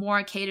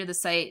more cater the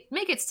site,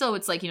 make it so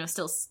it's like,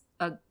 still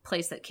a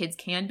place that kids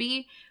can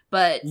be,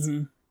 but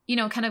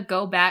kind of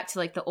go back to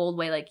like the old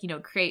way, like,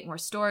 create more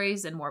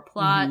stories and more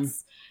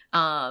plots,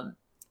 kind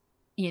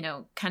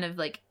of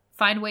like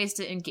find ways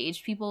to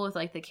engage people with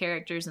like the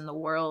characters and the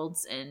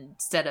worlds,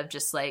 instead of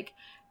just like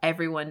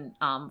everyone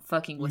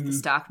fucking with the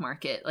stock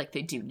market like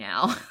they do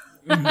now.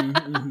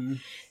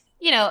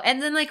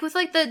 And then like with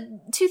like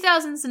the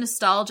 2000s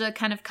nostalgia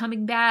kind of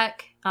coming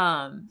back,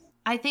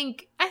 I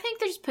think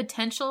there's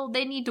potential.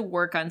 They need to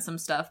work on some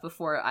stuff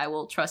before I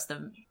will trust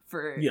them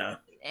for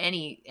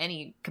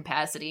any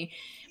capacity.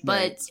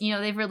 But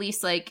they've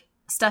released like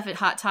stuff at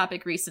Hot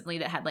Topic recently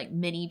that had like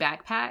mini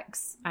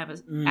backpacks. I'm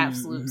an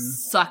absolute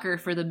sucker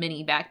for the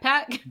mini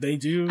backpack. They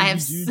do. You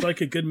do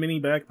like a good mini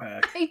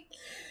backpack.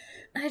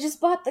 I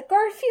just bought the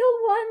Garfield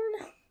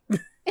one.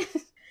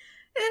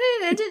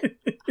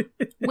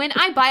 When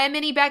I buy a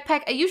mini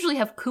backpack, I usually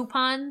have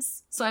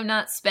coupons, so I'm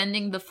not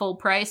spending the full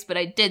price, but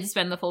I did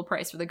spend the full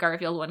price for the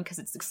Garfield one because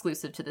it's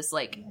exclusive to this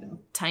like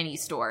tiny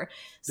store.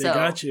 They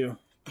got you.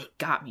 They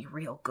got me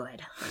real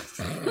good.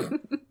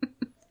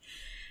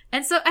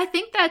 And so I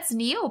think that's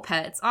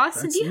Neopets.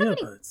 Austin, do you have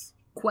any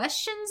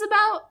questions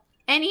about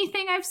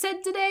anything I've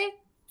said today?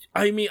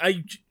 I mean,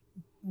 I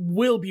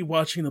will be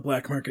watching the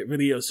Black Market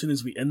video as soon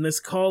as we end this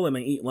call and I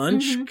eat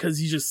lunch,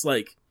 because you just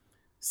like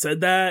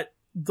said that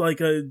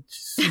like a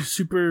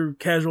super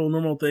casual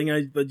normal thing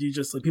that you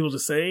just like people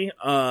just say.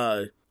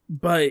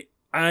 But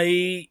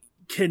I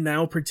can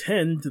now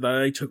pretend that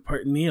I took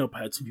part in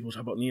Neopets when people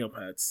talk about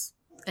Neopets.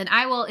 And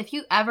I will, if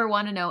you ever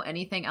want to know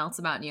anything else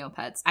about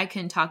Neopets, I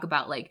can talk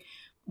about like,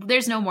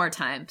 there's no more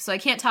time. So I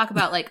can't talk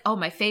about like, oh,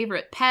 my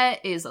favorite pet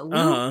is a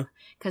loop,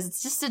 because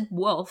it's just a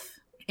wolf.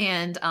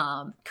 And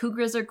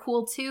cougars are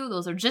cool too.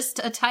 Those are just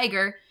a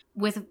tiger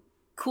with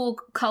cool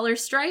color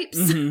stripes.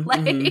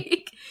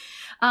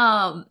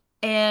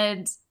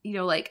 And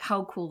like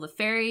how cool the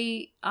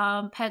fairy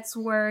pets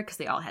were, because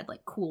they all had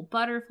like cool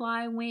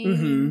butterfly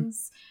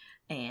wings.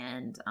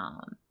 And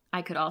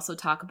I could also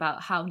talk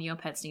about how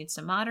Neopets needs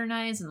to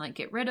modernize and like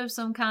get rid of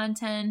some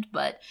content,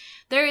 but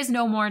there is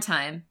no more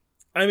time.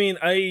 I mean,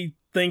 I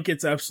think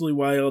it's absolutely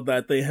wild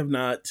that they have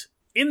not,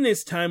 in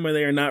this time where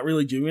they are not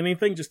really doing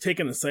anything, just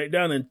taken the site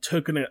down and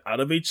taken it out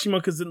of HTML,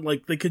 because then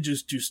like they could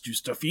just do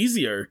stuff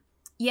easier.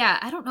 Yeah,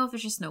 I don't know if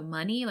it's just no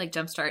money. Like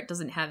Jumpstart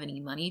doesn't have any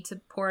money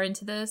to pour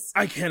into this.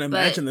 I can't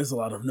imagine there's a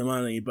lot of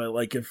money, but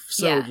like if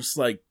so, just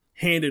like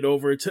hand it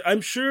over to.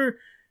 I'm sure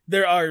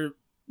there are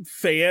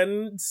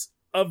fans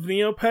of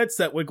Neopets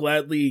that would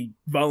gladly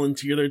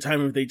volunteer their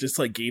time if they just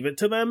like gave it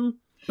to them.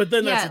 But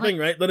then that's the thing,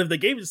 right? That if they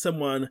gave it to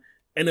someone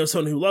and it was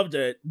someone who loved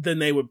it, then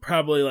they would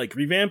probably like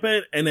revamp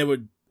it and it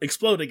would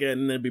explode again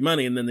and there'd be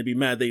money, and then they'd be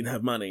mad they didn't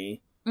have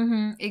money.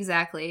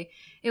 Exactly.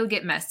 It would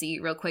get messy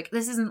real quick.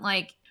 This isn't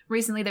like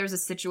recently there was a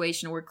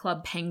situation where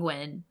Club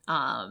Penguin,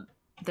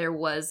 there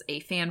was a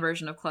fan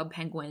version of Club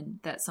Penguin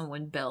that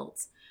someone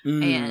built,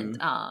 and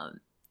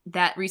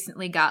that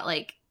recently got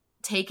like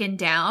taken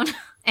down.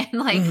 And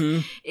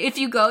like if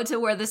you go to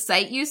where the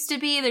site used to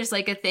be, there's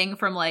like a thing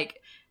from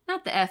like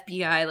not the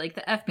FBI, like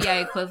the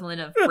FBI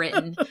equivalent of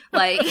Britain,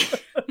 like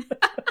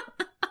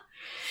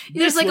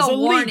there's like a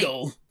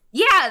warning.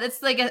 Yeah,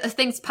 that's like a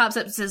thing pops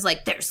up that says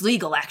like there's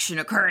legal action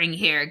occurring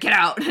here, get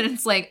out. And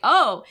it's like,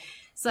 oh,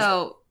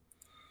 so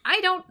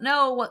I don't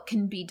know what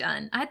can be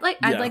done. I'd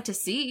like to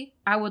see.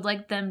 I would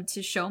like them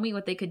to show me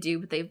what they could do,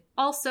 but they've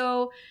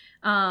also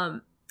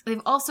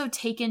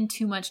taken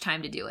too much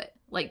time to do it.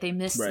 Like they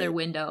missed their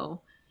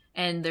window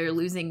and they're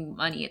losing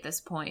money at this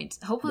point.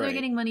 Hopefully they're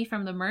getting money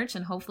from the merch,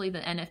 and hopefully the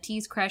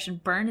NFTs crash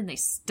and burn and they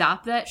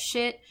stop that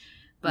shit.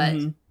 But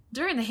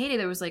during the heyday,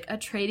 there was like a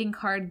trading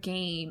card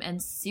game and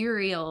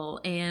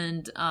cereal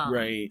and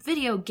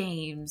video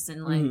games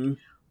and like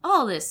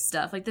all this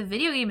stuff. Like the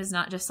video game is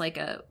not just like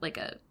a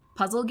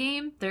puzzle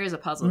game. There is a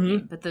puzzle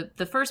game, but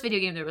the first video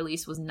game they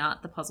released was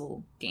not the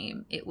puzzle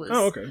game. It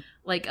was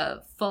like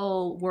a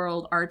full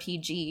world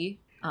RPG,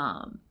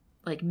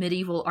 like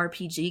medieval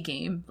RPG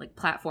game, like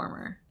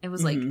platformer. It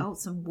was like, oh,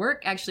 some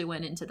work actually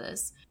went into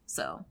this.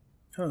 So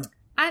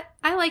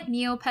I like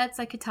Neopets.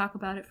 I could talk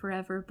about it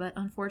forever, but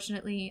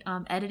unfortunately,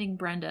 editing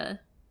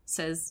Brenda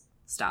says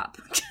stop.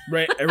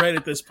 right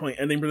at this point,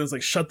 editing Brenda's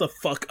like, shut the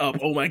fuck up.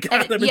 Oh my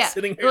god, I've been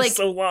sitting here like,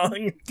 so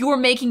long. You're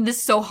making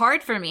this so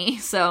hard for me.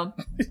 So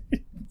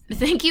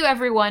thank you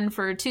everyone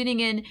for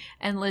tuning in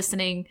and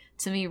listening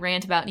to me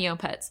rant about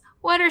Neopets.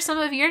 What are some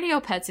of your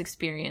Neopets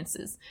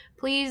experiences?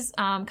 Please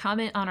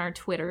comment on our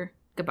Twitter.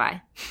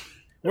 Goodbye.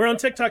 We're on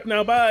TikTok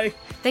now. Bye.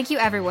 Thank you,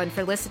 everyone,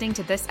 for listening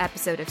to this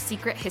episode of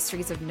Secret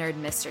Histories of Nerd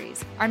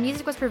Mysteries. Our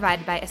music was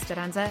provided by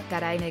Esperanza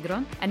Garay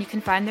Negron, and you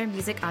can find their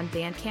music on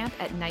Bandcamp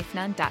at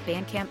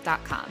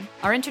knifenun.bandcamp.com.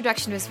 Our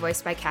introduction was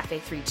voiced by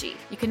Cafe3G.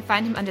 You can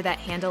find him under that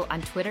handle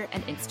on Twitter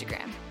and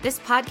Instagram. This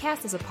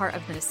podcast is a part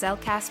of the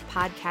Nacelcast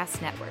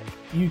Podcast Network.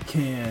 You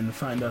can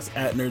find us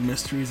at Nerd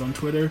Mysteries on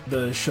Twitter.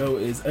 The show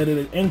is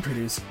edited and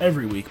produced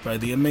every week by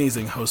the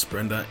amazing host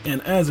Brenda.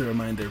 And as a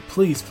reminder,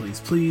 please,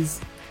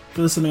 if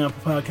you're listening on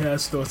Apple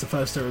Podcasts, throw us a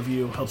 5-star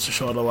review. Helps the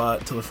show out a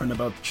lot. Tell a friend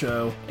about the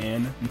show.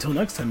 And until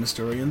next time,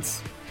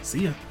 historians,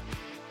 see ya.